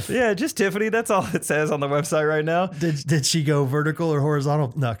 Tiff. Yeah, just Tiffany. That's all it says on the website right now. Did she go vertical or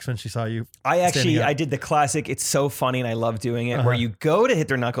horizontal? Knucks when she saw you. I did the classic. It's so funny, and I love doing it. Where you go to hit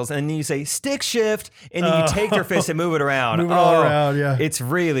their knuckles, and then you say stick shift, and then you take their fist and move it around. Move it all around. Yeah, it's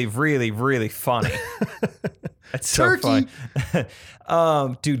really, really, really funny. It's so Turkey.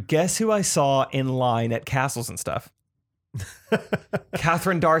 fun. Dude, guess who I saw in line at castles and stuff?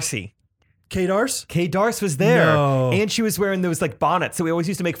 Catherine Darcy. Kay Darce? Kay Darce was there. No. And she was wearing those like bonnets that we always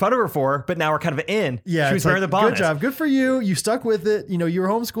used to make fun of her for, but now we're kind of in. Yeah, she was wearing the bonnet. Good job. Good for you. You stuck with it. You know, you were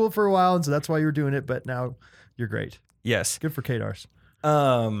homeschooled for a while, and so that's why you were doing it, but now you're great. Yes. Good for Kay Darce.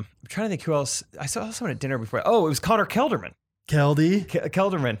 I'm trying to think who else. I saw someone at dinner before. Oh, it was Connor Kelderman.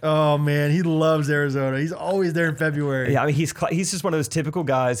 Kelderman. Oh man, he loves Arizona. He's always there in February. Yeah, I mean he's just one of those typical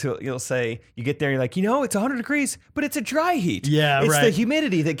guys who you'll say you get there and you're like, it's 100 degrees, but it's a dry heat. Yeah, it's right. the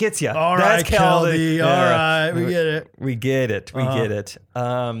humidity that gets you. All right, Keldy. All right, we get it. We get it. We get it.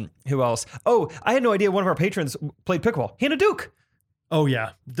 Who else? Oh, I had no idea one of our patrons played pickleball. Hannah Duke. Oh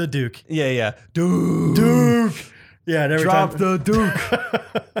yeah, the Duke. Yeah. Duke. Yeah, and every Drop time. the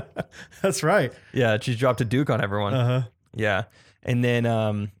Duke. That's right. Yeah, she dropped a Duke on everyone. Yeah. And then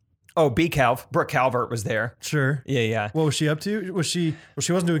B Calv, Brooke Calvert was there. Sure. Yeah. What was she up to? She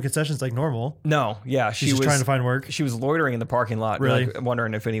wasn't doing concessions like normal. No, yeah. She was trying to find work. She was loitering in the parking lot, Really? like,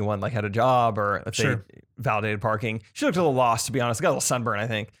 wondering if anyone like had a job or if they validated parking. She looked a little lost, to be honest. Got a little sunburn, I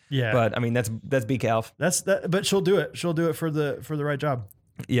think. Yeah. But I mean that's B Calv. But she'll do it. She'll do it for the right job.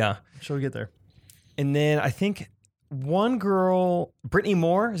 Yeah. She'll get there. And then I think one girl, Brittany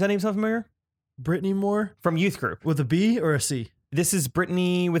Moore, does that name sound familiar? Brittany Moore? From Youth Group. With a B or a C? This is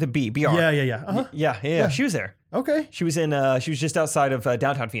Brittany with a B, BR. Yeah. Uh-huh. Yeah. She was there. Okay. She was she was just outside of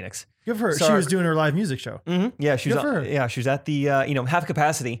downtown Phoenix. Good for her. So she was doing her live music show. Mm-hmm. Yeah, she was. Good for her. Yeah, she was at the half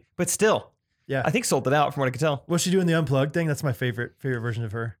capacity, but still. Yeah. I think sold it out from what I could tell. Was she doing the unplugged thing? That's my favorite version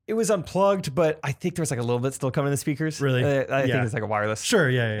of her. It was unplugged, but I think there was like a little bit still coming in the speakers. Really? I think it's like a wireless. Sure.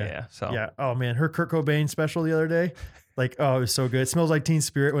 Yeah. So yeah. Oh man, her Kurt Cobain special the other day. Like, it was so good. It Smells Like Teen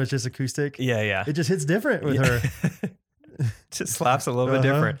Spirit when it's just acoustic. Yeah. It just hits different with her. Just slaps a little bit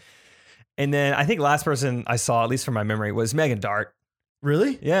different. And then I think last person I saw, at least from my memory, was Megan Dart.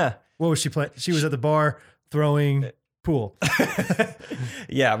 Really? Yeah. What was she playing? She was at the bar throwing pool.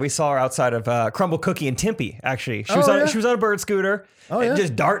 Yeah, we saw her outside of Crumble Cookie in Tempe, actually. She was on a bird scooter.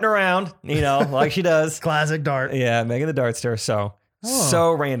 Just darting around, like she does. Classic Dart. Yeah, Megan the Dartster.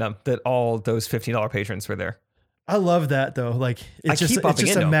 So random that all those $15 patrons were there. I love that though. Like it's just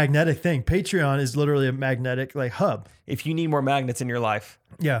a magnetic thing. Patreon is literally a magnetic hub. If you need more magnets in your life,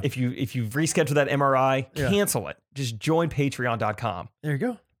 if you've rescheduled that MRI, cancel it. Just join patreon.com. There you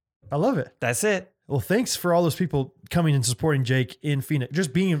go. I love it. That's it. Well, thanks for all those people coming and supporting Jake in Phoenix.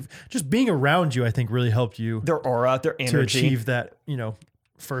 Just being around you, I think really helped you. Their aura, their energy. To achieve that,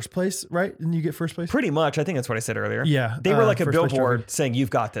 first place, right? Didn't you get first place? Pretty much. I think that's what I said earlier. Yeah. They were like a billboard saying, "You've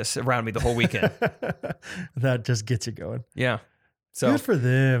got this," around me the whole weekend. That just gets you going. Yeah. So good for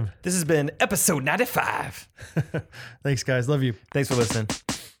them. This has been episode 95. Thanks, guys. Love you. Thanks for listening.